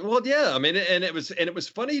 Yeah. Well, yeah. I mean, and it was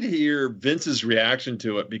funny to hear Vince's reaction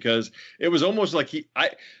to it, because it was almost like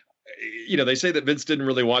they say that Vince didn't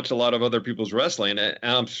really watch a lot of other people's wrestling. And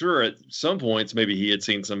I'm sure at some points maybe he had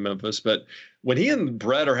seen some Memphis, but when he and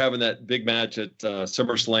Bret are having that big match at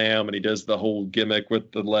SummerSlam, and he does the whole gimmick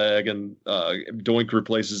with the leg, and Doink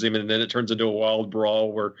replaces him, and then it turns into a wild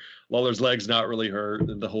brawl where Lawler's leg's not really hurt,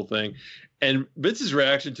 and the whole thing. And Vince's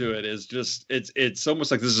reaction to it is just, it's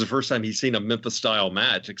almost like this is the first time he's seen a Memphis style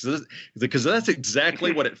match, because that's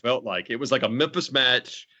exactly what it felt like. It was like a Memphis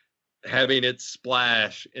match having its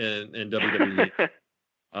splash in WWE.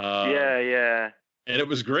 And it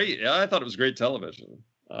was great. Yeah, I thought it was great television.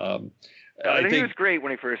 I think he was great when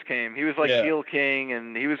he first came. He was like heel king,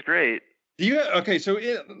 and he was great. So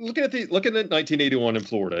looking at 1981 in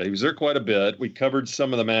Florida, he was there quite a bit. We covered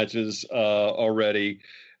some of the matches already.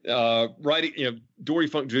 Dory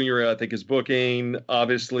Funk Jr. I think is booking.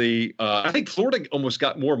 Obviously, I think Florida almost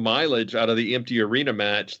got more mileage out of the empty arena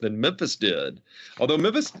match than Memphis did. Although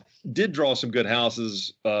Memphis did draw some good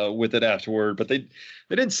houses with it afterward, but they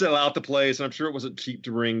didn't sell out the place, and I'm sure it wasn't cheap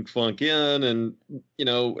to bring Funk in. And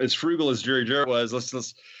as frugal as Jerry Jarrett was,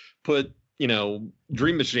 let's put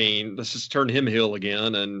Dream Machine. Let's just turn him heel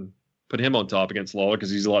again and put him on top against Lawler because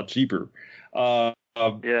he's a lot cheaper. But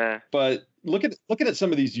looking at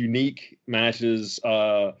some of these unique matches,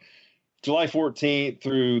 July 14th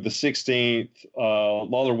through the 16th,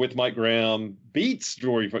 Lawler with Mike Graham beats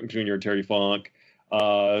Dory Funk Jr. and Terry Funk.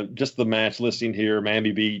 Just the match listing here: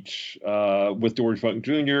 Miami Beach with Dory Funk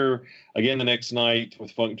Jr. Again the next night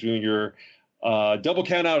with Funk Jr. Double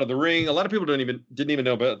count out of the ring. A lot of people didn't even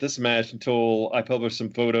know about this match until I published some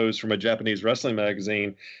photos from a Japanese wrestling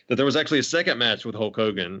magazine that there was actually a second match with Hulk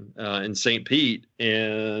Hogan in St. Pete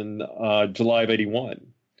in July of '81,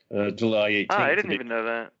 July 18th. I didn't even know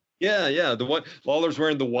that. Yeah. The one Lawler's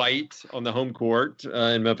wearing the white on the home court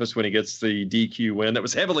in Memphis when he gets the DQ win. That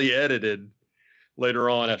was heavily edited later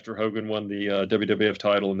on after Hogan won the WWF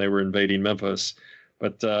title and they were invading Memphis.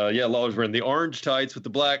 But Lawler's wearing the orange tights with the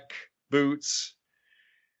black boots.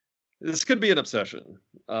 This could be an obsession.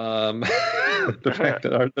 The fact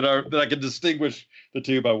that I can distinguish the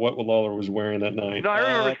two by what Lawler was wearing that night. No, I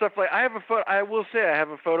remember stuff like I have a photo. I will say I have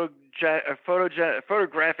a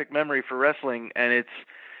photographic memory for wrestling, and it's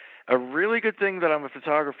a really good thing that I'm a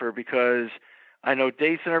photographer because I know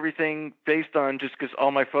dates and everything based on just because all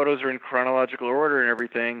my photos are in chronological order and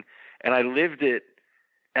everything, and I lived it,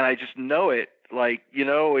 and I just know it like,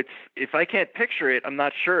 it's, if I can't picture it, I'm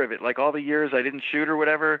not sure of it. Like all the years I didn't shoot or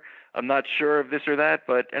whatever, I'm not sure of this or that,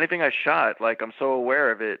 but anything I shot, like I'm so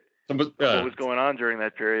aware of it, what was going on during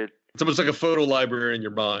that period. It's almost like a photo library in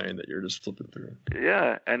your mind that you're just flipping through.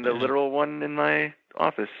 Yeah, and the literal one in my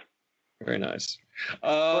office. Very nice.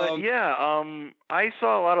 But yeah, I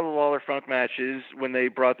saw a lot of the Lawler Funk matches when they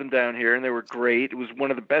brought them down here, and they were great. It was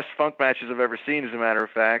one of the best Funk matches I've ever seen, as a matter of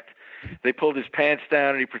fact. They pulled his pants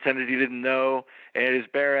down, and he pretended he didn't know, and had his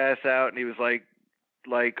bare ass out, and he was like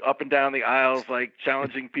up and down the aisles, like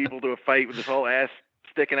challenging people to a fight with his whole ass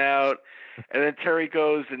sticking out. And then Terry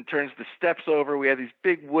goes and turns the steps over. We had these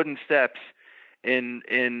big wooden steps in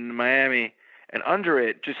Miami, and under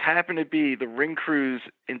it just happened to be the ring crew's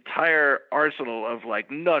entire arsenal of like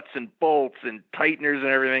nuts and bolts and tighteners and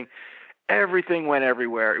everything. Everything went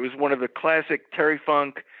everywhere. It was one of the classic Terry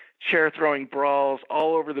Funk chair throwing brawls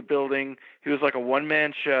all over the building. He was like a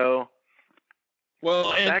one-man show.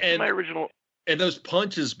 Well, back to my original. And those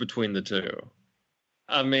punches between the two.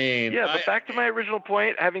 I mean, yeah, but back to my original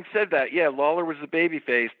point, having said that, yeah, Lawler was the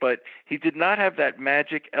babyface, but he did not have that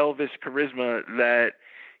magic Elvis charisma that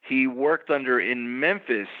he worked under in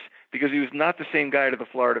Memphis, because he was not the same guy to the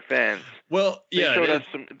Florida fans. Well, yeah,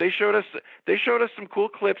 they showed us some cool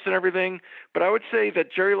clips and everything, but I would say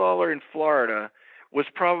that Jerry Lawler in Florida was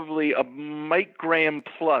probably a Mike Graham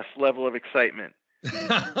plus level of excitement.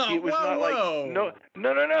 It was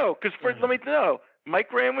no, because let me know. Mike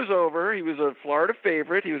Graham was over. He was a Florida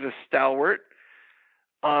favorite. He was a stalwart.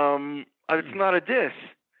 It's not a diss,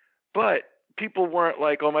 but people weren't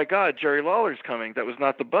like, "Oh my God, Jerry Lawler's coming." That was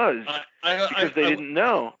not the buzz because they didn't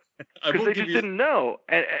know. Because they just didn't know,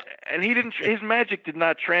 and he didn't. His magic did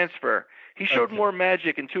not transfer. He showed more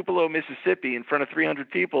magic in Tupelo, Mississippi, in front of 300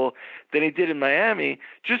 people than he did in Miami,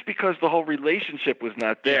 just because the whole relationship was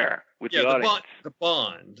not there with the audience. The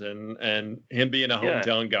bond, and him being a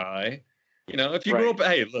hometown guy. If you grew up,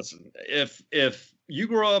 hey, listen, if you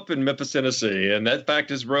grew up in Memphis, Tennessee, and that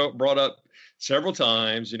fact is brought up several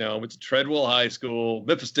times, went to Treadwell High School,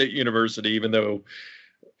 Memphis State University, even though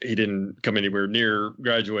he didn't come anywhere near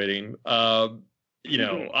graduating. I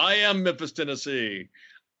am Memphis, Tennessee.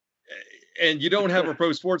 And you don't have a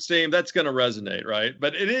pro sports team, that's going to resonate, right?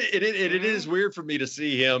 But it is weird for me to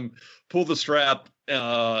see him pull the strap in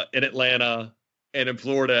Atlanta and in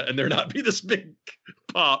Florida, and there not be this big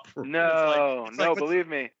pop. Believe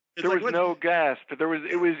me, there was no gasp.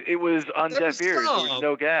 It was on deaf ears. There was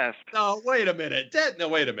no gasp. No, wait a minute.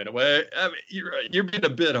 Wait a minute. I mean, you're being a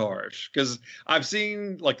bit harsh, because I've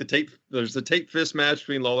seen like the tape. There's the tape fist match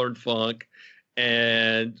between Lawler and Funk.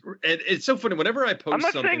 And it's so funny. Whenever I post, I'm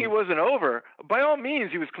not saying he wasn't over. By all means,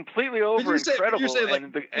 he was completely over. Incredible. You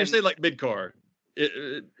say like mid card,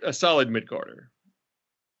 a solid mid carder.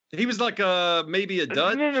 He was like maybe a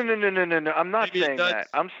dud. No. I'm not saying that.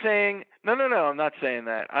 I'm saying no. I'm not saying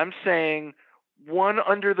that. I'm saying one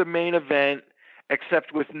under the main event,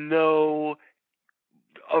 except with none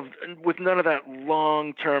of that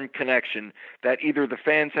long-term connection that either the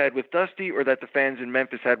fans had with Dusty or that the fans in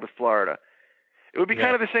Memphis had with Florida. It would be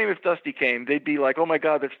kind of the same if Dusty came. They'd be like, "Oh my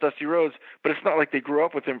God, that's Dusty Rhodes," but it's not like they grew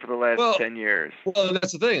up with him for the last 10 years. Well,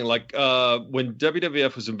 that's the thing. Like when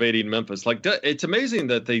WWF was invading Memphis, like it's amazing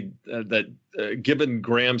that given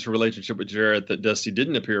Graham's relationship with Jarrett, that Dusty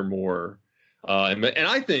didn't appear more. And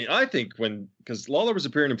I think because Lawler was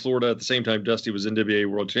appearing in Florida at the same time Dusty was NWA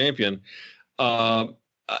World Champion,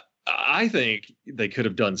 I think they could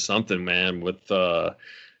have done something, man, with.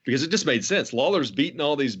 Because it just made sense. Lawler's beating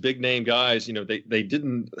all these big name guys. They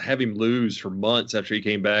didn't have him lose for months after he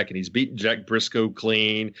came back, and he's beaten Jack Briscoe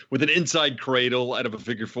clean with an inside cradle out of a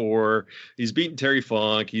figure four. He's beaten Terry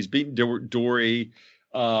Funk. He's beaten Dory.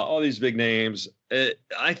 All these big names.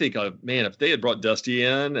 I think, man, if they had brought Dusty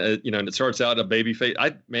in, and it starts out a babyface.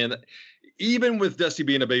 Even with Dusty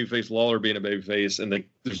being a babyface, Lawler being a babyface, and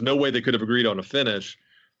there's no way they could have agreed on a finish.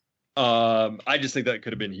 I just think that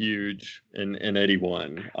could have been huge in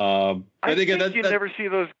 81. I think you never see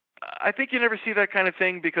those. I think you never see that kind of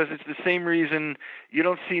thing because it's the same reason you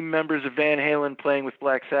don't see members of Van Halen playing with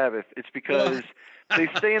Black Sabbath. It's because they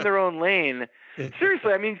stay in their own lane.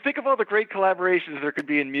 Seriously, I mean, think of all the great collaborations there could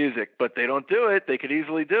be in music, but they don't do it. They could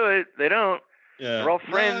easily do it. They don't. Yeah. They're all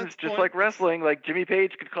friends, just like wrestling. Like Jimmy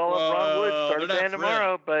Page could call up Ron Wood, start a band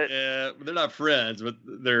tomorrow, but they're not friends. But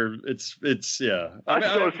it's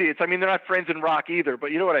associates. I mean, they're not friends in rock either. But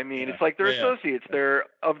you know what I mean. It's like they're associates. They're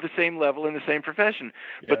of the same level in the same profession,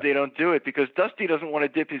 but they don't do it because Dusty doesn't want to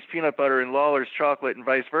dip his peanut butter in Lawler's chocolate and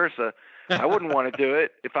vice versa. I wouldn't want to do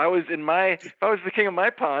it. If I was the king of my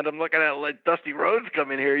pond, I'm looking at let Dusty Rhodes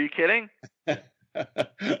come in here. Are you kidding?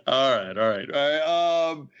 All right.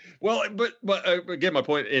 Well, but again, my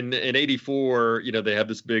point in '84, they have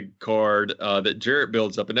this big card that Jarrett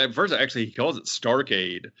builds up, and at first, actually, he calls it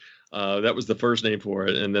Starcade. That was the first name for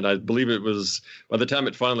it, and then I believe it was by the time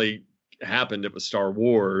it finally happened, it was Star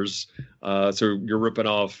Wars. So you're ripping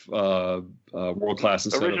off World Class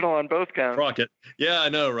and original on both counts. Crockett. Yeah, I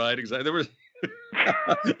know, right? Exactly. There was.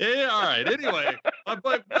 Yeah, all right. Anyway, my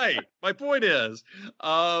point is,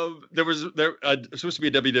 there was supposed to be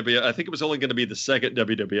a WWF. I think it was only going to be the second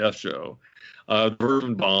WWF show. The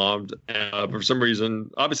version bombed for some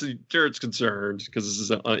reason. Obviously, Jarrett's concerned because this is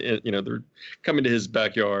they're coming to his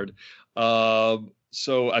backyard.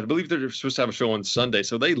 So I believe they're supposed to have a show on Sunday.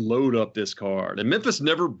 So they load up this card, and Memphis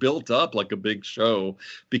never built up like a big show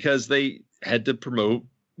because they had to promote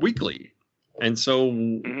weekly. And so,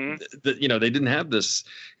 they didn't have this.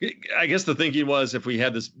 I guess the thinking was if we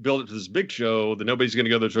had this build it to this big show, then nobody's going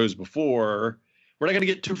to go to the shows before. We're not going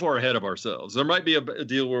to get too far ahead of ourselves. There might be a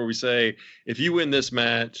deal where we say, if you win this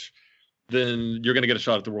match, then you're going to get a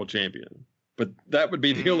shot at the world champion. But that would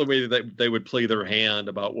be the only way that they would play their hand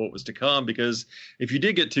about what was to come. Because if you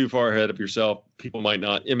did get too far ahead of yourself, people might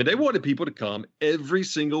not. I mean, they wanted people to come every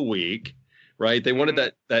single week. Right. They wanted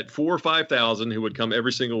that 4,000 or 5,000 who would come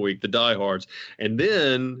every single week, the diehards. And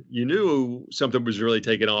then you knew something was really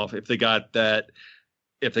taking off if they got that.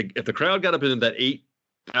 If the crowd got up into that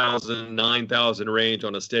 8,000, 9,000 range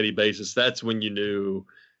on a steady basis, that's when you knew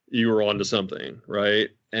you were onto something. Right.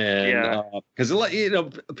 And because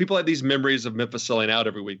people had these memories of Memphis selling out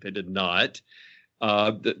every week. They did not. There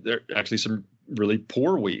are actually some really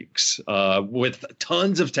poor weeks with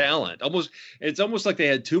tons of talent. It's almost like they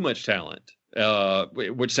had too much talent.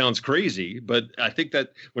 Which sounds crazy, but I think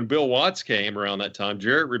that when Bill Watts came around that time,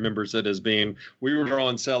 Jarrett remembers it as being we were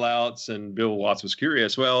on sellouts and Bill Watts was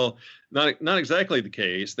curious. Well, not exactly the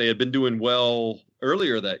case. They had been doing well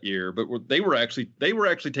earlier that year, but they were actually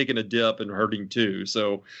taking a dip and hurting too.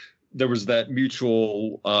 So there was that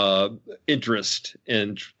mutual interest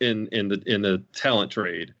in the talent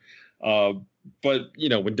trade. But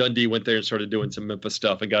when Dundee went there and started doing some Memphis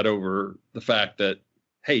stuff and got over the fact that,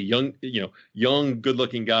 hey, young,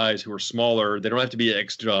 good-looking guys who are smaller, they don't have to be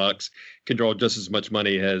ex-jocks, can draw just as much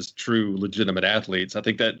money as true, legitimate athletes. I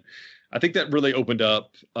think that really opened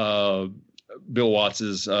up Bill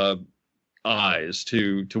Watts's eyes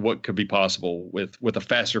to what could be possible with a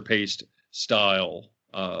faster-paced style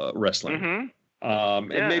wrestling, and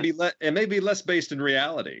maybe less based in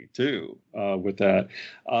reality too. With that,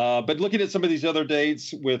 but looking at some of these other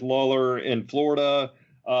dates with Lawler in Florida.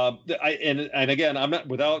 And again, I'm not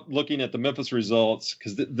without looking at the Memphis results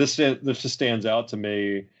because this just stands out to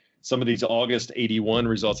me. Some of these August '81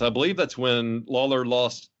 results, I believe that's when Lawler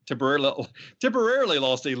temporarily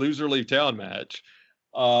lost a loser leave town match,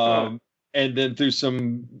 and then through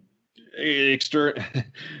some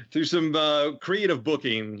creative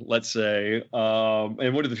booking, let's say,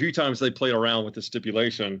 and one of the few times they played around with the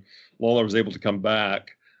stipulation, Lawler was able to come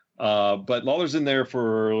back. But Lawler's in there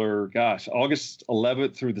for, August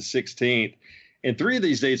 11th through the 16th. And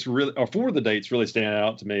four of the dates really stand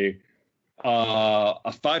out to me. A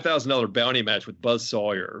 $5,000 bounty match with Buzz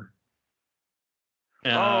Sawyer.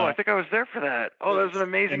 I think I was there for that. Oh, that was an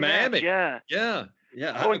amazing match. Yeah.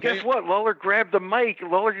 Oh, and guess what? Lawler grabbed the mic.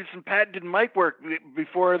 Lawler did some patented mic work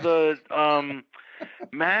before the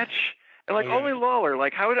match. And only Lawler,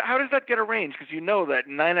 how does that get arranged? Because that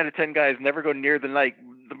 9 out of 10 guys never go near the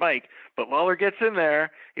mic, but Lawler gets in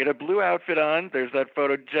there. He had a blue outfit on. There's that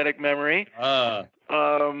photogenic memory. I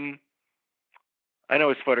know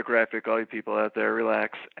it's photographic, all you people out there,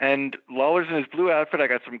 relax. And Lawler's in his blue outfit. I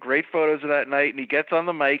got some great photos of that night, and he gets on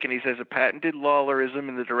the mic and he says a patented Lawlerism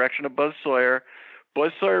in the direction of Buzz Sawyer.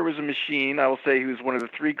 Buzz Sawyer was a machine. I will say he was one of the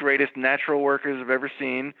 3 greatest natural workers I've ever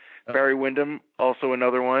seen. Barry Windham, also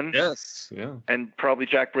another one. Yes, yeah. And probably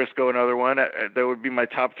Jack Briscoe, another one. That would be my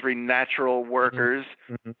top 3 natural workers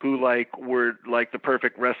who were the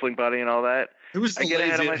perfect wrestling body and all that. Who was the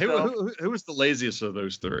laziest? Who was the laziest of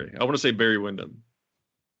those 3? I want to say Barry Windham.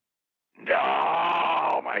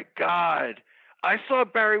 Oh my God! I saw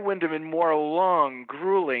Barry Windham in more long,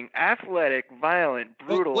 grueling, athletic, violent,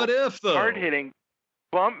 brutal, hard-hitting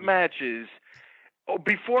bump matches.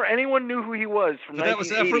 Before anyone knew who he was, from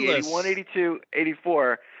 1980, 81, 82,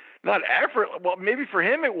 84. Not effort. Well, maybe for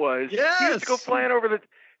him it was. Yes. He used to go flying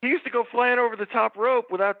over the top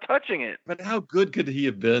rope without touching it. But how good could he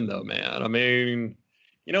have been, though, man? I mean,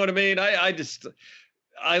 you know what I mean?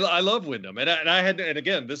 I love Windham, and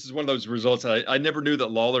again, this is one of those results. I never knew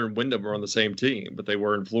that Lawler and Windham were on the same team, but they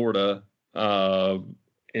were in Florida.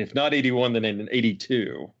 If not 81, then in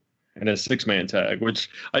 82. and a 6-man tag, which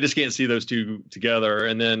I just can't see those two together.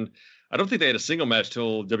 And then I don't think they had a single match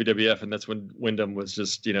till WWF, and that's when Wyndham was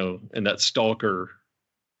just, in that stalker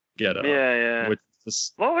getup. Yeah.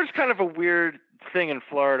 Lawler's kind of a weird thing in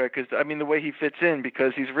Florida because, the way he fits in,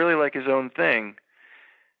 because he's really like his own thing.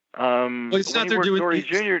 Well, he's not there doing Dory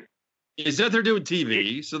Jr. He's not there doing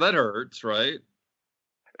TV, so that hurts, right?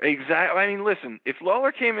 Exactly. Listen, if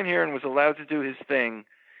Lawler came in here and was allowed to do his thing,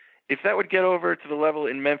 if that would get over to the level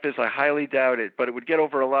in Memphis, I highly doubt it, but it would get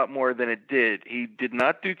over a lot more than it did. He did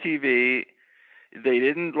not do TV. They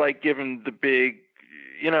didn't give him the big,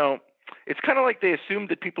 it's kind of like they assumed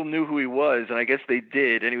that people knew who he was, and I guess they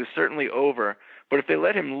did, and he was certainly over. But if they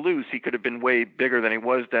let him loose, he could have been way bigger than he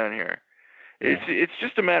was down here. Yeah. It's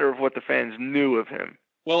just a matter of what the fans knew of him.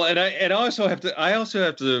 Well, and I also have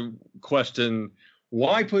to question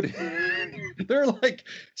why put there are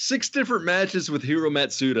 6 different matches with Hiro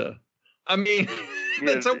Matsuda.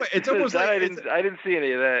 It's almost I didn't see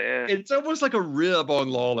any of that. Yeah. It's almost like a rib on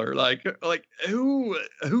Lawler. Like who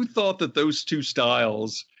thought that those two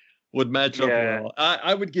styles would match up well?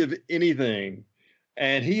 I would give anything,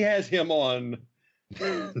 and he has him on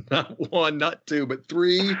not 1, not 2, but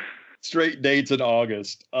 3 straight dates in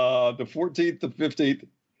August. The 14th, the 15th.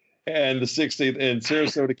 And the 16th in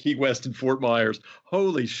Sarasota, Key West, and Fort Myers.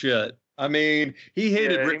 Holy shit! He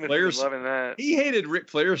hated Ric Flair's. He hated Ric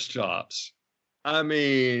Flair's chops. Oh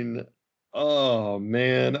man!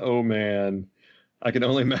 I can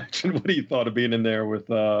only imagine what he thought of being in there with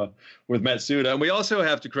Matsuda. And we also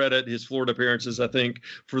have to credit his Florida appearances, I think,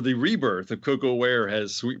 for the rebirth of Coco Ware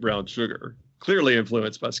has Sweet Brown Sugar, clearly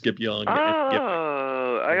influenced by Skip Young.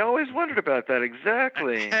 I always wondered about that.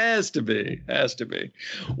 Exactly. Has to be.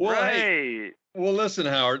 Well, right. Hey, well, listen,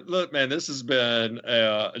 Howard. Look, man, this has been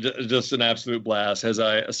just an absolute blast, as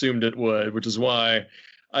I assumed it would, which is why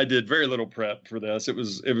I did very little prep for this. It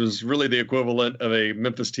was really the equivalent of a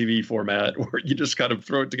Memphis TV format where you just kind of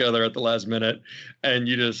throw it together at the last minute and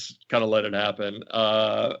you just kind of let it happen.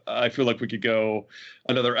 I feel like we could go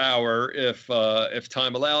another hour if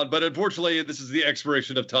time allowed, but unfortunately this is the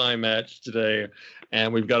expiration of time match today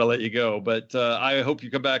and we've got to let you go. But I hope you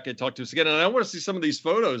come back and talk to us again. And I want to see some of these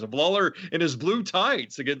photos of Lawler in his blue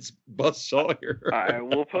tights against Buzz Sawyer. I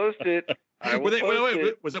will post it.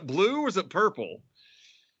 Wait. Was it blue or was it purple?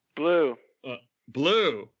 Blue.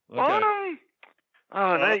 Blue. Okay. No.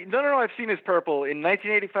 I've seen his purple in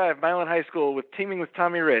 1985, Milan High School, teaming with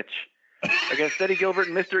Tommy Rich against Eddie Gilbert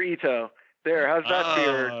and Mr. Ito. There, how's that for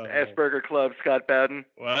your Asperger Club, Scott Bowden?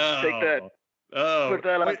 Wow. Take that. Put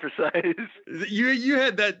that on for size. You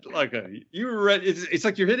had that you were ready. It's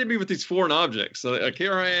like you're hitting me with these foreign objects. So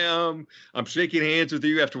here I am. I'm shaking hands with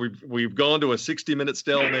you after we've gone to a 60-minute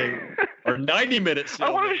stalemate or 90-minute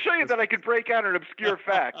stalemate. I wanted to show you that I could break out an obscure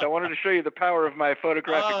fact. I wanted to show you the power of my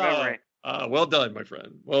photographic memory. Well done, my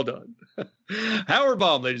friend. Well done. Howard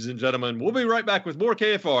Baum, ladies and gentlemen. We'll be right back with more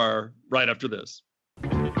KFR right after this.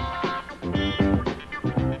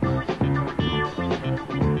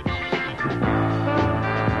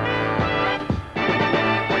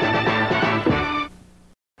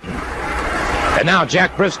 And now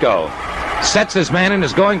Jack Briscoe sets his man and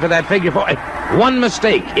is going for that figure 4. One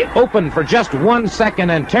mistake. It opened for just 1 second,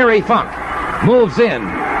 and Terry Funk moves in.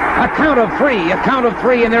 A count of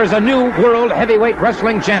three, and there's a new World Heavyweight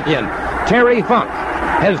Wrestling Champion. Terry Funk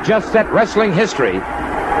has just set wrestling history.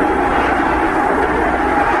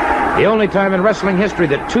 The only time in wrestling history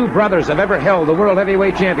that 2 brothers have ever held the World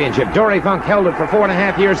Heavyweight Championship. Dory Funk held it for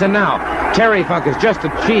 4.5 years, and now Terry Funk has just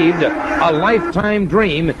achieved a lifetime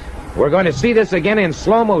dream. We're going to see this again in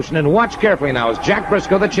slow motion, and watch carefully now as Jack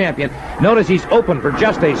Briscoe, the champion. Notice he's open for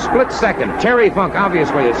just a split second. Terry Funk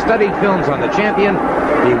obviously has studied films on the champion.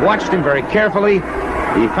 He watched him very carefully.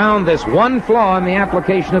 He found this one flaw in the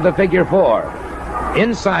application of the figure 4.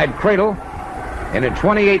 Inside cradle, and in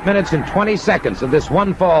 28 minutes and 20 seconds of this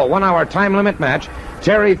 1-hour time limit match,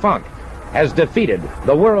 Terry Funk has defeated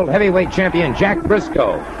the World Heavyweight Champion Jack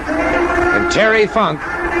Briscoe. And Terry Funk,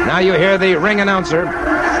 now you hear the ring announcer.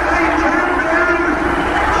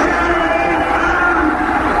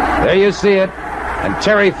 There you see it. And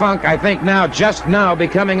Terry Funk, I think just now,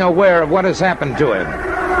 becoming aware of what has happened to him.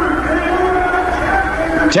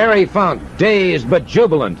 Terry Funk, dazed but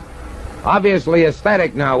jubilant. Obviously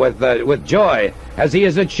ecstatic now with joy, as he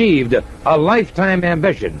has achieved a lifetime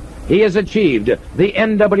ambition. He has achieved the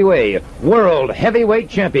NWA World Heavyweight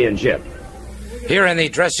Championship. Here in the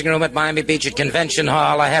dressing room at Miami Beach at Convention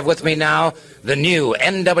Hall, I have with me now the new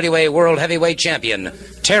NWA World Heavyweight Champion,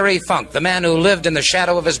 Terry Funk, the man who lived in the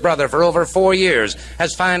shadow of his brother for over 4 years,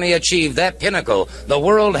 has finally achieved that pinnacle, the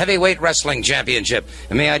World Heavyweight Wrestling Championship.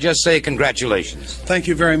 And may I just say congratulations. Thank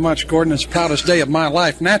you very much, Gordon. It's the proudest day of my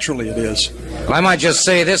life. Naturally, it is. Well, I might just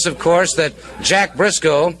say this, of course, that Jack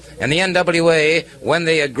Briscoe and the NWA, when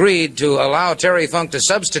they agreed to allow Terry Funk to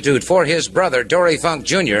substitute for his brother, Dory Funk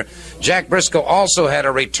Jr., Jack Briscoe also had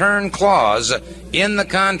a return clause in the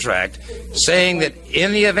contract saying that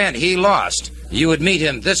in the event he lost, you would meet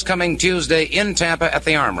him this coming Tuesday in Tampa at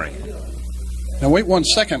the Armory. Now, wait 1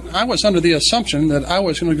 second. I was under the assumption that I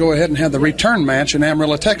was going to go ahead and have the return match in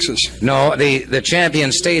Amarillo, Texas. No, the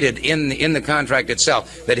champion stated in the contract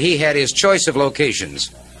itself that he had his choice of locations.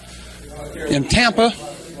 In Tampa,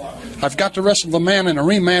 I've got to wrestle the man in a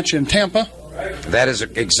rematch in Tampa. That is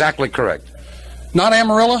exactly correct. Not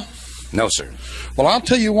Amarillo? No, sir. Well, I'll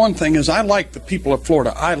tell you one thing is I like the people of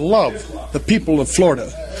Florida. I love the people of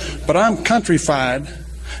Florida. But I'm countrified,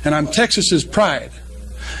 and I'm Texas's pride.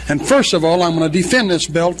 And first of all, I'm going to defend this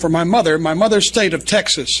belt for my mother's state of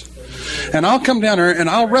Texas. And I'll come down there and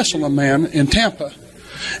I'll wrestle a man in Tampa.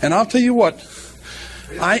 And I'll tell you what,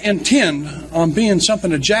 I intend on being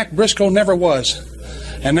something that Jack Briscoe never was.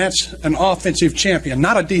 And that's an offensive champion,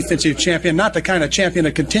 not a defensive champion, not the kind of champion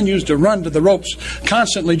that continues to run to the ropes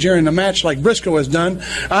constantly during the match like Briscoe has done.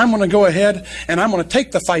 I'm going to go ahead and I'm going to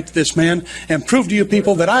take the fight to this man and prove to you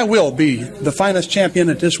people that I will be the finest champion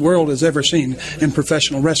that this world has ever seen in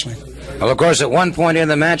professional wrestling. Well, of course, at one point in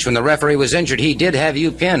the match when the referee was injured, he did have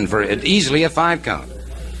you pinned for easily a 5 count.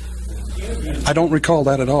 I don't recall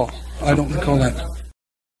that at all. I don't recall that.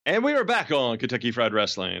 And we are back on Kentucky Fried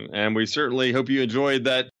Wrestling, and we certainly hope you enjoyed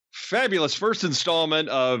that fabulous first installment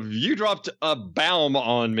of You Dropped a Baum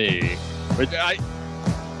on Me. But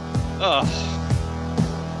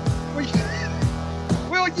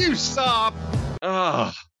will you stop?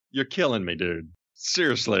 You're killing me, dude.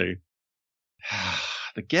 Seriously.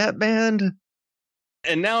 The Gap Band?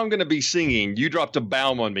 And now I'm going to be singing You Dropped a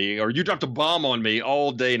Baum on Me, or You Dropped a Bomb on Me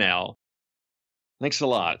all day now. Thanks a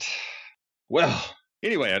lot. Well,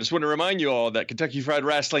 anyway, I just want to remind you all that Kentucky Fried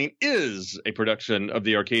Wrestling is a production of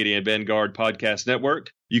the Arcadian Vanguard Podcast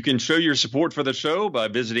Network. You can show your support for the show by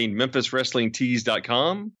visiting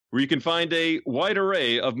MemphisWrestlingTees.com, where you can find a wide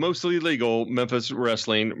array of mostly legal Memphis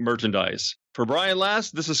wrestling merchandise. For Brian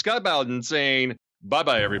Last, this is Scott Bowden saying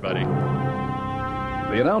bye-bye, everybody.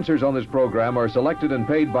 The announcers on this program are selected and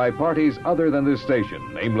paid by parties other than this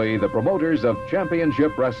station, namely the promoters of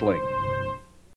Championship Wrestling.